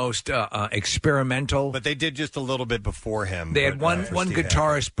in his most experimental, but they did just a little bit before him. They had one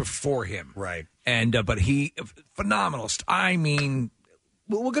guitarist before him, right? And but he phenomenal. I mean,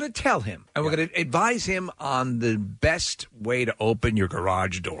 we're going to tell him, and we're going to advise him on the best way to open your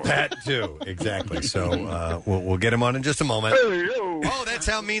garage door. That too, exactly. So we'll get him on in just a moment. Oh, that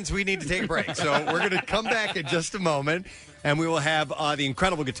sound means we need to take a break. So we're going to come back in just a moment. And we will have the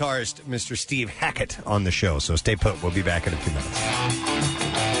incredible guitarist, Mr. Steve Hackett, on the show. So stay put. We'll be back in a few minutes.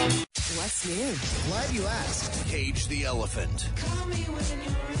 What's new? Glad you asked. Cage the Elephant.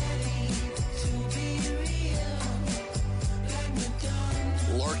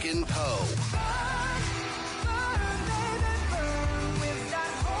 Ryan Poe.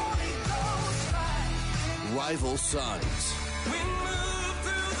 Rival Sons.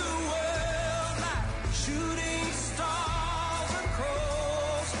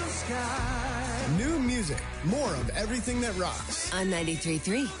 New music, more of everything that rocks. On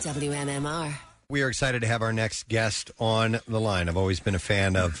 93.3 WMMR. We are excited to have our next guest on the line. I've always been a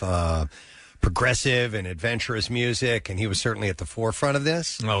fan of progressive and adventurous music, and he was certainly at the forefront of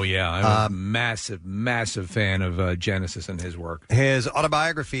this. Oh, yeah. I'm a massive fan of Genesis and his work. His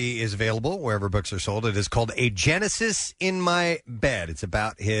autobiography is available wherever books are sold. It is called A Genesis in My Bed. It's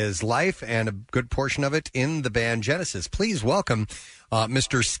about his life and a good portion of it in the band Genesis. Please welcome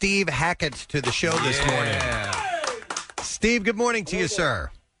Mr. Steve Hackett to the show this morning. Steve, good morning to you, sir.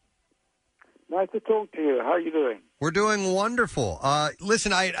 Nice to talk to you. How are you doing? We're doing wonderful.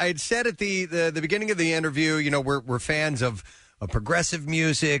 Listen, I had said at the beginning of the interview, you know, we're fans of progressive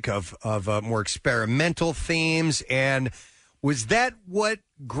music, of more experimental themes, and was that what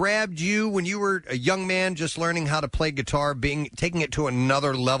grabbed you when you were a young man, just learning how to play guitar, taking it to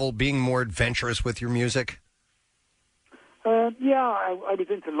another level, being more adventurous with your music? Yeah, I was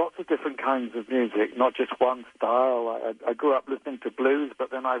into lots of different kinds of music, not just one style. I grew up listening to blues,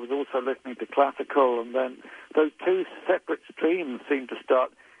 but then I was also listening to classical, and then those two separate streams seemed to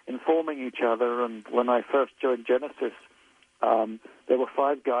start informing each other. And when I first joined Genesis, there were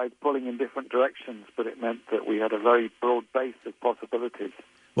 5 guys pulling in different directions, but it meant that we had a very broad base of possibilities.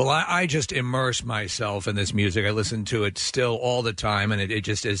 Well, I just immerse myself in this music. I listen to it still all the time, and it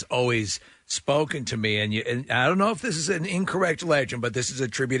just is always spoken to me. And I don't know if this is an incorrect legend, but this is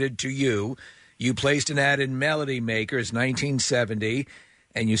attributed to you. You placed an ad in Melody Makers, 1970,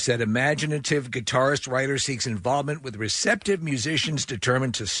 and you said, imaginative guitarist writer seeks involvement with receptive musicians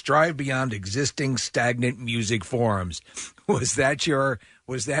determined to strive beyond existing stagnant music forms. Was that your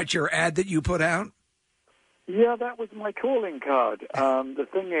ad that you put out? Yeah, that was my calling card. The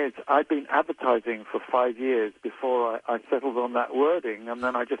thing is, I'd been advertising for 5 years before I settled on that wording, and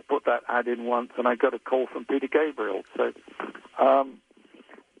then I just put that ad in once, and I got a call from Peter Gabriel. So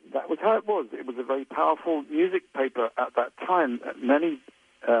that was how it was. It was a very powerful music paper at that time. Many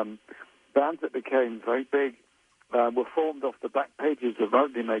bands that became very big were formed off the back pages of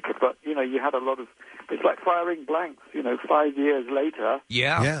Melody Maker, but, you know, you had a lot of... It's like firing blanks, you know, 5 years later.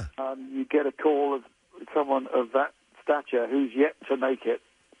 Yeah. You get a call of someone of that stature who's yet to make it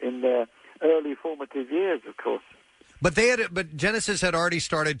in their early formative years, of course. But Genesis had already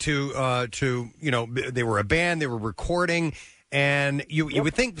started to you know, they were a band, they were recording, and you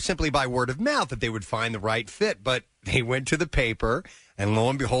would think simply by word of mouth that they would find the right fit, but they went to the paper and lo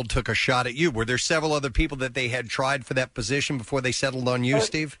and behold took a shot at you. Were there several other people that they had tried for that position before they settled on you,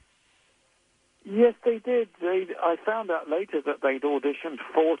 Steve? Yes, they did. I found out later that they'd auditioned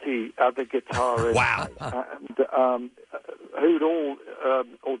 40 other guitarists. Wow. And, who'd all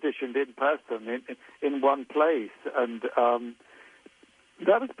auditioned in person in one place. And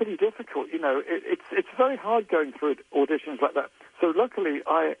that was pretty difficult. You know, it's very hard going through auditions like that. So luckily,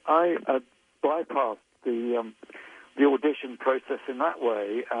 I bypassed the audition process in that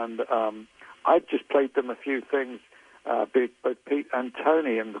way. And I just played them a few things. Both Pete and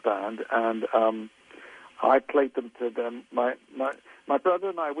Tony in the band, and I played them to them. My brother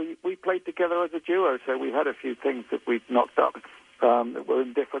and I, we played together as a duo, so we had a few things that we knocked up that were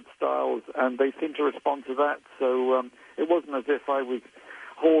in different styles, and they seemed to respond to that. So it wasn't as if I was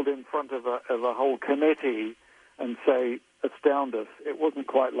hauled in front of a whole committee and say, astound us. It wasn't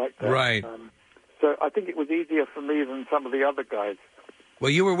quite like that. Right. So I think it was easier for me than some of the other guys. Well,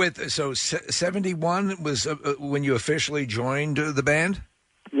 you were with, so 71 was when you officially joined the band?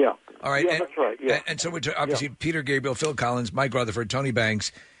 Yeah. All right. Yeah, that's right. Yeah. And so obviously Peter Gabriel, Phil Collins, Mike Rutherford, Tony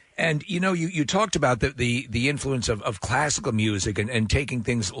Banks. And, you know, you talked about the influence of classical music and taking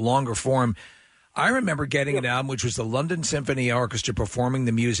things longer form. I remember getting an album, which was the London Symphony Orchestra performing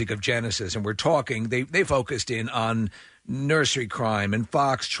the music of Genesis. And we're talking, they focused in on nursery crime and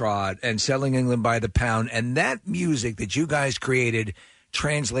foxtrot and Selling England by the Pound. And that music that you guys created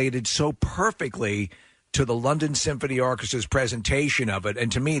translated so perfectly to the London Symphony Orchestra's presentation of it,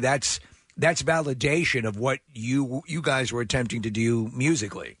 and to me, that's validation of what you guys were attempting to do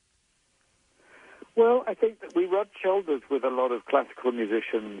musically. Well, I think that we rubbed shoulders with a lot of classical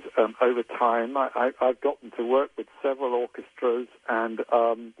musicians over time. I've gotten to work with several orchestras, and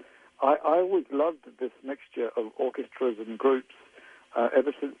I always loved this mixture of orchestras and groups.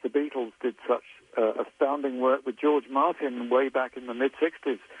 Ever since the Beatles did such astounding work with George Martin way back in the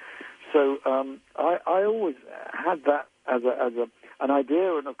mid-'60s. So I always had that as an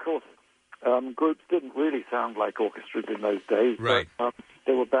idea, and of course, groups didn't really sound like orchestras in those days. Right. But,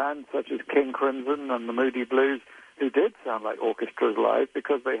 there were bands such as King Crimson and the Moody Blues who did sound like orchestras live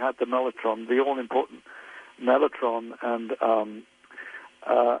because they had the mellotron, the all-important mellotron, and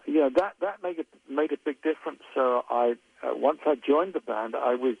that made a big difference. So once I joined the band,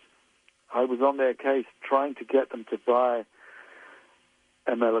 I was on their case trying to get them to buy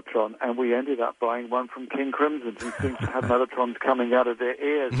a mellotron, and we ended up buying one from King Crimson, who seems to have mellotrons coming out of their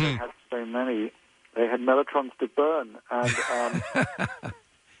ears. They had so many. They had mellotrons to burn, and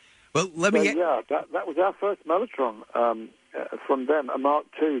well, let me. That was our first mellotron from them, a Mark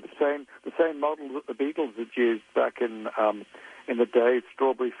II, the same model that the Beatles had used back in the day,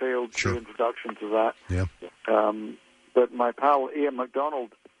 Strawberry Fields, the introduction to that. Yeah. But my pal Ian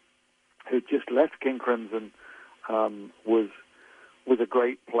MacDonald, who just left King Crimson, was a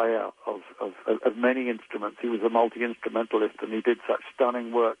great player of many instruments. He was a multi-instrumentalist, and he did such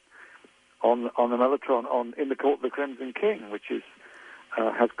stunning work on the mellotron in the Court of the Crimson King, which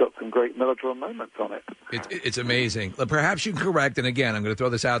has got some great mellotron moments on it. It's amazing. Perhaps you can correct, and again, I'm going to throw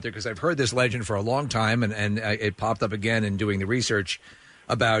this out there because I've heard this legend for a long time, and it popped up again in doing the research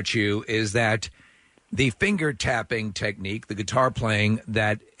about you, is that the finger tapping technique, the guitar playing,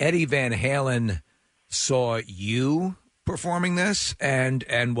 that Eddie Van Halen saw you performing this and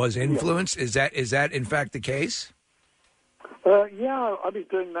was influenced. Yeah. Is that in fact the case? I was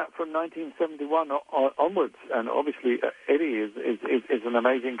doing that from 1971 onwards, and obviously Eddie is an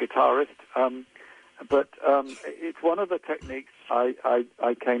amazing guitarist. But it's one of the techniques I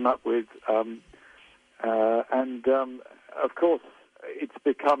came up with, and of course it's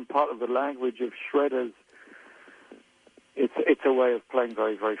become part of the language of shredders. It's a way of playing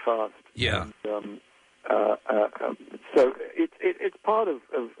very, very fast. Yeah. And, so it's part of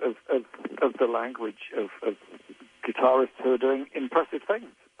the language of guitarists who are doing impressive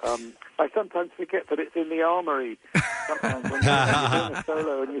things. I sometimes forget that it's in the armory. Sometimes when you're doing a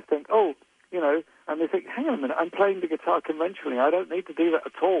solo and you think, and they think, hang on a minute, I'm playing the guitar conventionally. I don't need to do that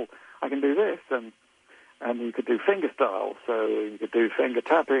at all. I can do this, and you could do fingerstyle. So you could do finger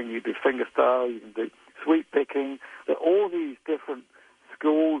tapping, you do fingerstyle, you can do sweep picking. There are all these different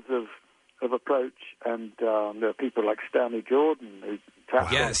schools of approach, and there are people like Stanley Jordan who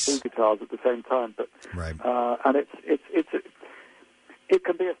taps on two guitars at the same time. But and it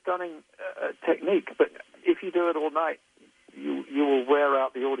can be a stunning technique, but if you do it all night, you will wear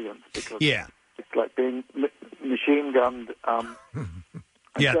out the audience because it's like being machine gunned. So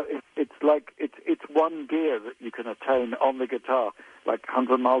it's like it's one gear that you can attain on the guitar, like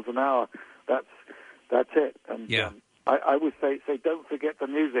 100 miles an hour. That's it. And I would say don't forget the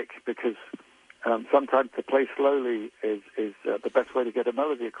music, because sometimes to play slowly is the best way to get a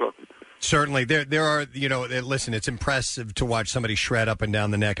melody across. Certainly. There are, listen, it's impressive to watch somebody shred up and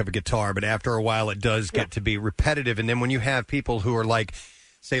down the neck of a guitar, but after a while it does get to be repetitive. And then when you have people who are like,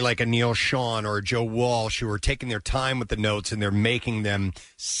 say, like a Neil Sean or a Joe Walsh, who are taking their time with the notes and they're making them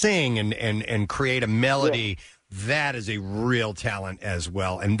sing and create a melody, that is a real talent as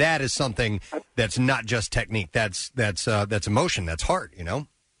well. And that is something that's not just technique. That's emotion. That's heart, Yeah,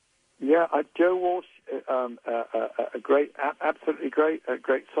 Joe Walsh, a great, absolutely great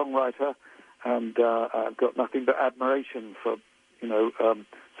songwriter, and I've got nothing but admiration for,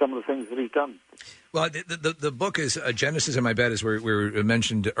 some of the things that he's done. Well, the book is Genesis in My Bed, as we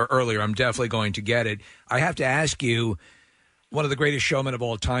mentioned earlier. I'm definitely going to get it. I have to ask you, one of the greatest showmen of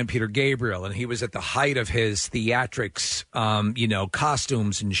all time, Peter Gabriel, and he was at the height of his theatrics,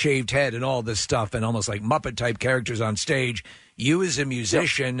 costumes and shaved head and all this stuff, and almost like Muppet-type characters on stage. You as a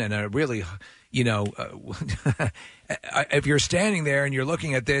musician and a really, if you're standing there and you're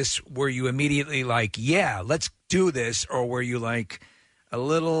looking at this, were you immediately like, yeah, let's do this, or were you like a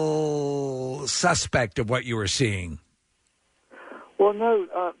little suspect of what you were seeing? Well, no,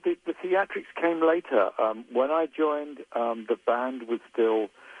 the theatrics came later. When I joined, the band was still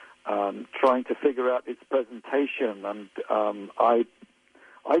trying to figure out its presentation, and I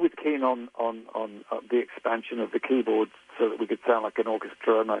was keen on the expansion of the keyboards so that we could sound like an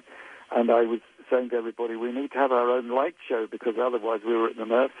orchestra, and I was saying to everybody, we need to have our own light show, because otherwise we were at the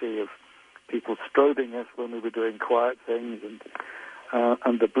mercy of people strobing us when we were doing quiet things,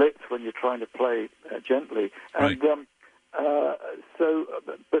 and the blitz when you're trying to play gently. Right. And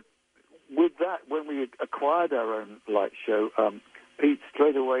but with that, when we acquired our own light show, Pete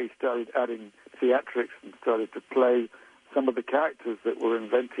straight away started adding theatrics and started to play some of the characters that were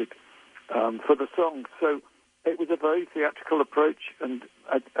invented for the song. So it was a very theatrical approach, and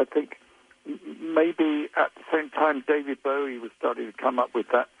I think maybe at the same time David Bowie was starting to come up with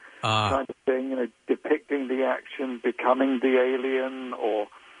that kind of thing, depicting the action, becoming the alien, or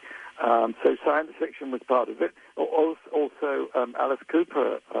So science fiction was part of it. Also, Alice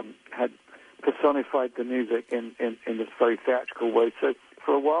Cooper had personified the music in this very theatrical way. So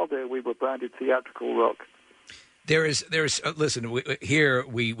for a while there, we were branded theatrical rock. There's listen, we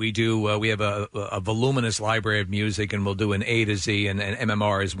have a voluminous library of music, and we'll do an A to Z, and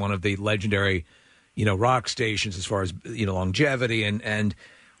MMR is one of the legendary, rock stations as far as, longevity, and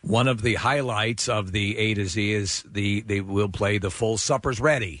one of the highlights of the A to Z is they will play the full Supper's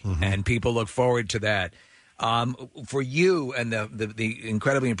Ready, and people look forward to that. For you and the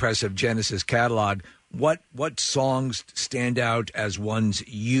incredibly impressive Genesis catalog, what songs stand out as ones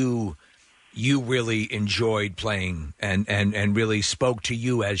you really enjoyed playing and really spoke to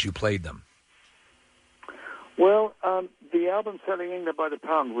you as you played them? Well, the album Selling England by the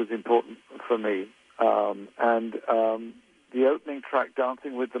Pound was important for me, and the opening track,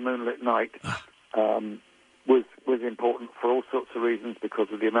 Dancing with the Moonlit Night, was important for all sorts of reasons because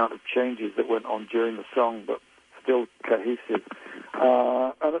of the amount of changes that went on during the song, but still cohesive.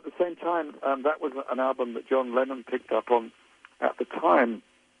 And at the same time, that was an album that John Lennon picked up on at the time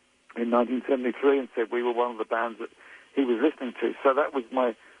in 1973 and said we were one of the bands that he was listening to. So that was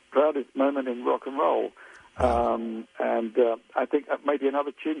my proudest moment in rock and roll. And I think maybe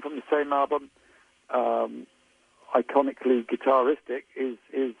another tune from the same album, iconically guitaristic, is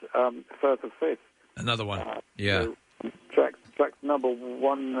Firth of Fifth. Another one, yeah. So tracks number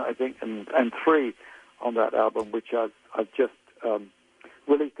 1, I think, and 3 on that album, which I've just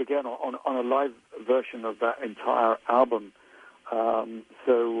released again on a live version of that entire album.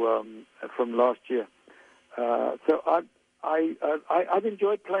 From last year. So I've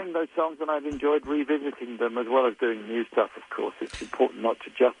enjoyed playing those songs, and I've enjoyed revisiting them as well as doing new stuff. Of course, it's important not to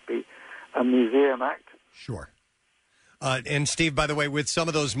just be a museum act. Sure. And Steve, by the way, with some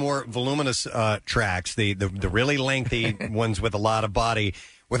of those more voluminous tracks, the really lengthy ones with a lot of body,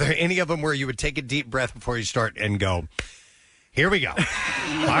 were there any of them where you would take a deep breath before you start and go, here we go?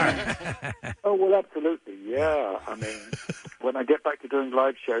 All right. Oh, well, absolutely, yeah. I mean, when I get back to doing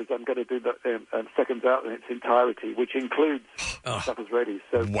live shows, I'm going to do the Seconds Out in its entirety, which includes Supper's Ready.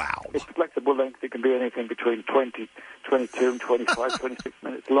 So wow. It's flexible length. It can be anything between 20, 22, and 25, 26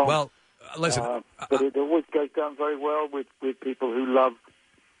 minutes long. Well, listen. But it always goes down very well with people who love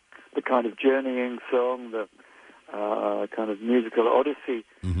the kind of journeying song, the kind of musical odyssey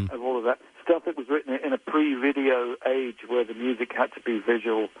of all of that. Stuff that was written in a pre-video age where the music had to be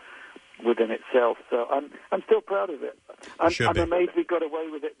visual within itself. So I'm still proud of it. I'm amazed we got away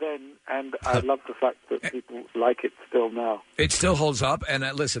with it then, and I love the fact that people like it still now. It still holds up, and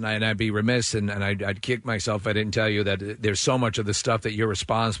listen, I'd be remiss, and I'd kick myself if I didn't tell you that there's so much of the stuff that you're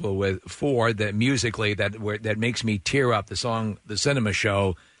responsible for that musically that makes me tear up. The song, The Cinema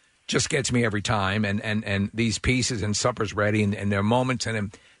Show, just gets me every time, and these pieces and Supper's Ready, and there are moments in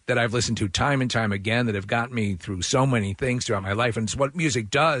them that I've listened to time and time again that have gotten me through so many things throughout my life, and it's what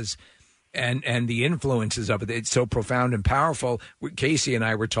music does. And the influences of it, it's so profound and powerful. Casey and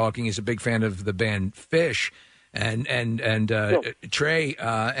I were talking. He's a big fan of the band Fish, and Trey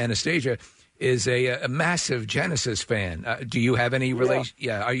Anastasia is a massive Genesis fan. Do you have any relation?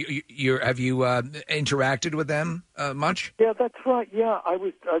 Yeah, have you interacted with them much? Yeah, that's right. Yeah, I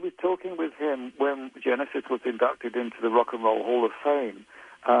was talking with him when Genesis was inducted into the Rock and Roll Hall of Fame,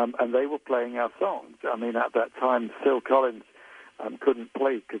 and they were playing our songs. I mean, at that time, Phil Collins couldn't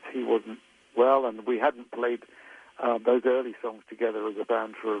play because he wasn't well, and we hadn't played those early songs together as a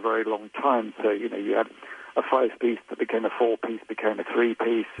band for a very long time. So, you had a 5-piece that became a 4-piece, became a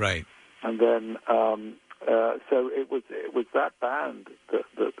 3-piece. Right. And then, so it was that band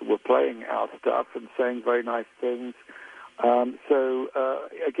that were playing our stuff and saying very nice things.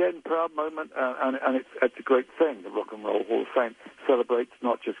 Again, proud moment, and it's a great thing. The Rock and Roll Hall of Fame celebrates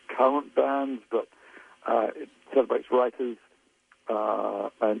not just current bands, but it celebrates writers,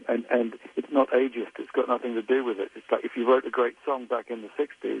 and it's not ageist. It's got nothing to do with it. It's like if you wrote a great song back in the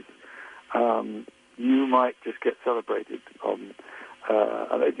 60s, you might just get celebrated.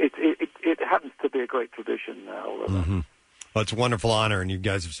 It happens to be a great tradition now. Well, it's a wonderful honor, and you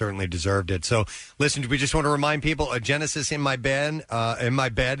guys have certainly deserved it. So, listen, we just want to remind people, Genesis in My Bed,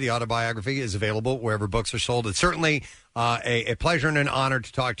 the autobiography, is available wherever books are sold. It's certainly a pleasure and an honor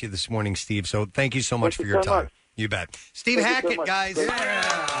to talk to you this morning, Steve. So thank you so much for your time. You bet. Steve Hackett, guys.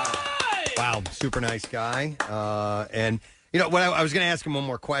 Yeah. Wow, super nice guy. And, what I was going to ask him one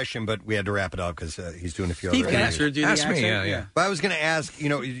more question, but we had to wrap it up because he's doing a few other interviews. Ask me, yeah. But I was going to ask,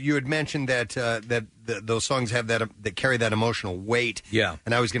 you had mentioned that those songs have that carry that emotional weight. Yeah.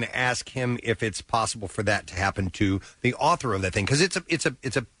 And I was going to ask him if it's possible for that to happen to the author of that thing, because it's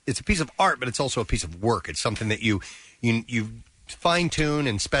a piece of art, but it's also a piece of work. It's something that you fine tune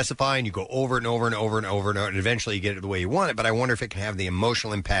and specify, and you go over and over and over and over and over, and eventually you get it the way you want it. But I wonder if it can have the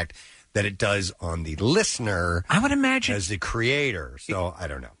emotional impact that it does on the listener. I would imagine as the creator. So I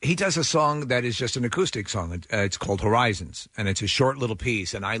don't know. He does a song that is just an acoustic song. It's called Horizons, and it's a short little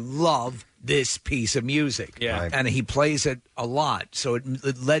piece. And I love this piece of music. Yeah. Right. And he plays it a lot, so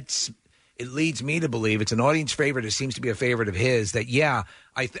it leads me to believe it's an audience favorite. It seems to be a favorite of his. That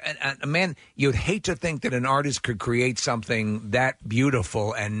man, you'd hate to think that an artist could create something that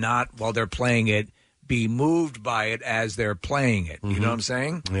beautiful and not, while they're playing it, be moved by it as they're playing it. You know what I'm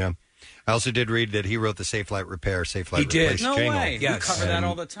saying? Yeah. I also did read that he wrote the Safe Light Repair, Safe Light He did. Replace No jingle. way. Yes. We cover that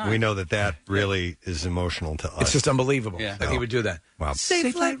all the time. We know that really is emotional to us. It's just unbelievable that he would do that. Wow.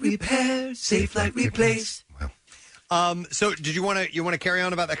 Safe Light Repair, Safe Light Replace. So did you want to carry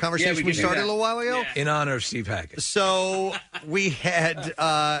on about that conversation we started a little while ago? In honor of Steve Hackett. So we had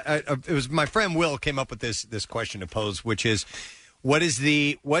it was my friend Will came up with this question to pose, which is what's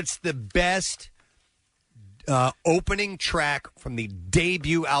the best opening track from the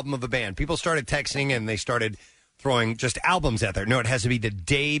debut album of a band? People started texting and they started throwing just albums out there. No, it has to be the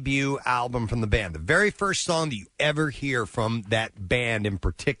debut album from the band. The very first song that you ever hear from that band in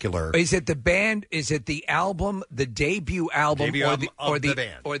particular. Is it the band? Is it the album, the debut album, of the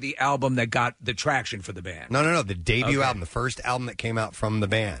band, or the album that got the traction for the band? No. The debut album, the first album that came out from the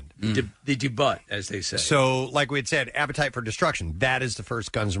band. The debut, as they say. So, like we had said, Appetite for Destruction. That is the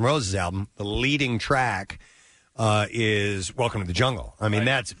first Guns N' Roses album. The leading track is Welcome to the Jungle. I mean,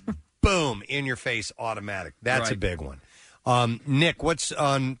 that's boom, in your face, automatic. That's a big one. Nick, what's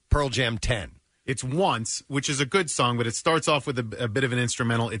on Pearl Jam 10? It's Once, which is a good song, but it starts off with a bit of an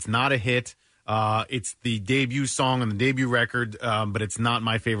instrumental. It's not a hit. It's the debut song on the debut record, but it's not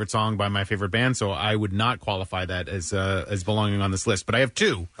my favorite song by my favorite band, so I would not qualify that as belonging on this list. But I have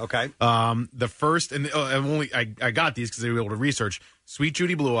two. Okay. The first, and I got these because they were able to research. Sweet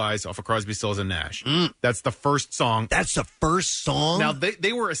Judy Blue Eyes off of Crosby, Stills and Nash. That's the first song. That's the first song? Now,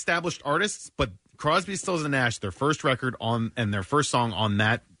 they were established artists, but Crosby, Stills and Nash, their first record and their first song on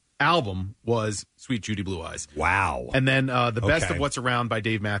that album was Sweet Judy Blue Eyes. Wow. And then the Best of What's Around by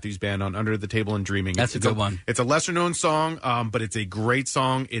Dave Matthews Band on Under the Table and Dreaming. That's a good one. It's a lesser known song, but it's a great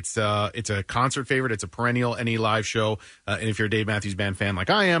song. It's a concert favorite. It's a perennial any live show. And if you're a Dave Matthews Band fan like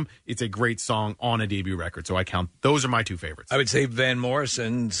I am, it's a great song on a debut record. So those are my two favorites. I would say Van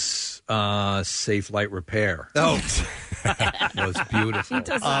Morrison's Safe Light Repair. Oh. was beautiful.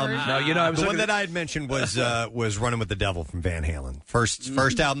 No, the one that I had mentioned was Running with the Devil from Van Halen.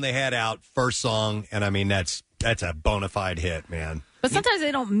 First album they had out, first song, and I mean that's a bona fide hit, man. But sometimes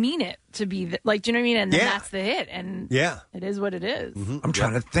they don't mean it to be do you know what I mean? And then that's the hit, and it is what it is. I'm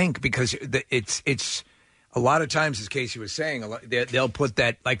trying to think because it's a lot of times, as Casey was saying, they'll put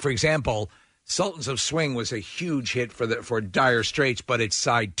that, like for example, Sultans of Swing was a huge hit for Dire Straits, but it's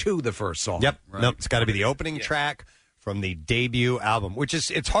side 2, the first song. Yep, nope, it's got to be the opening track from the debut album, which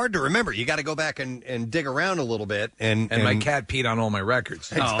it's hard to remember. You got to go back and dig around a little bit. And my cat peed on all my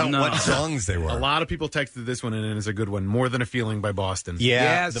records. What songs they were. A lot of people texted this one, and it's a good one. More Than a Feeling by Boston.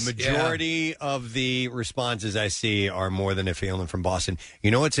 Yeah, the majority of the responses I see are More Than a Feeling from Boston.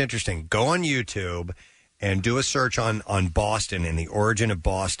 You know what's interesting? Go on YouTube and do a search on Boston and the origin of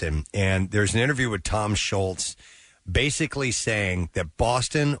Boston. And there's an interview with Tom Schultz basically saying that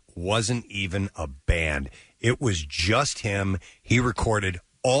Boston wasn't even a band. It was just him. He recorded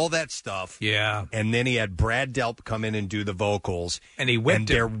all that stuff. Yeah. And then he had Brad Delp come in and do the vocals. And he whipped and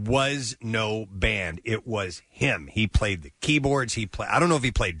there was no band. It was him. He played the keyboards. I don't know if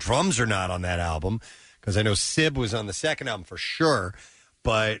he played drums or not on that album, because I know Sib was on the second album for sure.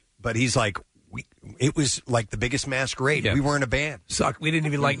 But he's like, it was like the biggest masquerade. Yeah. We weren't a band. We didn't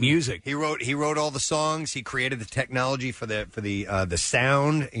even like music. He wrote all the songs. He created the technology for the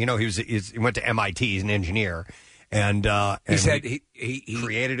sound. You know, he went to MIT. He's an engineer, and he said he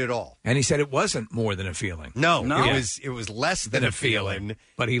created it all. And he said it wasn't More Than a Feeling. No. It was less than a feeling.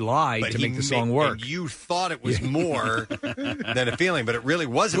 But he lied to make the song work. And you thought it was more than a feeling, but it really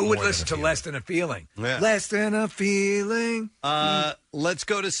wasn't. Who would more listen to Less Than a Feeling? Yeah. Less Than a Feeling. Let's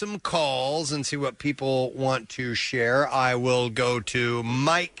go to some calls and see what people want to share. I will go to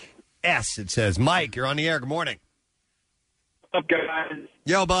Mike S. It says, Mike, you're on the air. Good morning. What's up, guys?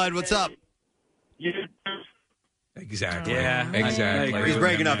 Yo, bud, what's up? Exactly. Yeah, exactly. He's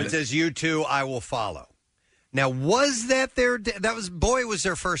breaking up. It says, "You too, I will follow." Now, was that was Boy was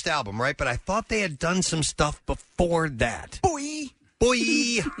their first album, right? But I thought they had done some stuff before that. Boy.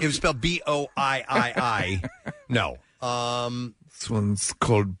 It was spelled Boii. No. This one's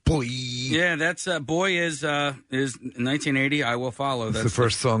called Boy. Yeah, that's Boy is 1980. I Will Follow. That's the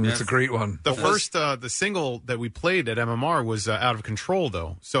first song. It's a great one. The first, the single that we played at MMR was Out of Control,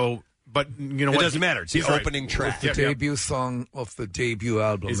 though. So, but you know It what? doesn't matter. It's the opening track. The debut song of the debut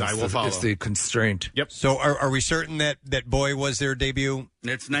album Is I Will Follow. It's the Constraint. Yep. So are we certain that Boy was their debut?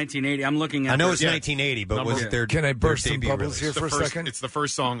 It's 1980. I'm looking at I know it's 1980, but was it their Can I burst their some debut bubbles release? here for a second? It's the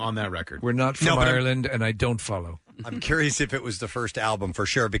first song on that record. We're not from No, but I'm- Ireland, and I don't follow. I'm curious if it was the first album for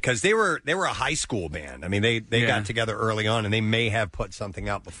sure, because they were a high school band. I mean, they got together early on, and they may have put something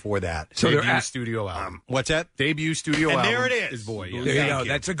out before that. So debut studio album. What's that? Debut studio And album. there it is. Boy. Yeah. There you Thank go. you.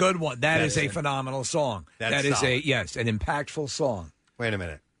 That's a good one. That is a it. phenomenal song. That's That is solid. an impactful song. Wait a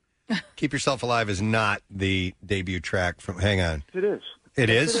minute. Keep Yourself Alive is not the debut track from. Hang on. It is. It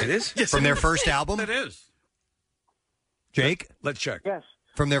is? It is? Yes, From it their is. first album? It is. Jake? Let's check. Yes.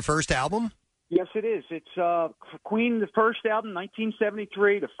 From their first album? Yes, it is. It's Queen, the first album,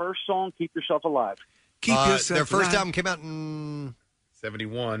 1973. The first song, "Keep Yourself Alive." Keep yourself Their first alive. album came out in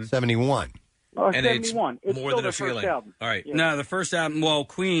 71. 71. Oh, And it's 71. It's more still than their a first feeling. album. All right. Yeah. No, the first album. Well,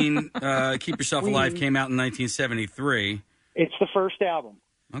 Queen, Keep Yourself Alive, came out in 1973. It's the first album.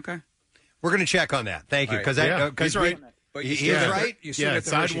 Okay. We're going to check on that. Thank you. All Because right. Yeah, he's right. But He still is get the- right? You still Yeah, get the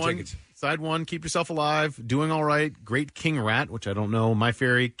side Hershey one. tickets. Side one, Keep Yourself Alive, Doing All Right, Great King Rat, which I don't know, My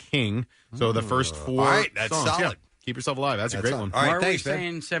Fairy King. So the first four. All right, that's songs, solid. yeah. Keep Yourself Alive. That's a great solid. one. All right, Why are thanks, we man.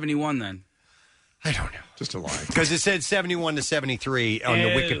 saying 71 then? I don't know. Just a lie. Because it said 71 to 73 on the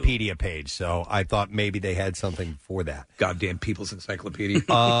Wikipedia page, so I thought maybe they had something for that. Goddamn People's Encyclopedia.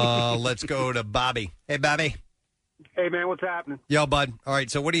 Let's go to Bobby. Hey, Bobby. Hey, man, what's happening? Yo, bud. All right,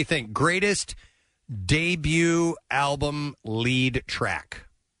 so what do you think? Greatest debut album lead track?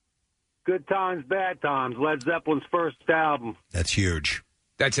 Good Times, Bad Times, Led Zeppelin's first album. That's huge.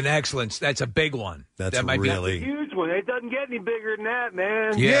 That's an excellent. That's a big one. That's that might really... Huge one. It doesn't get any bigger than that,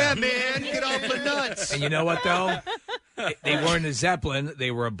 man. Yeah. man. Get off the nuts. And you know what, though? They weren't a Zeppelin.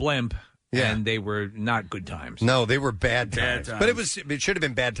 They were a blimp. Yeah. And they were not good times. No, they were bad Bad times. times. But it should have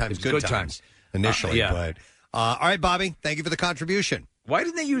been bad times, It was good good times times. initially. Yeah. But all right, Bobby, thank you for the contribution. Why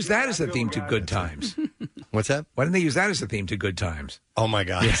didn't they use that as a theme to Good Times? What's that? Why didn't they use that as a theme to Good Times? Oh, my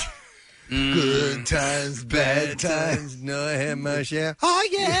gosh. Good times, bad times, no, I had my share. Oh,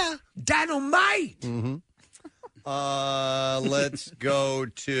 yeah. Dynamite! Mm-hmm. Let's go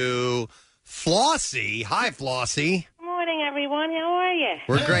to Flossie. Hi, Flossie. Morning, everyone. How are you?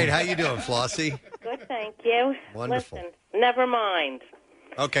 We're great. How you doing, Flossie? Good, thank you. Wonderful. Listen, never mind.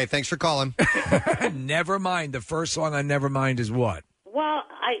 Okay, thanks for calling. Never Mind. The first song on Never Mind is what? Well,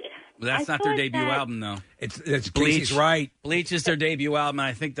 That's I not their thought debut that- album, though. It's Bleach. Casey's right. Bleach is their debut album, and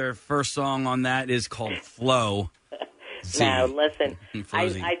I think their first song on that is called Flow. No, listen.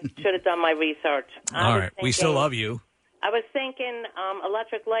 Floozy. I should have done my research. All right. We still love you. I was thinking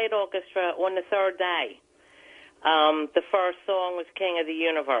Electric Light Orchestra on the third day. The first song was King of the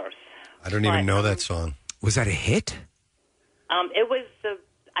Universe. I don't even know that song. Was that a hit? It was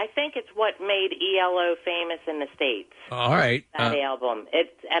I think it's what made ELO famous in the States. All right. That album.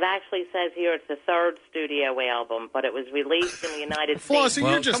 It actually says here it's the third studio album, but it was released in the United States.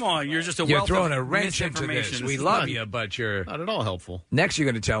 Come on, you're just a You're wealth throwing of a wrench into this. misinformation. We love you, but you're not at all helpful. Next, you're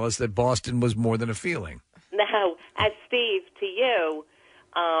going to tell us that Boston was more than a feeling. Now, as Steve, to you,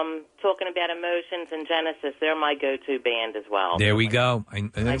 talking about Emotions and Genesis, they're my go-to band as well. There we go. My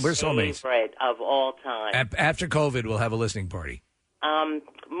We're soulmates. favorite of all time. After COVID, we'll have a listening party.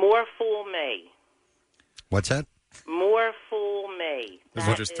 More Fool Me. What's that? More Fool Me. Those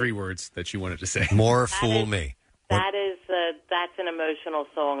are just three words that you wanted to say. More Fool Me. That is that's an emotional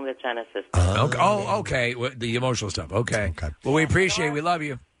song that Genesis. Okay. Oh, okay. Well, the emotional stuff. Okay. Well, we appreciate it. We love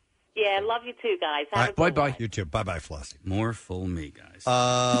you. Yeah, love you too, guys. Have a good Bye-bye. You too. Bye-bye, Flossie. More Fool Me, guys.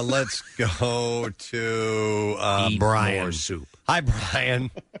 Let's go to Eat Brian. more soup. Hi,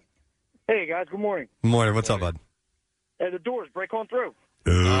 Brian. Hey, guys, good morning. Good morning. What's up, bud? The Doors, Break On Through.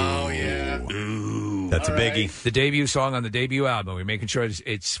 Oh, yeah. That's a biggie. The debut song on the debut album. We're making sure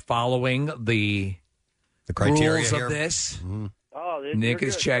it's following the criteria rules here. of this. Oh, Nick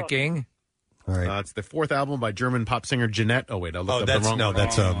is checking. All right. It's the fourth album by German pop singer Jeanette. Oh, wait, I looked up the wrong one.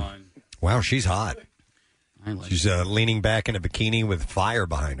 That's wow, she's hot. She's leaning back in a bikini with fire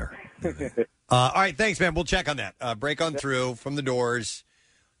behind her. All right, thanks, man. We'll check on that. Break On Through from the Doors.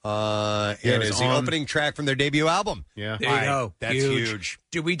 it It is is the on- opening track from their debut album. Yeah. There you go. That's huge.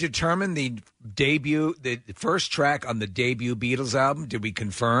 Did we determine the first track on the debut Beatles album? Did we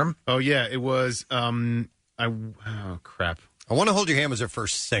confirm? Oh, yeah, it was, crap. I Want to Hold Your Hand was their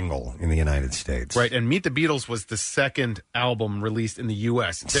first single in the United States. Right, and Meet the Beatles was the second album released in the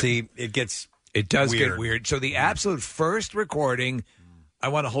U.S. See, it gets It does weird. get weird. So the absolute first recording, I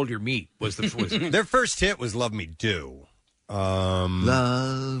Want to Hold Your Meat, was the Their first hit was Love Me Do.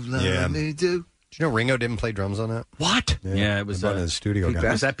 Love Me Do. Did you know Ringo didn't play drums on that? What? Yeah, it was They brought in a studio Pete guy.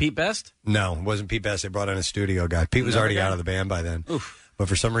 Best? Was that Pete Best? No, it wasn't Pete Best. They brought in a studio guy. Pete was Another already guy? out of the band by then. But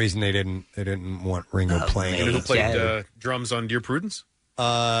for some reason they didn't want Ringo playing. You know who it. played drums on Dear Prudence?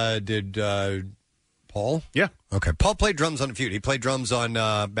 Did Paul? Yeah. Okay. Paul played drums on a few. He played drums on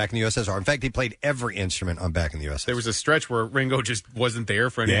Back in the USSR. In fact, he played every instrument on Back in the USSR. There was a stretch where Ringo just wasn't there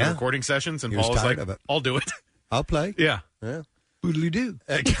for any Yeah. recording sessions, and He was Paul was tired like, of it. I'll do it. I'll play. Yeah. Yeah. Boodly do.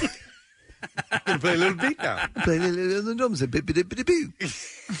 Gonna play a little beat now. Play a little on the drums.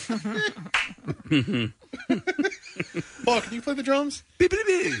 Paul, can you play the drums?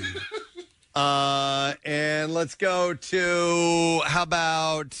 And let's go to, how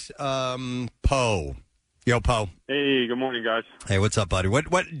about Poe? Yo, Poe. Hey, good morning, guys. Hey, what's up, buddy?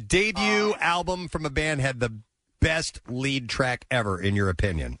 What debut album from a band had the best lead track ever, in your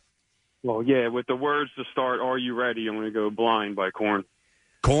opinion? Well, yeah, with the words to start, Are You Ready? I'm going to go Blind by Korn.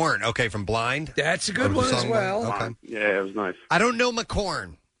 Korn, okay, from Blind? That's a good Oh, one the as song well. Blind? Okay. Yeah, it was nice. I don't know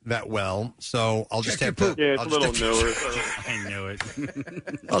McCorn that well, so I'll just have to... Yeah, it's I'll a just little have newer. to- I knew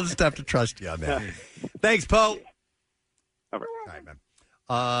it. I'll just have to trust you on that. Thanks, Poe. All right, man.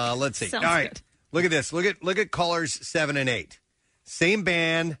 Let's see. Sounds All right. good. Look at this. Look at callers 7 and 8. Same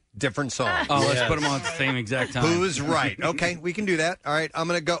band, different song. Oh, let's put them on at the same exact time. Who's right? Okay, we can do that. All right, I'm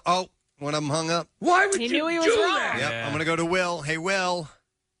going to go. Oh, one of them hung up. Why would He you knew he was do wrong. that? Yep, I'm going to go to Will. Hey, Will.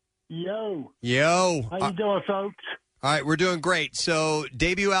 Yo. Yo. How you doing, folks? All right, we're doing great. So,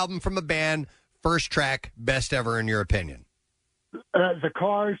 debut album from a band, first track, best ever in your opinion. The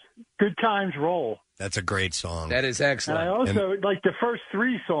Cars, Good Times Roll. That's a great song. That is And excellent. I also like the first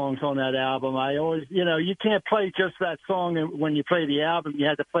 3 songs on that album. I always, you can't play just that song when you play the album. You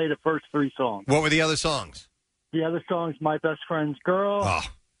had to play the first 3 songs. What were the other songs? The other songs, My Best Friend's Girl, Oh,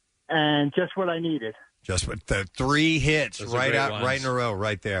 and Just What I Needed. just what the 3 hits Those are right great out, ones. right in a row,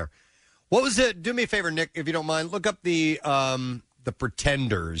 right there. What was it? Do me a favor, Nick, if you don't mind. Look up the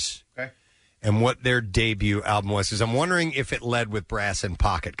Pretenders. Okay. And what their debut album was, because I'm wondering if it led with Brass in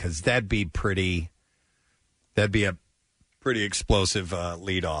Pocket, because that'd be a pretty explosive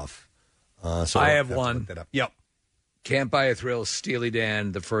lead off. So I have to one. look that up. Yep. Can't Buy a Thrill, Steely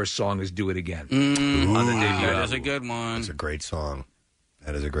Dan. The first song is Do It Again. On the debut that album. is a good one. That's a great song.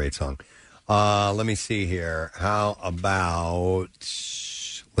 That is a great song. Let me see here. How about,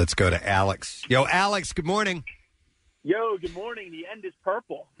 let's go to Alex. Yo, Alex, good morning. Yo, good morning. The End is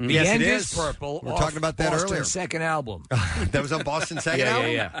Purple. The Yes, End it is is. Purple. We were off talking about that Boston's earlier. second album. That was on Boston's second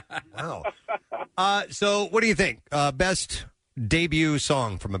album? Yeah. Wow. So what do you think? Best debut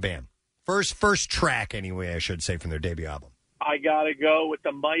song from a band? First track, anyway, I should say, from their debut album. I got to go with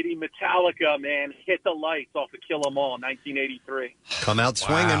the mighty Metallica, man. Hit the Lights off of Kill 'Em All, 1983. Come out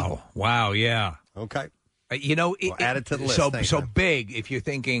swinging. Wow, yeah. Okay. We'll add it to the list. So, Thanks, so man. big, if you're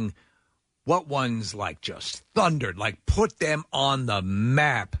thinking, what ones, like, just thundered, like, put them on the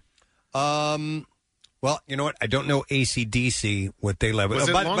map? Well, you know what? I don't know AC/DC, what they led with. Was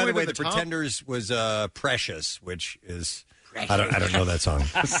it By Long the Way way, to the the Top? Pretenders was Precious, which is... I don't know that song.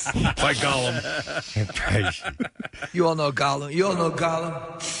 By Gollum. You all know Gollum. You all know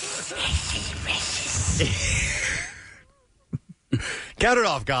Gollum. Count it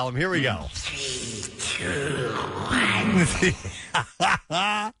off, Gollum. Here we go. 3, 2,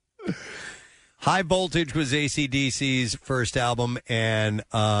 1. High Voltage was AC/DC's first album, and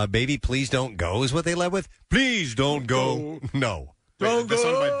Baby Please Don't Go is what they led with. Please don't go. No. Wait, the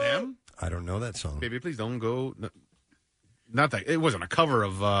song by them? I don't know that song. Baby, please don't go. No, not that. It wasn't a cover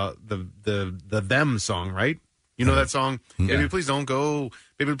of the Them song, right? You know that song? Yeah. Baby, please don't go.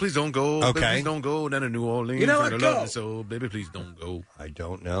 Baby, please don't go. Baby, Okay. please don't go down to New Orleans. You know for what? the Go. love, so baby, please don't go. I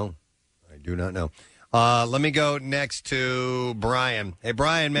don't know. I do not know. Let me go next to Brian. Hey,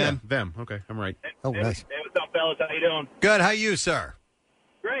 Brian, man. Yeah, them. Okay, I'm right. Oh, nice. Hey, what's up, fellas? How you doing? Good. How you, sir?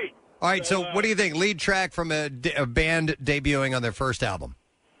 Great. All right. So, what do you think? Lead track from a band debuting on their first album.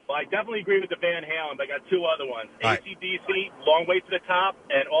 Well, I definitely agree with the Van Halen, but I got 2 other ones. All right. AC/DC, Long Way to the Top,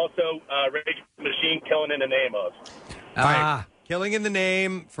 and also Rage Against the Machine, Killing in the Name of. All right. Killing in the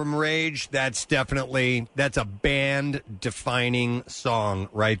Name from Rage. That's a band-defining song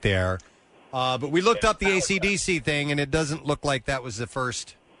right there. But we looked up the AC/DC thing, and it doesn't look like that was the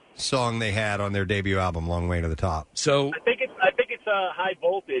first song they had on their debut album, Long Way to the Top. So I think it's High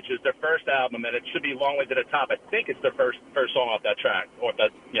Voltage is their first album, and it should be Long Way to the Top. I think it's their first song off that track or that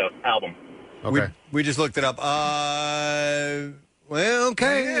album. Okay. We just looked it up. Well,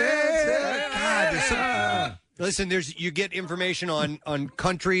 okay. God, Listen, you get information on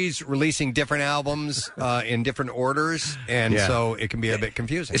countries releasing different albums in different orders, and so it can be a bit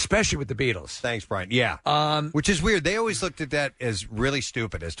confusing, especially with the Beatles. Thanks, Brian. Yeah, which is weird. They always looked at that as really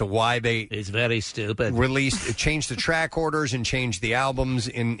stupid as to why they it's very stupid changed the track orders and changed the albums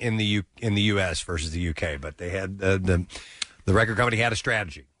in the U.S. versus the U.K. But they had the record company had a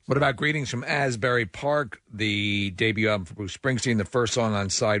strategy. What about Greetings from Asbury Park, the debut album for Bruce Springsteen? The first song on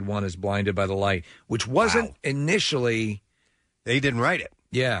side one is Blinded by the Light, which wasn't initially... They didn't write it.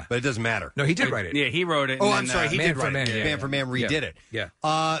 Yeah. But it doesn't matter. No, he did write it. Yeah, he wrote it. Oh, and I'm then, sorry, he Man did for write Man, it. yeah. Man for Man redid it. Yeah.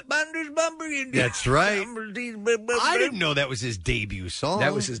 That's right. I didn't know that was his debut song.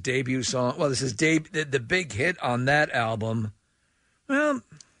 That was his debut song. Well, this is the big hit on that album. Well...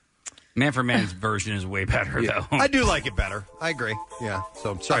 Man for Man's version is way better, though. I do like it better. I agree. Yeah.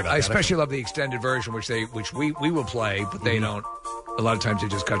 So sorry about that. I especially love the extended version, which we will play, but they don't. A lot of times they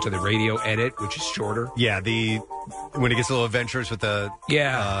just cut to the radio edit, which is shorter. Yeah, when it gets a little adventurous with the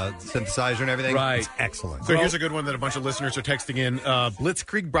synthesizer and everything. Right. It's excellent. So here's a good one that a bunch of listeners are texting in.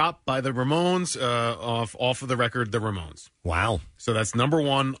 Blitzkrieg Bop by the Ramones, off of the record, The Ramones. Wow. So that's number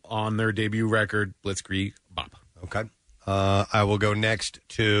one on their debut record, Blitzkrieg Bop. Okay. I will go next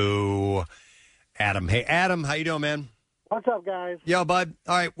to Adam. Hey, Adam, how you doing, man? What's up, guys? Yo, bud.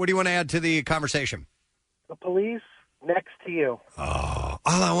 All right, what do you want to add to the conversation? The Police, Next to You. Oh,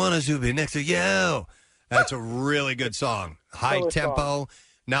 all I want is to be next to you. That's a really good song. High tempo.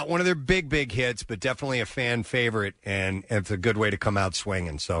 Not one of their big hits, but definitely a fan favorite, and it's a good way to come out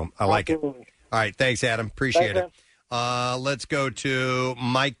swinging. So I like it. All right, thanks, Adam. Appreciate it. Let's go to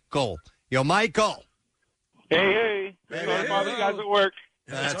Michael. Yo, Michael. Hey. Sorry to bother you guys at work.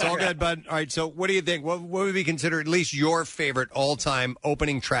 That's all good, bud. All right, so what do you think? What would be considered at least your favorite all-time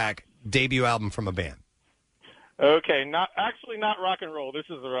opening track debut album from a band? Okay, not rock and roll. This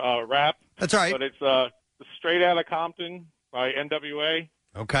is a rap. That's all right. But it's Straight Outta Compton by NWA.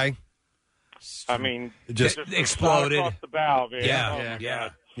 Okay. I mean, just exploded across the bow. Man.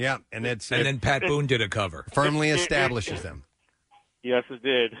 Yeah. And then Pat Boone did a cover. Firmly establishes them. Yes, it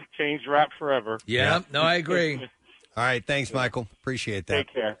did. Changed rap forever. Yeah. No, I agree. All right, thanks, Michael. Appreciate that.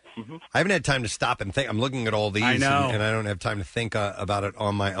 Take care. Mm-hmm. I haven't had time to stop and think. I'm looking at all these, I know. And I don't have time to think about it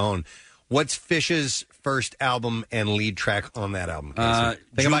on my own. What's Fish's first album and lead track on that album?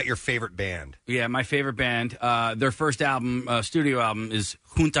 Think about your favorite band. Yeah, my favorite band. Their first album, studio album, is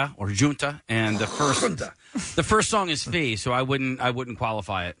Junta, and the first song is Fee, so I wouldn't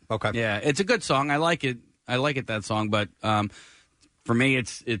qualify it. Okay. Yeah, it's a good song. I like it. That song, but for me,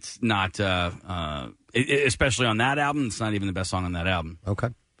 it's not. Especially on that album, it's not even the best song on that album. Okay.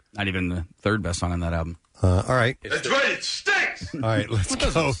 Not even the third best song on that album. All right. That's right, it stinks! All right, let's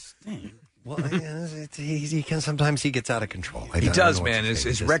go. Well, he can sometimes he gets out of control. He does, man.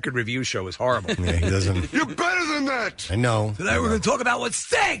 His record review show is horrible. Yeah, he doesn't. You're better than that! I know. Today we're going to talk about what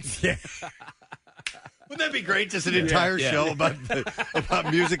stinks! Yeah. Wouldn't that be great? Just an entire show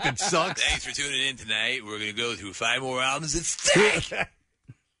about music that sucks. Thanks for tuning in tonight. We're going to go through 5 more albums that stink!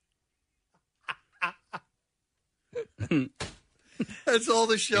 That's all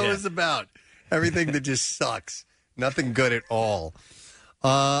the show is about. Everything that just sucks. Nothing good at all.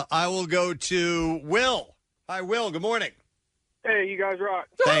 I will go to Will. Hi, Will. Good morning. Hey, you guys rock.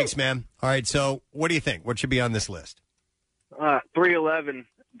 Thanks, man. All right, so what do you think? What should be on this list? 311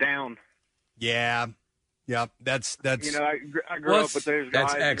 Down. Yeah. That's. You know, I grew up with those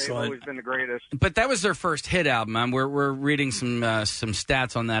guys. That's excellent. They've always been the greatest. But that was their first hit album. We're reading some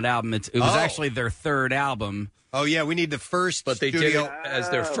stats on that album. It was actually their third album. Oh yeah, we need the first. But they did it as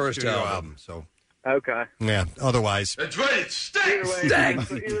their first album. So okay. Yeah. Otherwise, That's right, it stinks!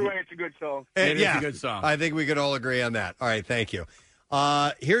 Either way, it's a good song. It is a good song. I think we could all agree on that. All right, thank you.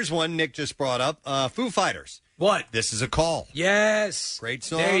 Here's one Nick just brought up. Foo Fighters. What? This Is a Call. Yes. Great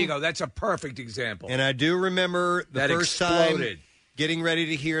song. There you go. That's a perfect example. And I do remember the first time getting ready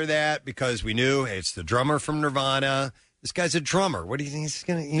to hear that because we knew it's the drummer from Nirvana. This guy's a drummer. What do you think he's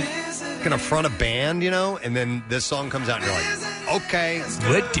gonna front a band, you know? And then this song comes out and you're like, okay,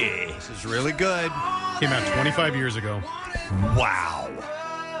 this is really good. Came out 25 years ago. Wow.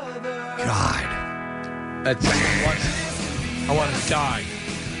 God. I want to die.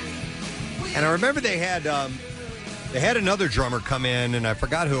 And I remember they had another drummer come in, and I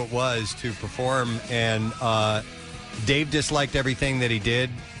forgot who it was, to perform, and Dave disliked everything that he did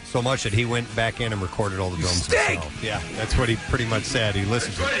so much that he went back in and recorded all the drums himself. Yeah, that's what he pretty much said. He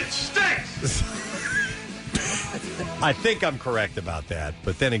listened to it. It stinks! I think I'm correct about that,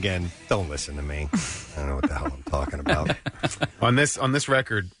 but then again, don't listen to me. I don't know what the hell I'm talking about. On this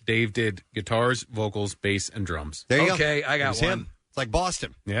record, Dave did guitars, vocals, bass, and drums. There you go. Okay, I got It was one. him. It's like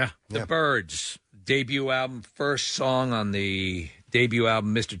Boston. Yeah. The Byrds. debut album, first song on the debut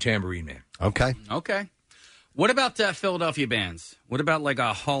album, Mr. Tambourine Man. Okay. What about Philadelphia bands? What about like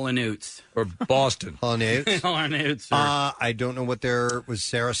a Hall & Oates or Boston? Hall & Oates. Hall & Oates. I don't know what there was.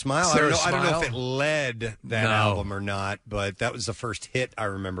 Sarah Smile. I don't know if it led that album or not, but that was the first hit I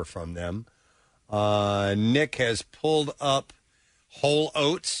remember from them. Nick has pulled up Whole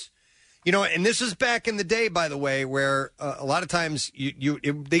Oats. You know, and this is back in the day, by the way, where a lot of times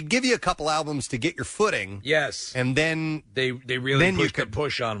they give you a couple albums to get your footing. Yes, and then they really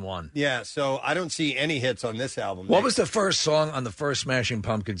push on one. Yeah, so I don't see any hits on this album. What was the first song on the first Smashing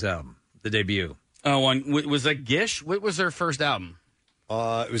Pumpkins album, the debut? Was that Gish? What was their first album?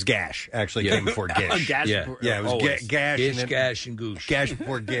 It was Gash. Actually, came before Gish. Gash yeah, before- it was always. Gash. Gish, and then, Gash, and Goosh. Gash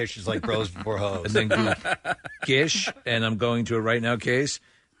before Gish is like bros before hoes. And then Goosh. Gish, and I'm going to it right now, Case.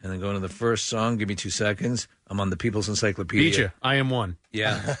 And then going to the first song. Give me 2 seconds. I'm on the People's Encyclopedia. Beat you. I Am One.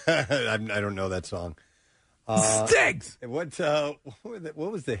 Yeah. I don't know that song. Stinks! What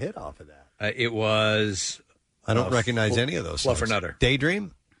was the hit off of that? It was... I don't recognize any of those songs. Fluffernutter.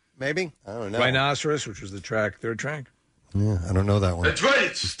 Daydream, maybe? I don't know. Rhinoceros, which was the third track. Yeah, I don't know that one. That's right,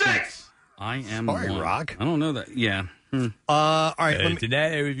 it stinks! I Am Sorry, One. Rock. I don't know that. Yeah. All right.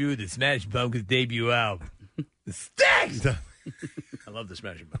 Tonight I review the Smashing Pumpkins debut album. Stinks! I love the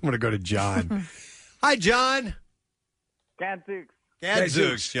Smashing Pumpkins. I'm going to go to John. Hi, John. Gadzooks.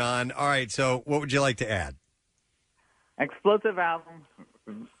 Gadzooks, John. All right, so what would you like to add? Explosive album,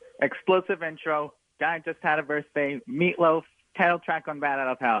 explosive intro. Guy just had a birthday. Meatloaf, title track on Bad Out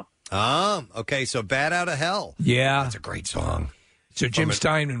of Hell. Okay, so Bad Out of Hell. Yeah. That's a great song. So Jim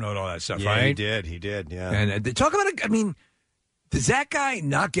Steinman wrote all that stuff, Yeah, right? he did, yeah. And talk about it. I mean, does that guy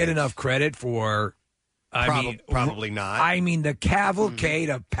not get enough credit for... Probably not. I mean, the cavalcade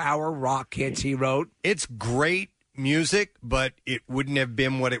of power rock hits he wrote. It's great music, but it wouldn't have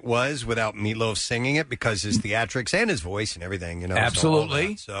been what it was without Meatloaf singing it because his theatrics and his voice and everything,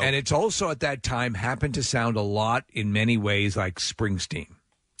 Absolutely. So all that, And it's also at that time happened to sound a lot in many ways like Springsteen.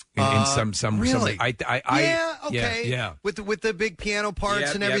 In some really? Yeah, okay. Yeah. With the big piano parts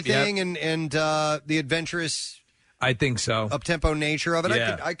Yep, and yep, everything and the adventurous I think so. up-tempo nature of it.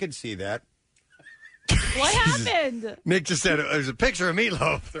 Yeah. I could see that. What happened? Nick just said there's a picture of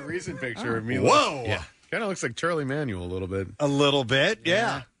Meatloaf. The recent picture of Meatloaf. Whoa. Yeah. Kind of looks like Charlie Manuel a little bit. A little bit,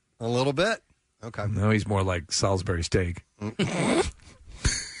 yeah. A little bit. Okay. No, he's more like Salisbury steak. A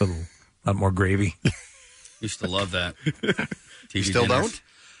lot more gravy. Used to love that. You still dinners. don't?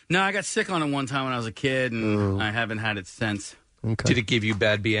 No, I got sick on it one time when I was a kid, and I haven't had it since. Okay. Did it give you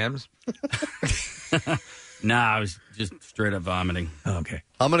bad BMs? Nah, I was just straight up vomiting. Okay.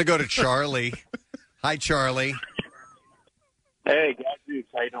 I'm going to go to Charlie. Hi, Charlie. Hey, Gadzooks,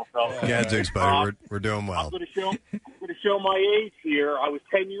 how you doing, fellas? Gadzooks, buddy. We're doing well. I'm going to show my age here. I was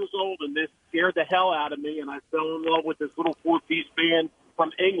 10 years old, and this scared the hell out of me, and I fell in love with this little four-piece band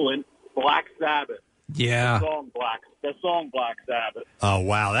from England, Black Sabbath. Yeah. The song Black Sabbath. Oh,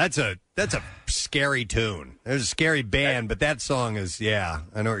 wow. That's a scary tune. There's a scary band, but that song is, I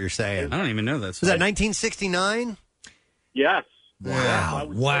know what you're saying. I don't even know that Was song. that 1969? Yes. Wow. I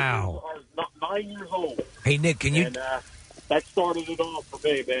was 9 years old. Hey, Nick, can you... And that started it all for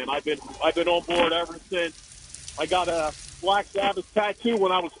me, man. I've been on board ever since. I got a Black Sabbath tattoo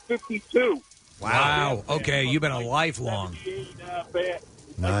when I was 52. Wow. Okay, you've been a lifelong. 78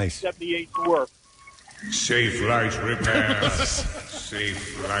 Nice. 78 tour. Safe Light Repair.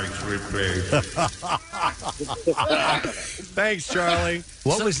 Safe Light Repair. Thanks, Charlie.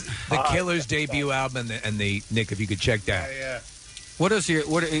 What was the Killers' debut album and the Nick, if you could check that? What is your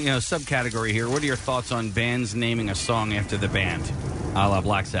subcategory here? What are your thoughts on bands naming a song after the band, a la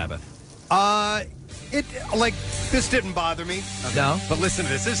Black Sabbath? This didn't bother me. No. But listen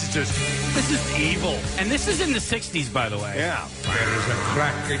to this. This is evil. And this is in the 60s, by the way. Yeah. There is a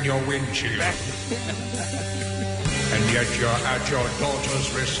crack in your windshield. And yet you're at your daughter's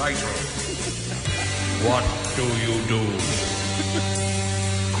recital. What do you do?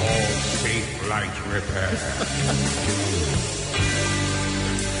 Call Safe Light Repair.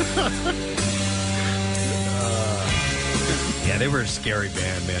 Yeah, they were a scary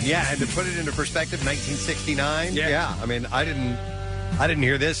band, man. Yeah, and to put it into perspective, 1969. Yeah, I mean, I didn't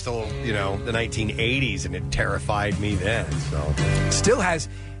hear this till the 1980s, and it terrified me then. So Still has,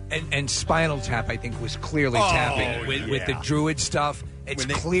 and Spinal Tap, I think, was clearly tapping with the Druid stuff. It's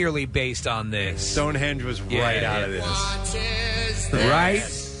clearly based on this. Stonehenge was right out of this. Right?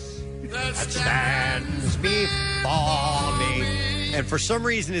 That stands before me. And for some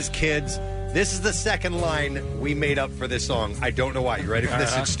reason, as kids, this is the second line we made up for this song. I don't know why. You ready for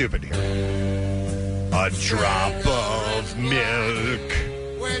this? It's stupid here. A drop of milk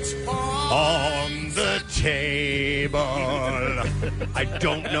on the table. I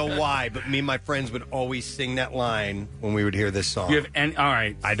don't know why, but me and my friends would always sing that line when we would hear this song. You have all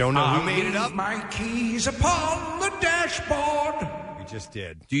right. I don't know who made it up. My keys upon the dashboard. We just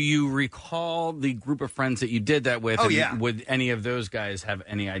did. Do you recall the group of friends that you did that with? Oh, and yeah. Would any of those guys have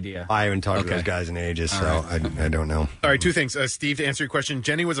any idea? I haven't talked to those guys in ages, so I don't know. All right, two things. Steve, to answer your question,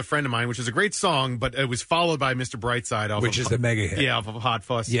 Jenny was a friend of mine, which is a great song, but it was followed by Mr. Brightside. Which is the mega hit. Yeah, off of Hot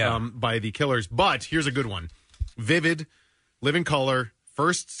Fuss by the Killers. But here's a good one. Vivid, Living Color,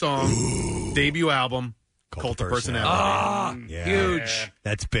 first song, debut album, Cult of Personality. Huge.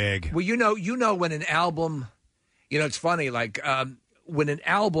 That's big. Well, you know when an album, it's funny, like when an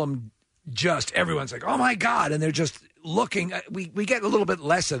album just, everyone's like, oh my God, and they're just looking, we get a little bit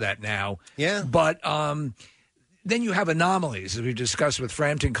less of that now. Yeah. But then you have anomalies, as we discussed with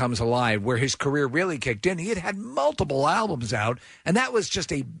Frampton Comes Alive, where his career really kicked in. He had multiple albums out, and that was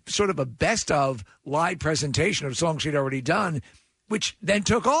just a sort of a best of live presentation of songs he'd already done, which then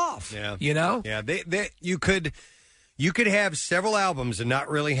took off. Yeah. Yeah, you could have several albums and not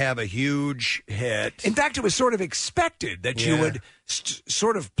really have a huge hit. In fact, it was sort of expected that you would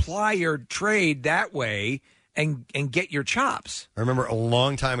sort of ply your trade that way and get your chops. I remember a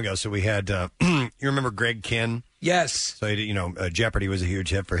long time ago, so we had, you remember Greg Kinn? Yes. So, Jeopardy was a huge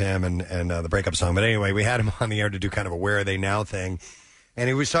hit for him and the breakup song. But anyway, we had him on the air to do kind of a Where Are They Now thing. And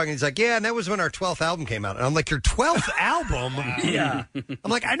he was talking, he's like, yeah, and that was when our 12th album came out. And I'm like, your 12th album? Yeah.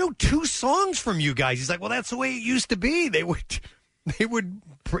 I'm like, I know 2 songs from you guys. He's like, well, that's the way it used to be. They'd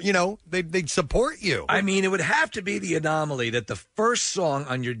support you. I mean, it would have to be the anomaly that the first song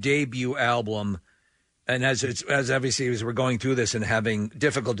on your debut album, and as obviously as we're going through this and having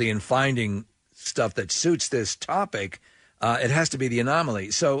difficulty in finding stuff that suits this topic, it has to be the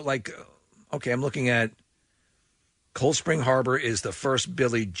anomaly. So, okay, I'm looking at Cold Spring Harbor is the first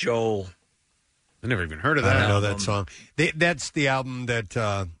Billy Joel. I never even heard of that. I don't know that song. That's the album that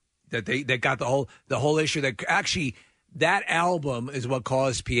got the whole issue. That actually, that album is what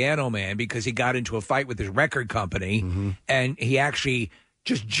caused Piano Man, because he got into a fight with his record company, and he actually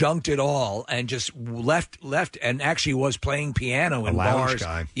just junked it all and just left and actually was playing piano in lounge bars.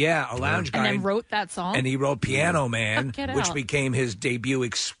 guy. Yeah, a lounge guy. And then wrote that song. And he wrote Piano Man, Get which out. became his debut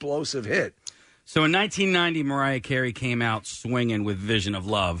explosive hit. So in 1990, Mariah Carey came out swinging with Vision of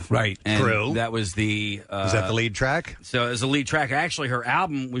Love. Right. And True. that was the... was that the lead track? So as a lead track, actually her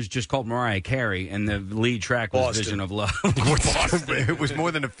album was just called Mariah Carey, and the lead track was Boston. Vision of Love. It was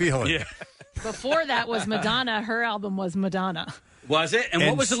more than a feeling. Yeah. Before that was Madonna. Her album was Madonna. Was it? And what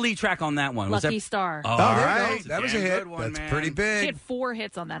And was the lead track on that one? Was Lucky that... Star. Oh, All all right. right. That was a Damn hit. good one, That's man. pretty She big. had 4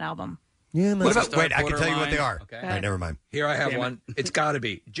 hits on that album. Yeah, What about- wait, I can tell you what they are. Okay. All right, never mind. Here I have Damn it. one. It's got to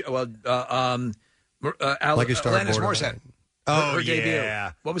be. Lucky Star, Alanis Borderline. Morissette. Oh, her debut.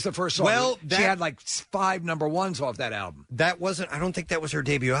 yeah. What was the first song? Well, she had like 5 number ones off that album. That wasn't. I don't think that was her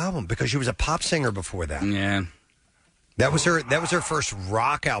debut album because she was a pop singer before that. Yeah. That was her. That was her first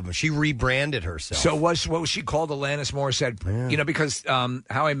rock album. She rebranded herself. So what was she called? Alanis Morissette. Yeah. Because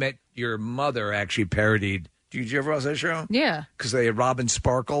How I Met Your Mother actually parodied. Did you ever watch that show? Yeah. Because they had Robin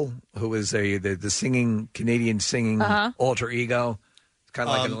Sparkle, who was the singing Canadian singing alter ego. It's kind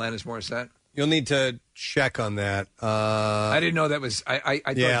of like an Alanis Morissette. You'll need to check on that. I didn't know that was. I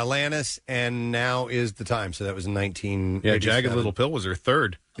thought, Alanis, and Now Is the Time. So that was 19. Yeah, Jagged Little Pill was her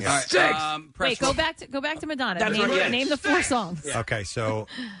third. Yeah. Wait, go back to Madonna. That's Name, right, yes. name the 4 songs. Yeah. Okay, so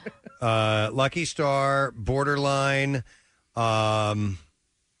Lucky Star, Borderline.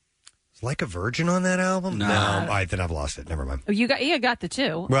 Is Like a Virgin on that album? No. All right, then I've lost it. Never mind. Oh, you got the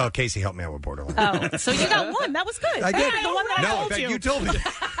 2. Well, Casey helped me out with Borderline. Oh, so you got 1. That was good. I did. Hey, the one that I No, in told fact, you. you told me.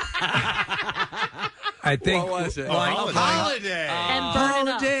 I think. What was it? Holiday. And Burn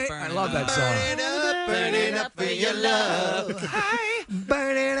It Up. I love that song. Burn it up for your love.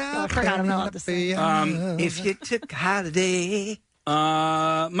 Burn it up. Oh, I forgot I'm not allowed to sing. If you took a holiday.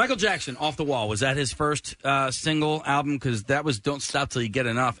 Michael Jackson, Off the Wall. Was that his first single album? Because that was Don't Stop Till You Get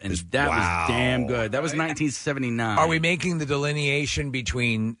Enough, and that was damn good. That was 1979. Are we making the delineation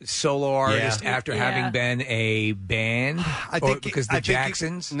between solo artist after having been a band? I think because the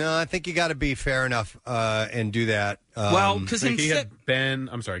Jacksons? I think you got to be fair enough and do that. Well, because he had Ben.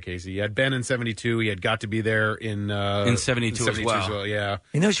 I'm sorry, Casey. He had Ben in '72. He had Got to Be There in '72 as well. Yeah.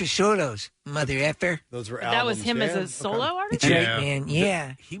 And those were solos, mother effer. Those were That was albums, him as yeah. a solo artist? That's Yeah. right, man.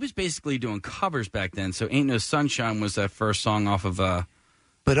 Yeah. He was basically doing covers back then. So Ain't No Sunshine was that first song off of.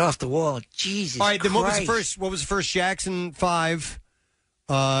 But Off the Wall, Jesus All right, then Christ. what was the first Jackson 5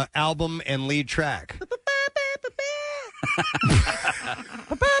 album and lead track?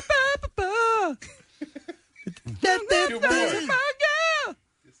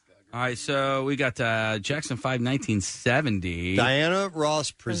 All right, so we got Jackson 5, 1970. Diana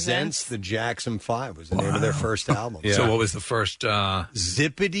Ross Presents the Jackson 5 was the name of their first album. So what was the first?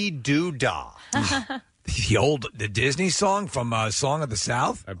 Zippity Doo Dah. The Disney song from Song of the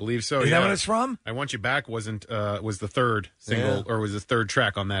South? I believe so. Is that what it's from? I Want You Back was the third single, or was the third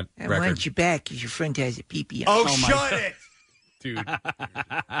track on that record. I want you back because your friend has a pee-pee. Oh, shut it! Dude.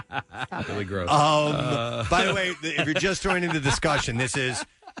 Really gross. By the way, if you're just joining the discussion, this is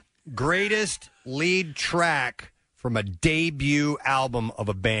greatest lead track from a debut album of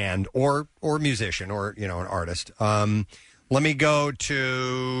a band or musician or an artist. Let me go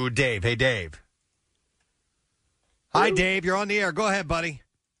to Dave. Hey, Dave. Hi, Dave. You're on the air. Go ahead, buddy.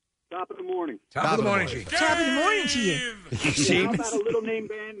 Top of the morning. Top of the morning to you. Top of the morning to you. How about a little name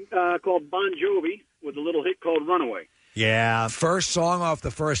band called Bon Jovi with a little hit called Runaway? Yeah. First song off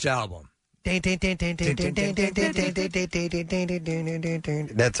the first album. That's a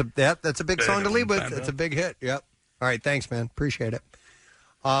big song to lead with. That's a big hit. Yep. All right. Thanks, man. Appreciate it.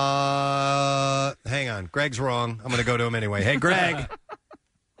 Hang on. Greg's wrong. I'm going to go to him anyway. Hey, Greg.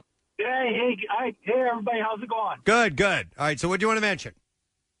 Hey, everybody. How's it going? Good. All right. So what do you want to mention?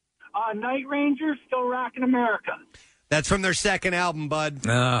 Night Ranger, Still Rockin' America. That's from their second album, bud.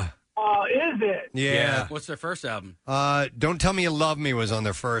 Is it? Yeah. What's their first album? Don't Tell Me You Love Me was on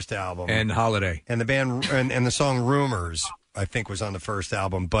their first album. And Holiday. And the band and the song Rumors, I think, was on the first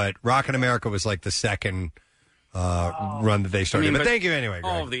album. But Rockin' America was like the second run that they started. But thank you anyway,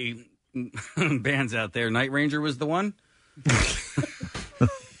 Greg. All of the bands out there, Night Ranger was the one?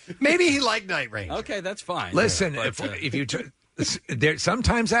 Maybe he liked Night Ranger. Okay, that's fine. Listen, Yeah, if you there,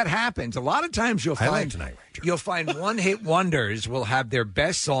 sometimes that happens. A lot of times you'll find you'll find one-hit wonders will have their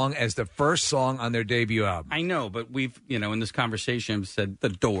best song as the first song on their debut album. I know, but we've in this conversation said the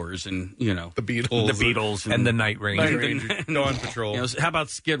Doors and the Beatles, and the Night Ranger, Dawn Patrol. How about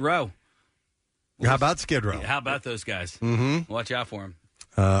Skid Row? How about Skid Row? How about those guys? Mm-hmm. Watch out for them.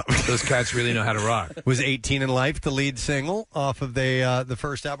 Those cats really know how to rock. Was 18 in Life the lead single off of the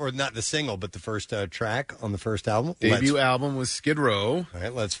first album, or not the single, but the first track on the first album? Debut album was Skid Row. All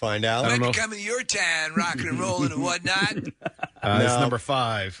right, let's find out. Might be coming to your town, rocking and rolling and whatnot. It's number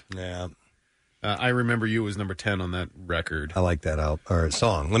 5. Yeah. I Remember You was number 10 on that record. I like that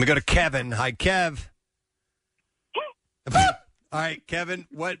song. Let me go to Kevin. Hi, Kev. All right, Kevin,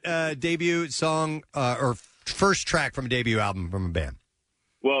 what debut song or first track from a debut album from a band?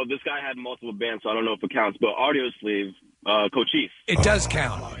 Well, this guy had multiple bands, so I don't know if it counts, but Audio Slave, Cochise. It does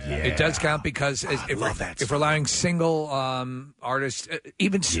count. It does count because if we're allowing single artists,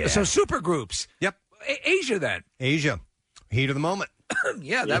 even so super groups. Yep. Asia then. Asia. Heat of the Moment.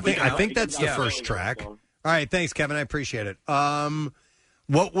 Yeah, I think that's the first track. All right, thanks, Kevin. I appreciate it. What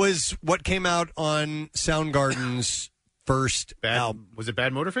came out on Soundgarden's first album? Was it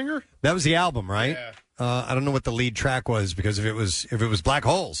Bad Motorfinger? That was the album, right? Yeah. I don't know what the lead track was because if it was Black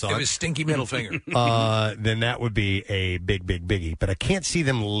Hole, so it was Stinky Middle Finger. Then that would be a big biggie. But I can't see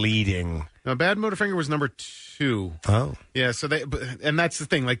them leading. No, Bad Motorfinger was number 2. Oh, yeah. So and that's the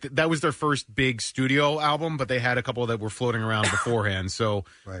thing. Like that was their first big studio album, but they had a couple that were floating around beforehand. So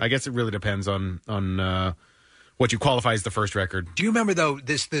I guess it really depends on what you qualify as the first record. Do you remember though?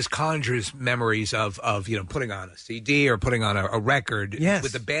 This conjures memories of putting on a CD or putting on a record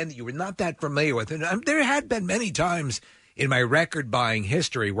with a band that you were not that familiar with. And there had been many times in my record buying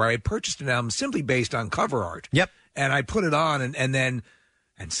history where I purchased an album simply based on cover art. Yep. And I put it on, and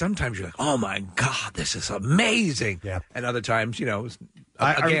sometimes you're like, oh my God, this is amazing. Yeah. And other times, it was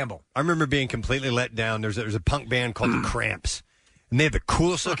a gamble. I remember being completely let down. There's a punk band called the Cramps. And they had the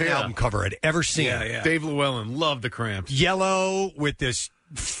coolest looking album cover I'd ever seen. Yeah. Dave Llewellyn loved the Cramps. Yellow with this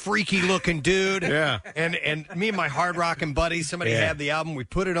freaky looking dude. Yeah. And me and my hard rocking buddies, somebody had the album. We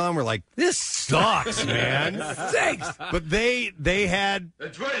put it on. We're like, this sucks, man. Thanks. But they had.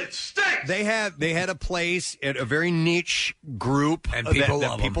 That's right. It stinks. They had a place at a very niche group and people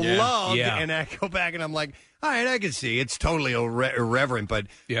that people them. loved. Yeah. And I go back and I'm like, all right, I can see it's totally irreverent, but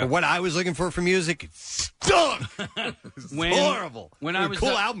for what I was looking for music, it stunk. It's horrible. When I was cool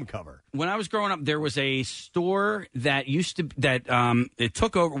album cover. When I was growing up, there was a store that used to it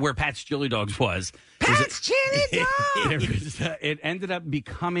took over where Pat's Chili Dogs was. Pat's Chili Dogs. It ended up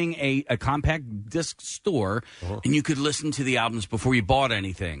becoming a compact disc store, and you could listen to the albums before you bought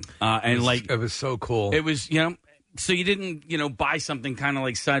anything. It was so cool. It was So you didn't, buy something kind of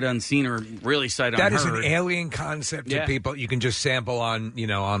like sight unseen or really sight unheard. That is an alien concept to people. You can just sample on,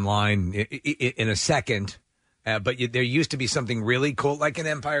 online in a second. But there used to be something really cool, like in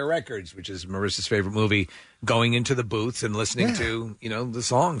Empire Records, which is Marissa's favorite movie, going into the booths and listening to, the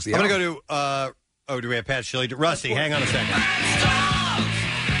songs. I'm going to go to, do we have Pat's Chili? Rusty, hang on a second.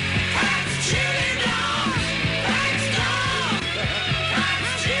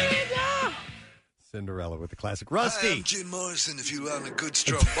 Cinderella with the classic. Rusty. I'm Jim Morrison if you want a good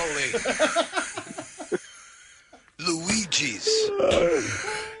stromboli. Luigi's.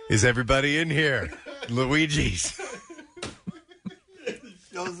 Is everybody in here? Luigi's.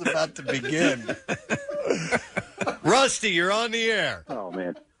 Show's about to begin. Rusty, you're on the air. Oh,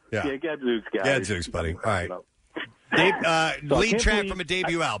 man. Yeah. Gadzooks, guys. Gadzooks, buddy. All right. Lead track from a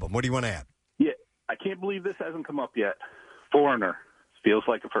debut album. What do you want to add? Yeah, I can't believe this hasn't come up yet. Foreigner. Feels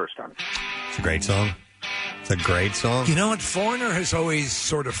like the first time. It's a great song. It's a great song. You know what? Foreigner has always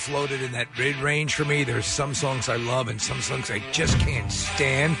sort of floated in that mid-range for me. There's some songs I love and some songs I just can't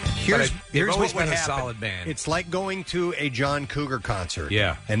stand. Here's they've always what been would a happen. solid band. It's like going to a John Cougar concert.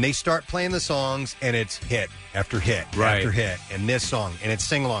 Yeah. And they start playing the songs, and it's hit after hit after hit. And this song, and it's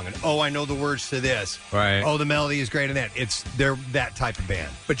sing-along. And, oh, I know the words to this. Right. Oh, the melody is great in that. They're that type of band.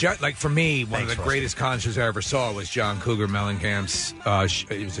 But like for me, one of the Rusty. greatest concerts I ever saw was John Cougar Mellencamp's.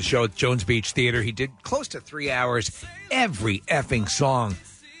 It was a show at Jones Beach Theater. He did close to 3 hours. Every effing song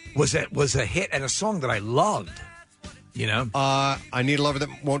was a hit and a song that I loved. You know, I Need a Lover That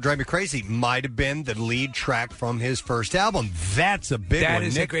Won't Drive Me Crazy might have been the lead track from his first album. That's a big one. That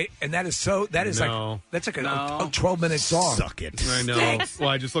is Nick. a great, and that is like a 12-minute song. Suck it. I know. Well,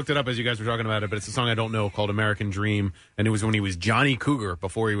 I just looked it up as you guys were talking about it, but it's a song I don't know called American Dream, and it was when he was Johnny Cougar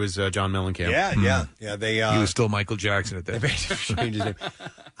before he was John Mellencamp. Yeah. They he was still Michael Jackson at that. changed his name.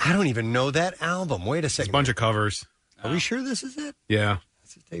 I don't even know that album. Wait a second. It's a bunch of covers. Are we sure this is it? Yeah.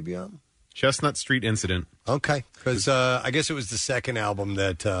 That's his debut album? Chestnut Street Incident. Okay, because I guess it was the second album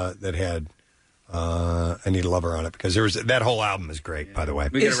that had I Need a Lover on it, because there was that whole album is great, by the way.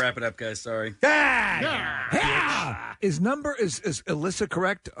 We got to wrap it up, guys. Sorry. Is Alyssa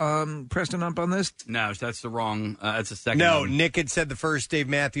correct, Preston, up on this? No, that's the wrong. That's the second. No, one. Nick had said the first Dave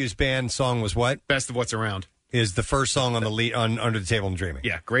Matthews Band song was what? Best of What's Around. Is the first song on the lead on Under the Table and Dreaming.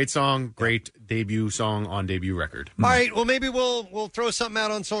 Yeah, great song, great debut song on debut record. All right, well maybe we'll throw something out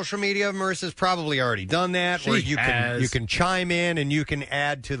on social media. Marissa's probably already done that. Where you can chime in and you can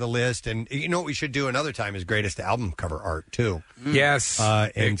add to the list. And you know what we should do another time is greatest album cover art too. Yes,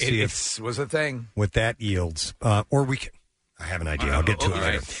 and see it if was a thing. What that yields, or we can. I have an idea. I'll get to it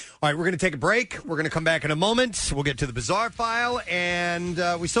later. All right, we're going to take a break. We're going to come back in a moment. We'll get to the Bizarre File, and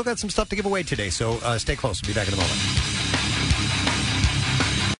we still got some stuff to give away today, so stay close. We'll be back in a moment.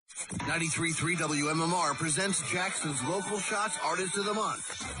 93.3 WMMR presents Jackson's Local Shots Artist of the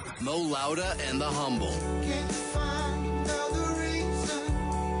Month, Mo Lauda and the Humble.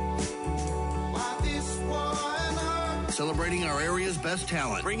 Celebrating our area's best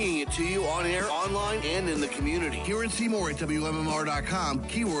talent, bringing it to you on air, online, and in the community. Hear and see more at WMMR.com,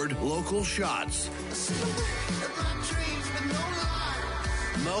 keyword local shots.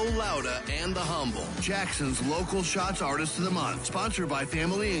 Mo Lauda and the Humble, Jackson's Local Shots Artist of the Month, sponsored by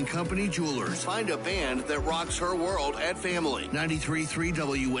Family and Company Jewelers. Find a band that rocks her world at Family. 93.3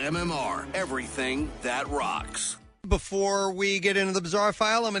 WMMR, everything that rocks. Before we get into the Bizarre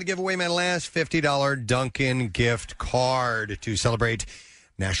File, I'm going to give away my last $50 Dunkin' gift card to celebrate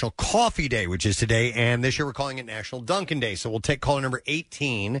National Coffee Day, which is today, and this year we're calling it National Dunkin' Day. So we'll take caller number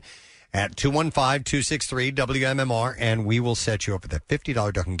 18 at 215-263-WMMR, and we will set you up with a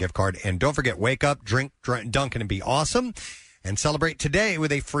 $50 Dunkin' gift card. And don't forget, wake up, drink Dunkin', and be awesome. And celebrate today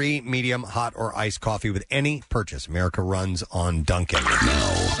with a free medium, hot, or iced coffee with any purchase. America runs on Dunkin'.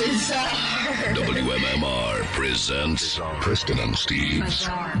 WMMR presents Preston and Steve's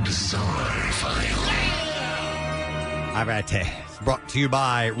Bizarre File. All right, it's brought to you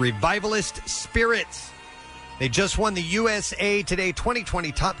by Revivalist Spirits. They just won the USA Today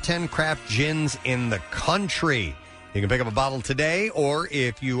 2020 Top 10 Craft Gins in the country. You can pick up a bottle today, or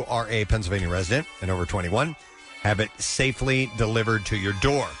if you are a Pennsylvania resident and over 21, have it safely delivered to your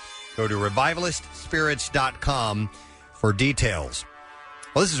door. Go to revivalistspirits.com for details.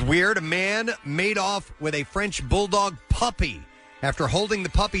 Well, this is weird. A man made off with a French bulldog puppy after holding the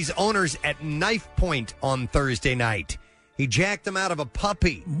puppy's owners at knife point on Thursday night. He jacked them out of a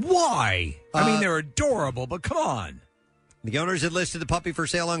puppy. Why? I mean, they're adorable, but come on. The owners had listed the puppy for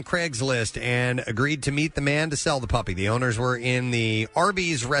sale on Craigslist and agreed to meet the man to sell the puppy. The owners were in the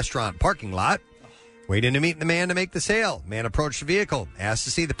Arby's restaurant parking lot, waiting to meet the man to make the sale. Man approached the vehicle, asked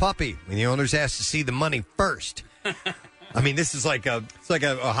to see the puppy, and the owners asked to see the money first. I mean, this is like a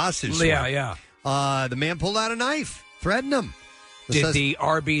hostage swap. Yeah. The man pulled out a knife, threatened him. Did the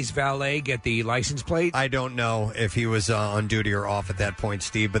Arby's valet get the license plate? I don't know if he was on duty or off at that point,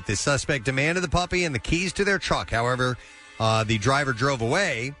 Steve, but the suspect demanded the puppy and the keys to their truck. However, the driver drove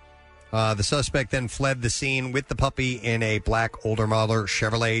away. The suspect then fled the scene with the puppy in a black older model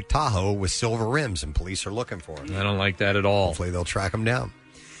Chevrolet Tahoe with silver rims, and police are looking for him. I don't like that at all. Hopefully they'll track him down.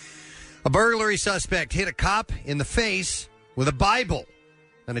 A burglary suspect hit a cop in the face with a Bible,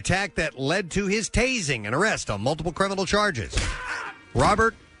 an attack that led to his tasing and arrest on multiple criminal charges.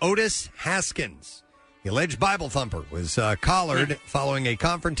 Robert Otis Haskins, the alleged Bible thumper, was collared following a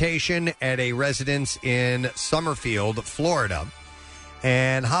confrontation at a residence in Summerfield, Florida.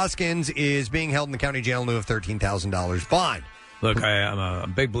 And Hoskins is being held in the county jail in lieu of $13,000 fine. Look, I'm a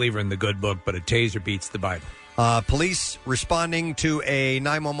big believer in the good book, but a taser beats the Bible. Police responding to a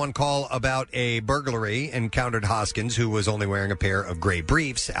 911 call about a burglary encountered Hoskins, who was only wearing a pair of gray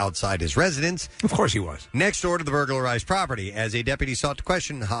briefs outside his residence. Of course he was. Next door to the burglarized property. As a deputy sought to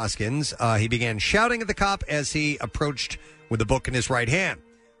question Hoskins, he began shouting at the cop as he approached with the book in his right hand.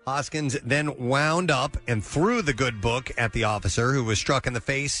 Hoskins then wound up and threw the good book at the officer, who was struck in the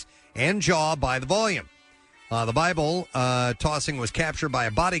face and jaw by the volume. The Bible tossing was captured by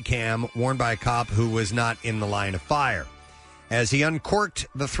a body cam worn by a cop who was not in the line of fire. As he uncorked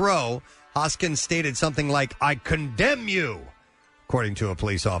the throw, Hoskins stated something like, "I condemn you," according to a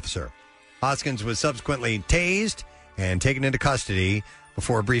police officer. Hoskins was subsequently tased and taken into custody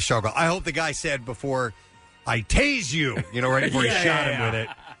before a brief struggle. I hope the guy said before, "I tase you," right before he shot him with it.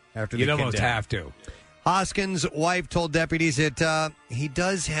 After You'd the almost condemn. have to. Hoskins' wife told deputies that he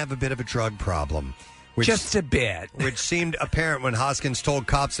does have a bit of a drug problem. Just a bit. Which seemed apparent when Hoskins told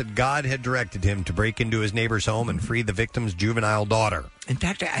cops that God had directed him to break into his neighbor's home and free the victim's juvenile daughter. In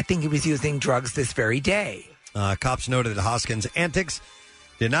fact, I think he was using drugs this very day. Cops noted that Hoskins' antics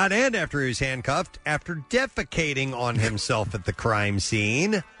did not end after he was handcuffed after defecating on himself at the crime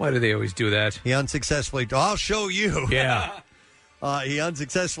scene. Why do they always do that? He unsuccessfully... I'll show you. Yeah. He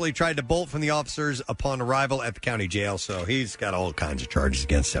unsuccessfully tried to bolt from the officers upon arrival at the county jail, so he's got all kinds of charges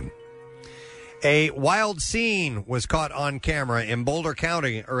against him. A wild scene was caught on camera in Boulder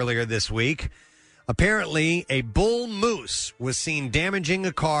County earlier this week. Apparently, a bull moose was seen damaging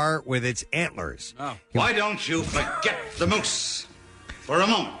a car with its antlers. Oh. Why don't you forget the moose for a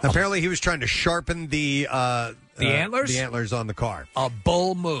moment? Apparently, he was trying to sharpen the antlers? The antlers on the car. A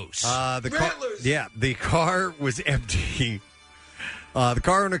bull moose. The car was empty. The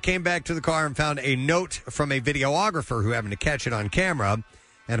car owner came back to the car and found a note from a videographer who happened to catch it on camera.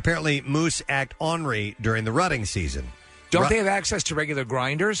 And apparently, moose act ornery during the rutting season. Don't they have access to regular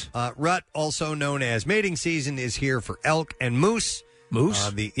grinders? Rut, also known as mating season, is here for elk and moose. Moose?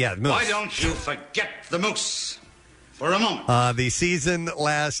 Moose. Why don't you forget the moose for a moment? The season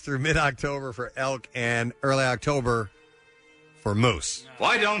lasts through mid-October for elk and early October for moose.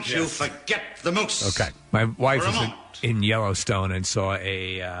 Why don't you forget the moose? Okay. My wife For a was moment. in Yellowstone and saw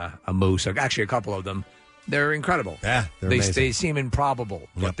a moose, actually a couple of them. They're incredible. Yeah, they're amazing. They seem improbable,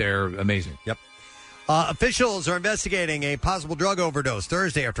 but they're amazing. Yep. Officials are investigating a possible drug overdose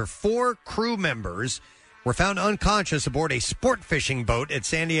Thursday after 4 crew members were found unconscious aboard a sport fishing boat at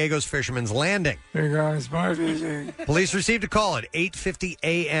San Diego's Fisherman's Landing. Police received a call at 8:50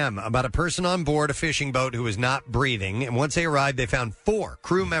 a.m. about a person on board a fishing boat who was not breathing, and once they arrived, they found 4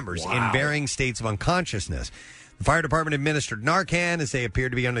 crew members in varying states of unconsciousness. The fire department administered Narcan as they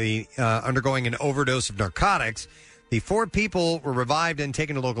appeared to be undergoing an overdose of narcotics. The 4 people were revived and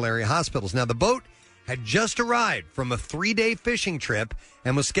taken to local area hospitals. Now, the boat had just arrived from a 3-day fishing trip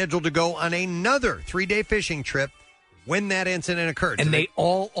and was scheduled to go on another 3-day fishing trip when that incident occurred. And So they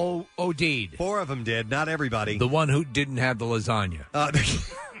all OD'd. 4 of them did, not everybody. The one who didn't have the lasagna.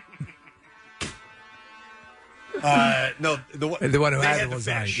 No, the one who they had the the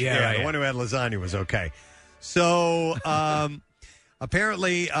lasagna. fish. Yeah, right, the yeah. one who had lasagna was okay. So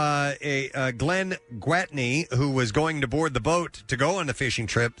apparently, Glenn Gwatney, who was going to board the boat to go on the fishing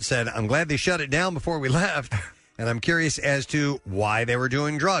trip, said, "I'm glad they shut it down before we left, and I'm curious as to why they were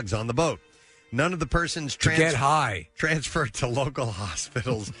doing drugs on the boat." None of the persons get high. transferred to local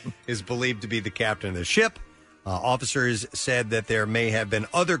hospitals is believed to be the captain of the ship. Officers said that there may have been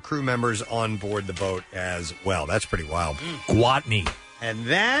other crew members on board the boat as well. That's pretty wild. Gwatney. And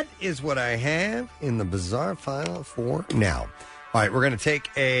that is what I have in the bizarre file for now. All right, we're going to take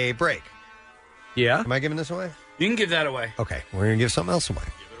a break. Yeah? Am I giving this away? You can give that away. Okay, we're going to give something else away.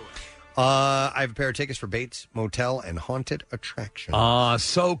 I have a pair of tickets for Bates Motel and Haunted Attraction.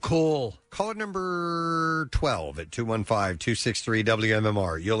 So cool. Caller number 12 at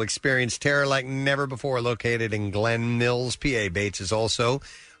 215-263-WMMR. You'll experience terror like never before, located in Glen Mills, PA. Bates is also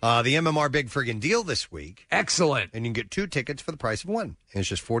the MMR Big Friggin' Deal this week. Excellent. And you can get 2 tickets for the price of 1. And it's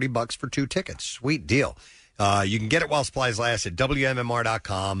just $40 for 2 tickets. Sweet deal. You can get it while supplies last at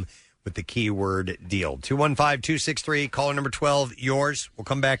WMMR.com with the keyword deal. 215-263, caller number 12, yours. We'll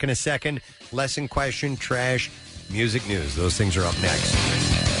come back in a second. Lesson question, trash, music news. Those things are up next.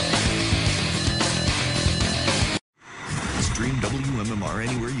 Stream WMMR WMMR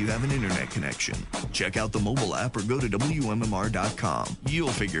anywhere you have an internet connection. Check out the mobile app or go to WMMR.com. You'll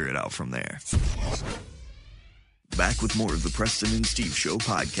figure it out from there. Back with more of the Preston and Steve Show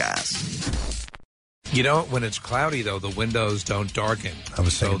podcast. You know, when it's cloudy, though, the windows don't darken. I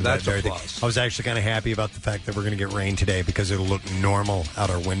was thinking that's that a very thing. plus. I was actually kind of happy about the fact that we're going to get rain today because it'll look normal out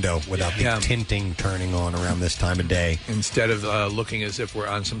our window without the tinting turning on around this time of day. Instead of looking as if we're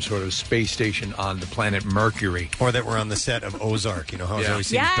on some sort of space station on the planet Mercury. Or that we're on the set of Ozark. You know how it always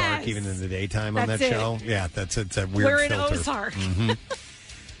seems dark even in the daytime on that That's it. show? Yeah, it's a weird We're in filter. Ozark.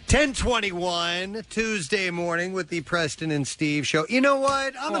 10:21 Tuesday morning with the Preston and Steve Show. You know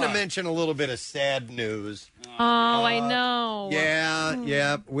what? I'm going to mention a little bit of sad news. Oh, I know.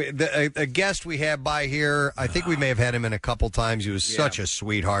 Yeah. A guest we have by here, I think we may have had him in a couple times. He was such a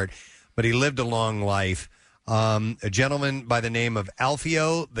sweetheart, but he lived a long life. A gentleman by the name of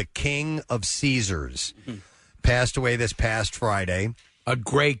Alfio, the King of Caesars, passed away this past Friday. A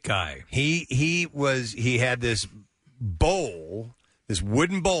great guy. He had this bowl, this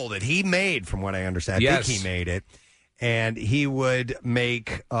wooden bowl that he made, from what I understand. I think he made it, and he would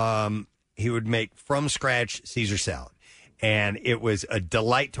make from scratch Caesar salad, and it was a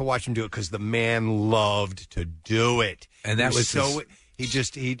delight to watch him do it because the man loved to do it, and that was so.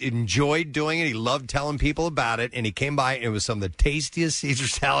 He enjoyed doing it. He loved telling people about it, and he came by, and it was some of the tastiest Caesar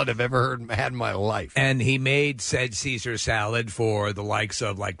salad I've ever had in my life. And he made said Caesar salad for the likes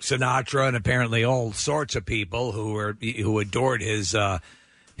of like Sinatra and apparently all sorts of people who adored his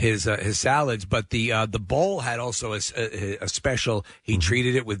salads. But the bowl had also a special. He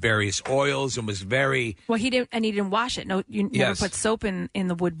treated it with various oils and was very He didn't wash it. No, you never put soap in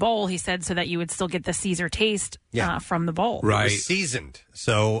the wood bowl. He said so that you would still get the Caesar taste from the bowl. Right, it was seasoned.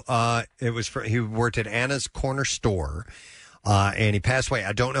 So it was. He worked at Anna's Corner Store, and he passed away.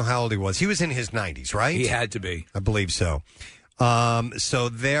 I don't know how old he was. He was in his 90s, right? He had to be. I believe so. So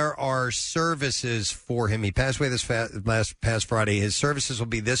there are services for him. He passed away this past Friday. His services will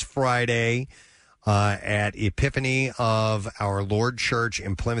be this Friday at Epiphany of Our Lord Church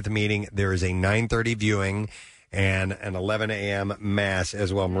in Plymouth Meeting. There is a 9:30 viewing and an 11 a.m. mass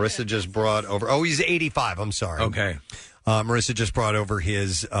as well. Marissa just brought over. Oh, he's 85. I'm sorry. Okay. Marissa just brought over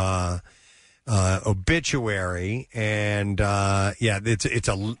his obituary, and it's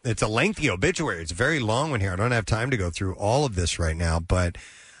a lengthy obituary. It's a very long one here. I don't have time to go through all of this right now, but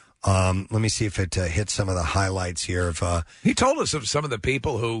let me see if it hits some of the highlights here. Of he told us of some of the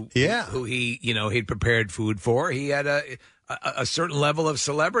people who he he'd prepared food for. He had a certain level of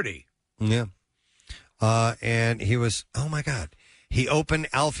celebrity. Yeah, and he was oh my god. He opened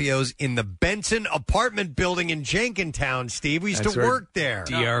Alfio's in the Benson apartment building in Jenkintown, Steve. We used to work there.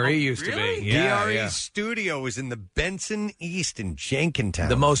 DRE used to be. Yeah, DRE's studio was in the Benson East in Jenkintown.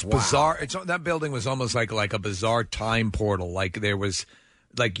 The most bizarre. That building was almost like a bizarre time portal. Like there was,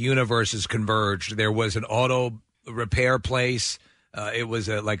 like universes converged. There was an auto repair place. It was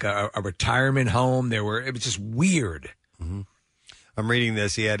like a retirement home. It was just weird. Mm-hmm. I'm reading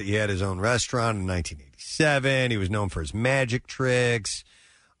this. He had his own restaurant in 1987. He was known for his magic tricks,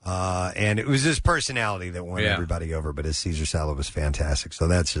 and it was his personality that won everybody over. But his Caesar salad was fantastic. So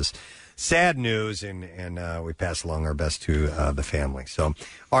that's just sad news, and we pass along our best to the family. So,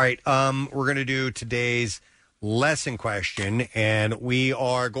 all right, we're going to do today's lesson question, and we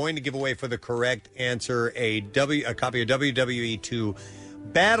are going to give away for the correct answer a copy of WWE 2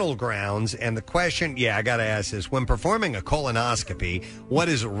 Battlegrounds. And the question, I got to ask this. When performing a colonoscopy, what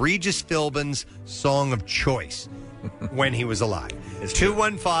is Regis Philbin's song of choice when he was alive?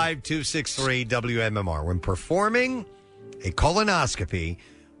 215-263-WMMR. When performing a colonoscopy,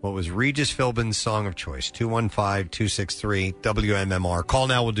 what was Regis Philbin's song of choice? 215-263-WMMR. Call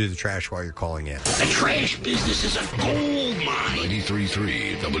now. We'll do the trash while you're calling in. The trash business is a gold mine.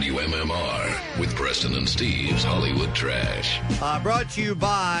 93.3 WMMR with Preston and Steve's Hollywood Trash. Brought to you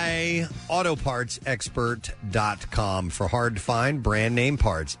by AutoPartsExpert.com for hard-to-find brand name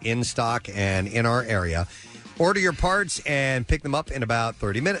parts in stock and in our area. Order your parts and pick them up in about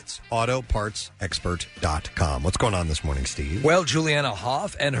 30 minutes. AutoPartsExpert.com. What's going on this morning, Steve? Well, Juliana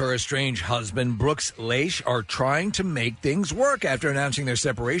Hough and her estranged husband, Brooks Leish, are trying to make things work after announcing their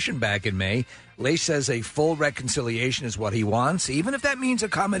separation back in May. Leish says a full reconciliation is what he wants, even if that means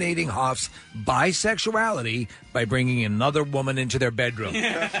accommodating Hough's bisexuality by bringing another woman into their bedroom.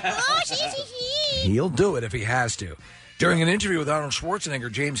 He'll do it if he has to. During an interview with Arnold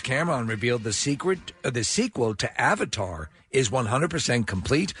Schwarzenegger, James Cameron revealed the sequel to Avatar is 100%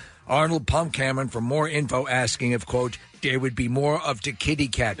 complete. Arnold pumped Cameron for more info, asking if, quote, there would be more of the kitty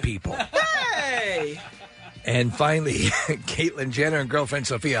cat people. Hey! And finally, Caitlyn Jenner and girlfriend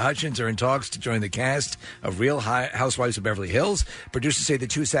Sophia Hutchins are in talks to join the cast of Real Housewives of Beverly Hills. Producers say the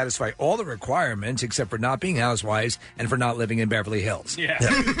two satisfy all the requirements except for not being housewives and for not living in Beverly Hills. Yeah.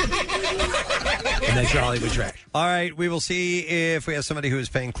 And that's your Hollywood trash. All right, we will see if we have somebody who is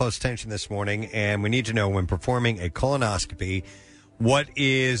paying close attention this morning, and we need to know when performing a colonoscopy, what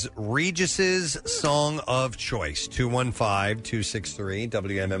is Regis's song of choice? 215-263.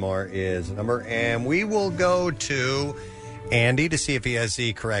 WMMR is the number. And we will go to Andy to see if he has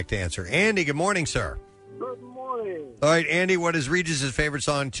the correct answer. Andy, good morning, sir. Good morning. All right, Andy, what is Regis's favorite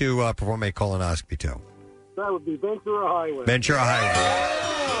song to perform a colonoscopy to? That would be Ventura Highway. Ventura Highway.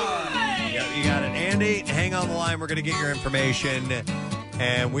 You got it. Andy, hang on the line. We're going to get your information.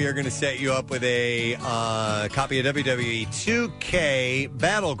 And we are going to set you up with a copy of WWE 2K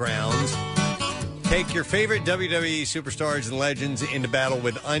Battlegrounds. Take your favorite WWE superstars and legends into battle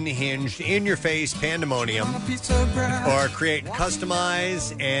with unhinged, in-your-face pandemonium. Or create,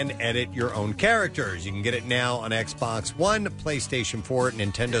 customize, and edit your own characters. You can get it now on Xbox One, PlayStation 4,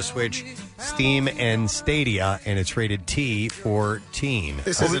 Nintendo Switch, Steam, and Stadia. And it's rated T for teen.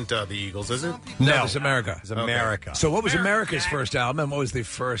 This isn't the Eagles, is it? No, it's America. It's America. So what was America's first album, and what was the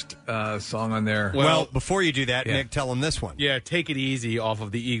first song on there? Well, before you do that, Nick, tell them this one. Yeah, Take It Easy off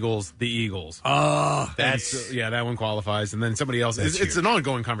of the Eagles. The Eagles. That's that one qualifies. And then somebody else. It's an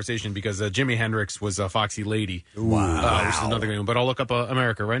ongoing conversation because Jimi Hendrix was a Foxy Lady. Wow. Which is another great one. But I'll look up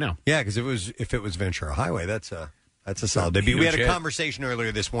America right now. Yeah, because if it was Ventura Highway, that's a solid debut. We had a conversation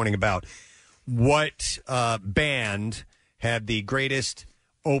earlier this morning about what band had the greatest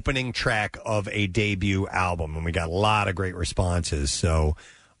opening track of a debut album, and we got a lot of great responses. So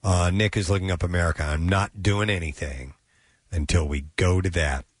Nick is looking up America. I'm not doing anything until we go to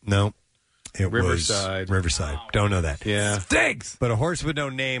that. No. It Riverside. was Riverside. Don't know that. Yeah. Stinks! But A Horse With No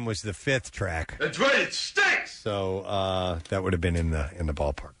Name was the fifth track. That's right, it stinks! So that would have been in the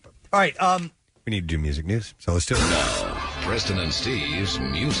ballpark. But, all right, we need to do music news, so let's do it. Now, Preston and Steve's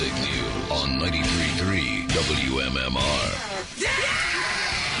Music News on 93.3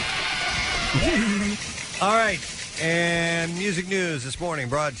 WMMR. All right, and music news this morning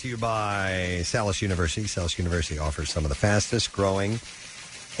brought to you by Salus University. Salus University offers some of the fastest growing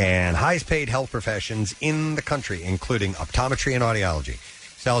and highest paid health professions in the country, including optometry and audiology.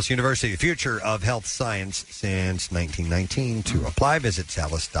 Salus University, the future of health science since 1919. To apply, visit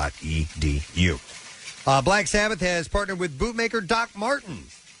salus.edu. Black Sabbath has partnered with bootmaker Doc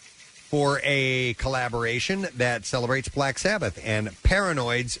Martens for a collaboration that celebrates Black Sabbath and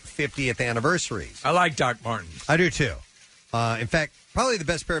Paranoid's 50th anniversaries. I like Doc Martens. I do, too. In fact, probably the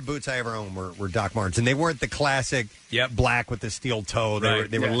best pair of boots I ever owned were Doc Martens, and they weren't the classic black with the steel toe.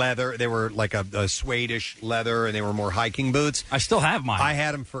 They were leather. They were like a suede-ish leather, and they were more hiking boots. I still have mine. I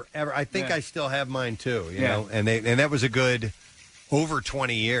had them forever. I think I still have mine too. You know, and that was a good over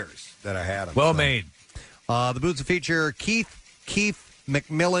 20 years that I had them. Well made. The boots feature Keith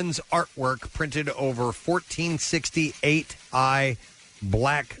McMillan's artwork printed over 1468i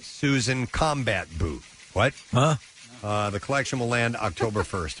Black Susan combat boot. What? Huh? The collection will land October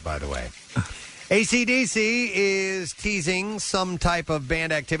 1st, by the way. AC/DC is teasing some type of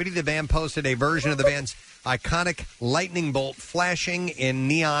band activity. The band posted a version of the band's iconic lightning bolt flashing in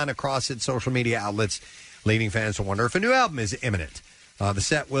neon across its social media outlets, leading fans to wonder if a new album is imminent. The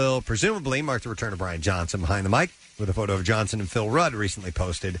set will presumably mark the return of Brian Johnson behind the mic, with a photo of Johnson and Phil Rudd recently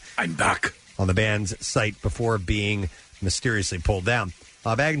posted. I'm back. On the band's site before being mysteriously pulled down.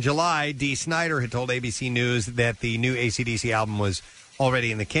 Back in July, Dee Snider had told ABC News that the new AC/DC album was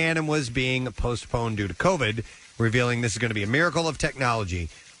already in the can and was being postponed due to COVID, revealing this is going to be a miracle of technology.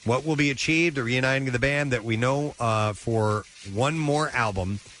 What will be achieved, the reuniting of the band that we know for one more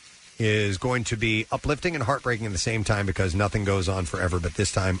album, is going to be uplifting and heartbreaking at the same time because nothing goes on forever, but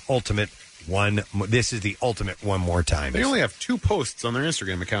this time, this is the ultimate one more time. They only have 2 posts on their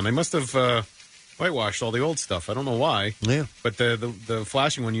Instagram account. They must have whitewashed all the old stuff. I don't know why. Yeah. But the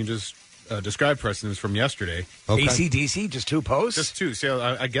flashing one you just described, Preston, is from yesterday. Okay. AC/DC, just 2 posts? Just 2.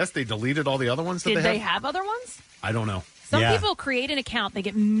 So I guess they deleted all the other ones that Did they they have? have other ones? I don't know. Some people create an account, they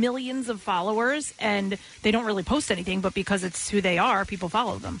get millions of followers, and they don't really post anything, but because it's who they are, people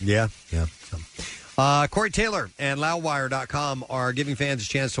follow them. Yeah. Corey Taylor and Loudwire.com are giving fans a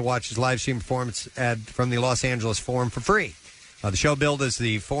chance to watch his live stream performance from the Los Angeles Forum for free. The show billed as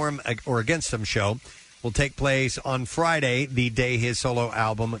the Forum or Against Him show will take place on Friday, the day his solo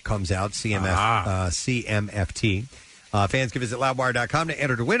album comes out, CMFT. Fans can visit Loudwire.com to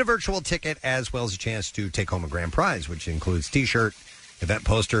enter to win a virtual ticket as well as a chance to take home a grand prize, which includes T-shirt, event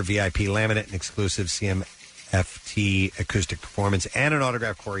poster, VIP laminate, and exclusive CMFT acoustic performance, and an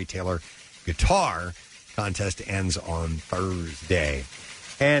autographed Corey Taylor guitar. Contest ends on Thursday.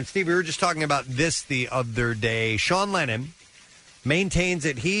 And, Steve, we were just talking about this the other day. Sean Lennon maintains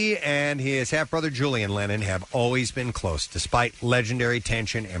that he and his half-brother Julian Lennon have always been close, despite legendary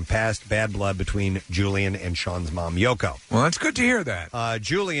tension and past bad blood between Julian and Sean's mom, Yoko. Well, that's good to hear that.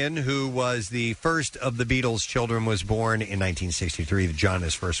 Julian, who was the first of the Beatles' children, was born in 1963 to John and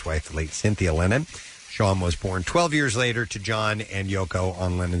his first wife, the late Cynthia Lennon. Sean was born 12 years later to John and Yoko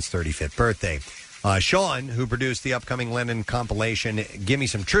on Lennon's 35th birthday. Sean, who produced the upcoming Lennon compilation, Gimme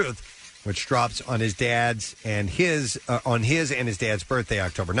Some Truth, which drops on his dad's and his dad's birthday,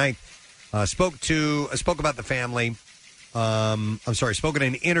 October 9th, spoke about the family. Spoke in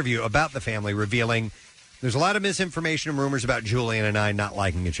an interview about the family, revealing there's a lot of misinformation and rumors about Julian and I not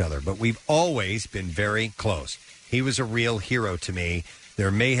liking each other, but we've always been very close. He was a real hero to me.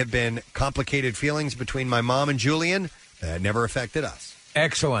 There may have been complicated feelings between my mom and Julian that never affected us.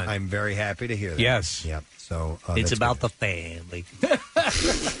 Excellent. I'm very happy to hear that. Yes. Yep. So it's about the family.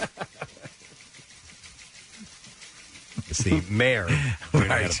 It's the mayor doing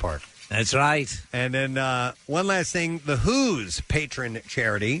it at a park. That's right. And then one last thing, the Who's patron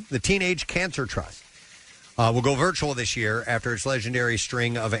charity, the Teenage Cancer Trust, will go virtual this year after its legendary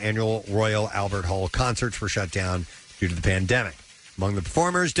string of annual Royal Albert Hall concerts were shut down due to the pandemic. Among the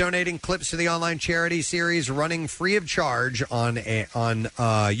performers donating clips to the online charity series running free of charge on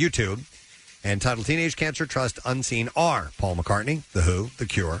YouTube and titled Teenage Cancer Trust Unseen are Paul McCartney, The Who, The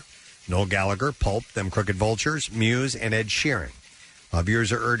Cure, Noel Gallagher, Pulp, Them Crooked Vultures, Muse, and Ed Sheeran.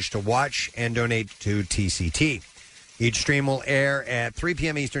 Viewers are urged to watch and donate to TCT. Each stream will air at 3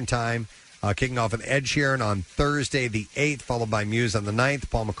 p.m. Eastern Time, kicking off with Ed Sheeran on Thursday the 8th, followed by Muse on the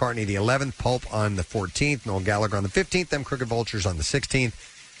 9th, Paul McCartney the 11th, Pulp on the 14th, Noel Gallagher on the 15th, Them Crooked Vultures on the 16th,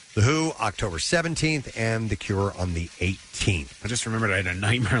 The Who October 17th, and The Cure on the 18th. I just remembered I had a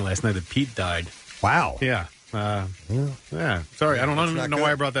nightmare last night that Pete died. Wow. Yeah. Yeah. Sorry, I don't know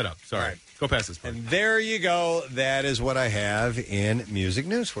why I brought that up. Sorry. Right. Go past this part. And there you go. That is what I have in music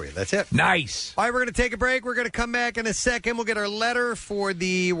news for you. That's it. Nice. All right, we're going to take a break. We're going to come back in a second. We'll get our letter for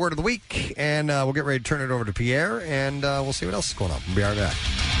the word of the week, and we'll get ready to turn it over to Pierre, and we'll see what else is going on. We'll be right back.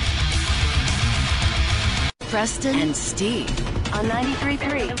 Preston and Steve on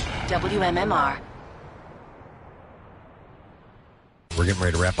 93.3 WMMR. We're getting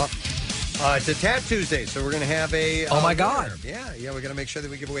ready to wrap up. It's a Tat Tuesday, so we're going to have a... Oh, my God. Yeah, we're going to make sure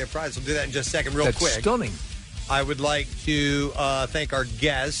that we give away a prize. We'll do that in just a second real That's quick. Stunning. I would like to thank our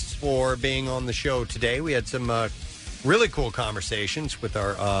guests for being on the show today. We had some really cool conversations with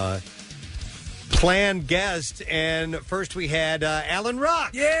our planned guests, and first we had Alan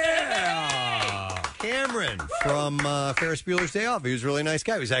Rock. Yeah! Cameron from Ferris Bueller's Day Off. He was a really nice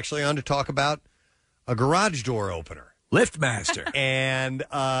guy. He was actually on to talk about a garage door opener. Liftmaster. And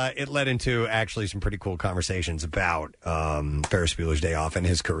it led into actually some pretty cool conversations about Ferris Bueller's Day Off and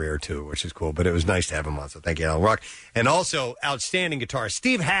his career, too, which is cool. But it was nice to have him on, so thank you, Alan Rock. And also, outstanding guitarist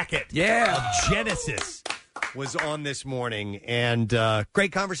Steve Hackett of Genesis was on this morning. And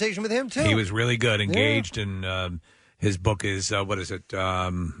great conversation with him, too. He was really good, engaged, and his book is, what is it?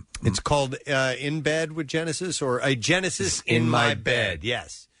 It's called In Bed with Genesis, or A Genesis in My Bed.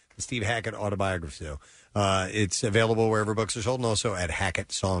 Yes, the Steve Hackett autobiography, so. It's available wherever books are sold and also at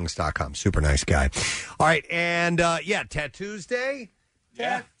HackettSongs.com. Super nice guy. All right, and Tattoos Day.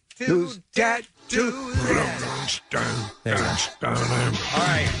 Tattoos. There we go. All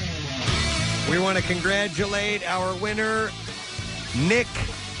right. We want to congratulate our winner, Nick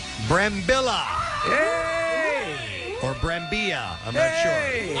Brambilla. Yay! Or Brambilla. I'm not sure.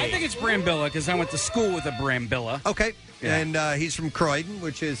 I think it's Brambilla because I went to school with a Brambilla. Okay. Yeah. And he's from Croydon,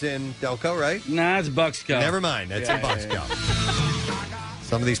 which is in Delco, right? Nah, it's Bucksco. Never mind. That's in Bucksco.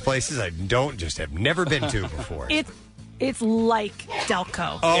 Some of these places I have never been to before. It's like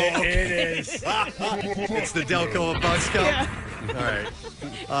Delco. Oh, it is. It's the Delco of Bucksco. Yeah. All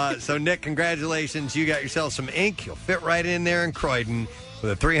right. So, Nick, congratulations. You got yourself some ink. You'll fit right in there in Croydon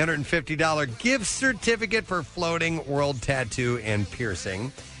with a $350 gift certificate for Floating World Tattoo and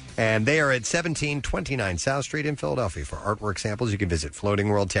Piercing. And they are at 1729 South Street in Philadelphia. For artwork samples, you can visit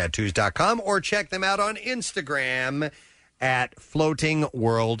floatingworldtattoos.com or check them out on Instagram at Floating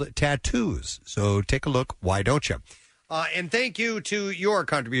World Tattoos. So take a look. Why don't you? And thank you to your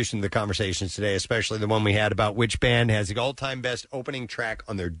contribution to the conversations today, especially the one we had about which band has the all-time best opening track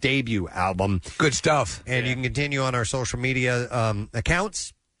on their debut album. Good stuff. And you can continue on our social media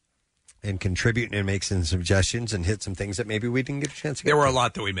accounts. and contribute and make some suggestions and hit some things that maybe we didn't get a chance to get There were to. a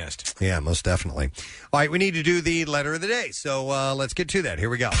lot that we missed. Yeah, most definitely. All right, we need to do the letter of the day. So let's get to that. Here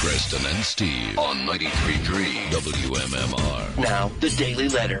we go. Preston and Steve on 93.3 WMMR. Now, the Daily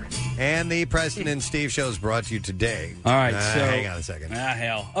Letter. And the Preston and Steve show is brought to you today. All right, hang on a second.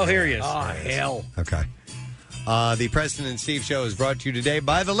 Hell. Oh, here he is. Hell. Okay. The Preston and Steve show is brought to you today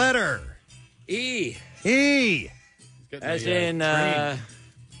by the letter E. E. As in, I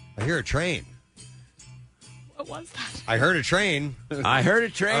hear a train. What was that? I heard a train. I heard a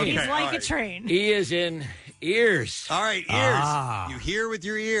train. He's Okay, like all a right. train. E is in ears. All right, ears. You hear with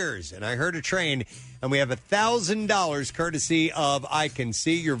your ears. And I heard a train. And we have $1,000 courtesy of I Can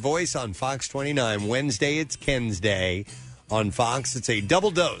See Your Voice on Fox 29. Wednesday, it's Ken's Day. On Fox, it's a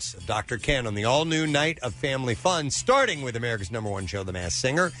double dose of Dr. Ken on the all-new night of family fun, starting with America's #1 show, The Masked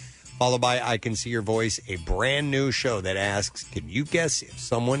Singer, followed by I Can See Your Voice, a brand new show that asks, can you guess if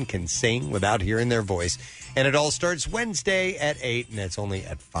someone can sing without hearing their voice? And it all starts Wednesday at 8, and that's only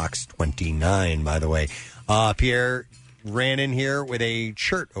at Fox 29, by the way. Pierre ran in here with a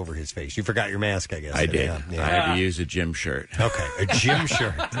shirt over his face. You forgot your mask, I guess. I did. Yeah. I had to use a gym shirt. Okay, a gym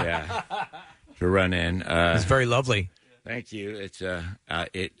shirt. Yeah. To run in. It's very lovely. Thank you. It's I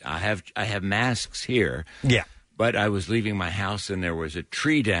have masks here. Yeah. But I was leaving my house and there was a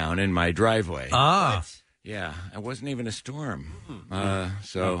tree down in my driveway. Ah. Yeah. It wasn't even a storm. It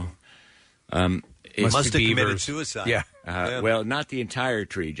must have committed suicide. Yeah. Well, not the entire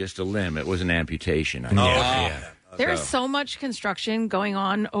tree, just a limb. It was an amputation. There's so much construction going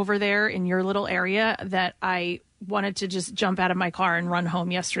on over there in your little area that I wanted to just jump out of my car and run home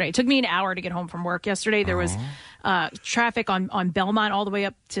yesterday. It took me an hour to get home from work yesterday. There was traffic on Belmont all the way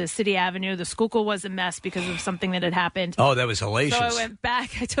up to City Avenue. The Schuylkill was a mess because of something that had happened. Oh, that was hellacious. So I went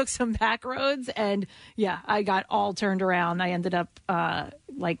back. I took some back roads, and I got all turned around. I ended up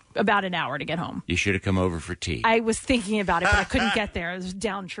about an hour to get home. You should have come over for tea. I was thinking about it, but I couldn't get there. It was a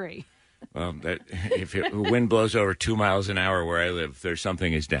down tree. Well, if the wind blows over 2 miles an hour where I live, there's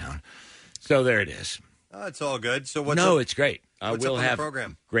something is down. So there it is. Oh, it's all good. So what's it's great. What's we'll up on have the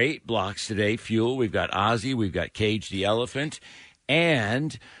program? Great blocks today. Fuel. We've got Ozzy. We've got Cage the Elephant,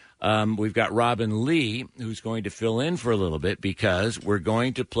 and we've got Robin Lee, who's going to fill in for a little bit because we're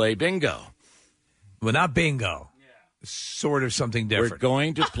going to play bingo. Well, not bingo. Yeah. Sort of something different. We're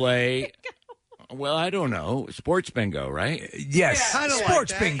going to play. Well, I don't know. Sports bingo, right? Yes. Yeah,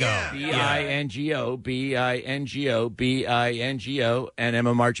 sports like bingo. B-I-N-G-O, B-I-N-G-O, B-I-N-G-O, and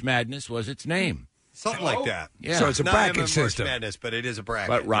Emma March Madness was its name. Something like that. Yeah. So it's a Not bracket March system. Madness, but it is a bracket.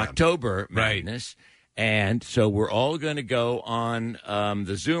 But Rocktober Madness. And so we're all going to go on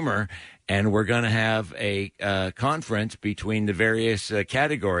the Zoomer, and we're going to have a conference between the various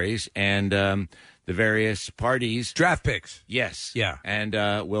categories and the various parties. Draft picks. Yes. Yeah. And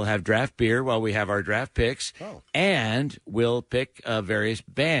we'll have draft beer while we have our draft picks. Oh. And we'll pick various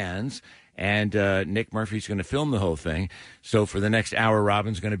bands. And Nick Murphy's going to film the whole thing. So for the next hour,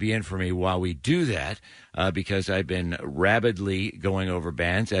 Robin's going to be in for me while we do that because I've been rabidly going over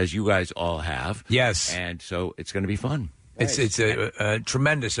bands, as you guys all have. Yes. And so it's going to be fun. It's a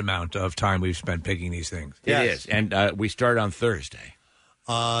tremendous amount of time we've spent picking these things. It is. And we start on Thursday.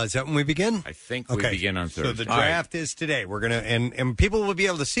 Is that when we begin? I think we begin on Thursday. So the draft is today. We're gonna and people will be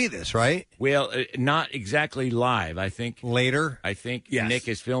able to see this, right? Well, not exactly live. I think later. I think Nick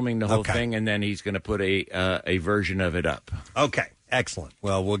is filming the whole thing, and then he's going to put a version of it up. Okay, excellent.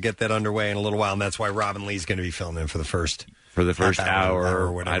 Well, we'll get that underway in a little while, and that's why Robin Lee's going to be filming for the first hour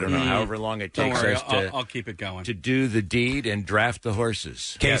or whatever. I don't know, however long it takes us to. I'll keep it going. To do the deed and draft the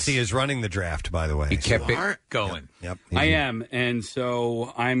horses. Casey is running the draft, by the way. He kept it going. Yep. I am, and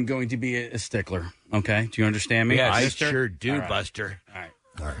so I'm going to be a stickler. Okay, do you understand me? I Mister? sure do, All right. Buster.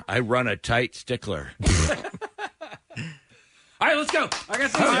 All right. I run a tight stickler. All right, let's go. I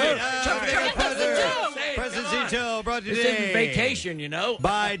got Presidency Show brought to you This today. isn't vacation, you know.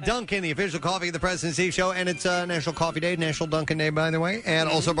 By Dunkin', the official coffee of the Presidency Show, and it's National Coffee Day, National Dunkin' Day, by the way, and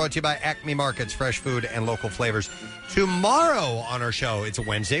also brought to you by Acme Markets, fresh food and local flavors. Tomorrow on our show, it's a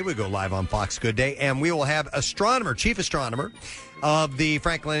Wednesday, we go live on Fox Good Day, and we will have chief astronomer of the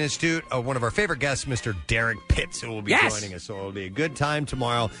Franklin Institute, one of our favorite guests, Mr. Derek Pitts, who will be joining us. So it'll be a good time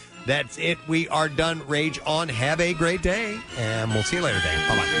tomorrow. That's it. We are done. Rage on. Have a great day, and we'll see you later, Dave.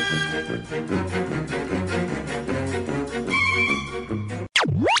 Bye-bye.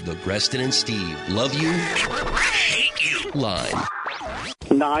 The Preston and Steve love you, hate you line.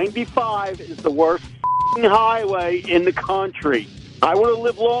 95 is the worst highway in the country. I want to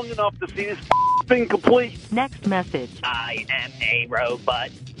live long enough to see this thing complete. Next message. I am a robot.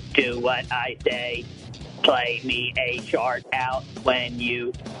 Do what I say. Play me a chart out when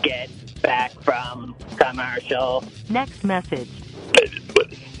you get back from commercial. Next message.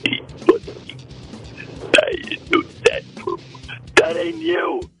 That ain't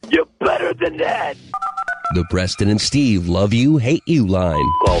you. You're better than that. The Preston and Steve Love You, Hate You line.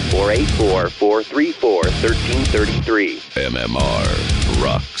 Call 484-434-1333. MMR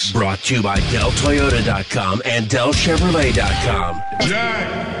rocks. Brought to you by DellToyota.com and DellChevrolet.com.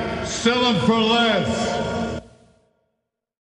 Jack, sell them for less.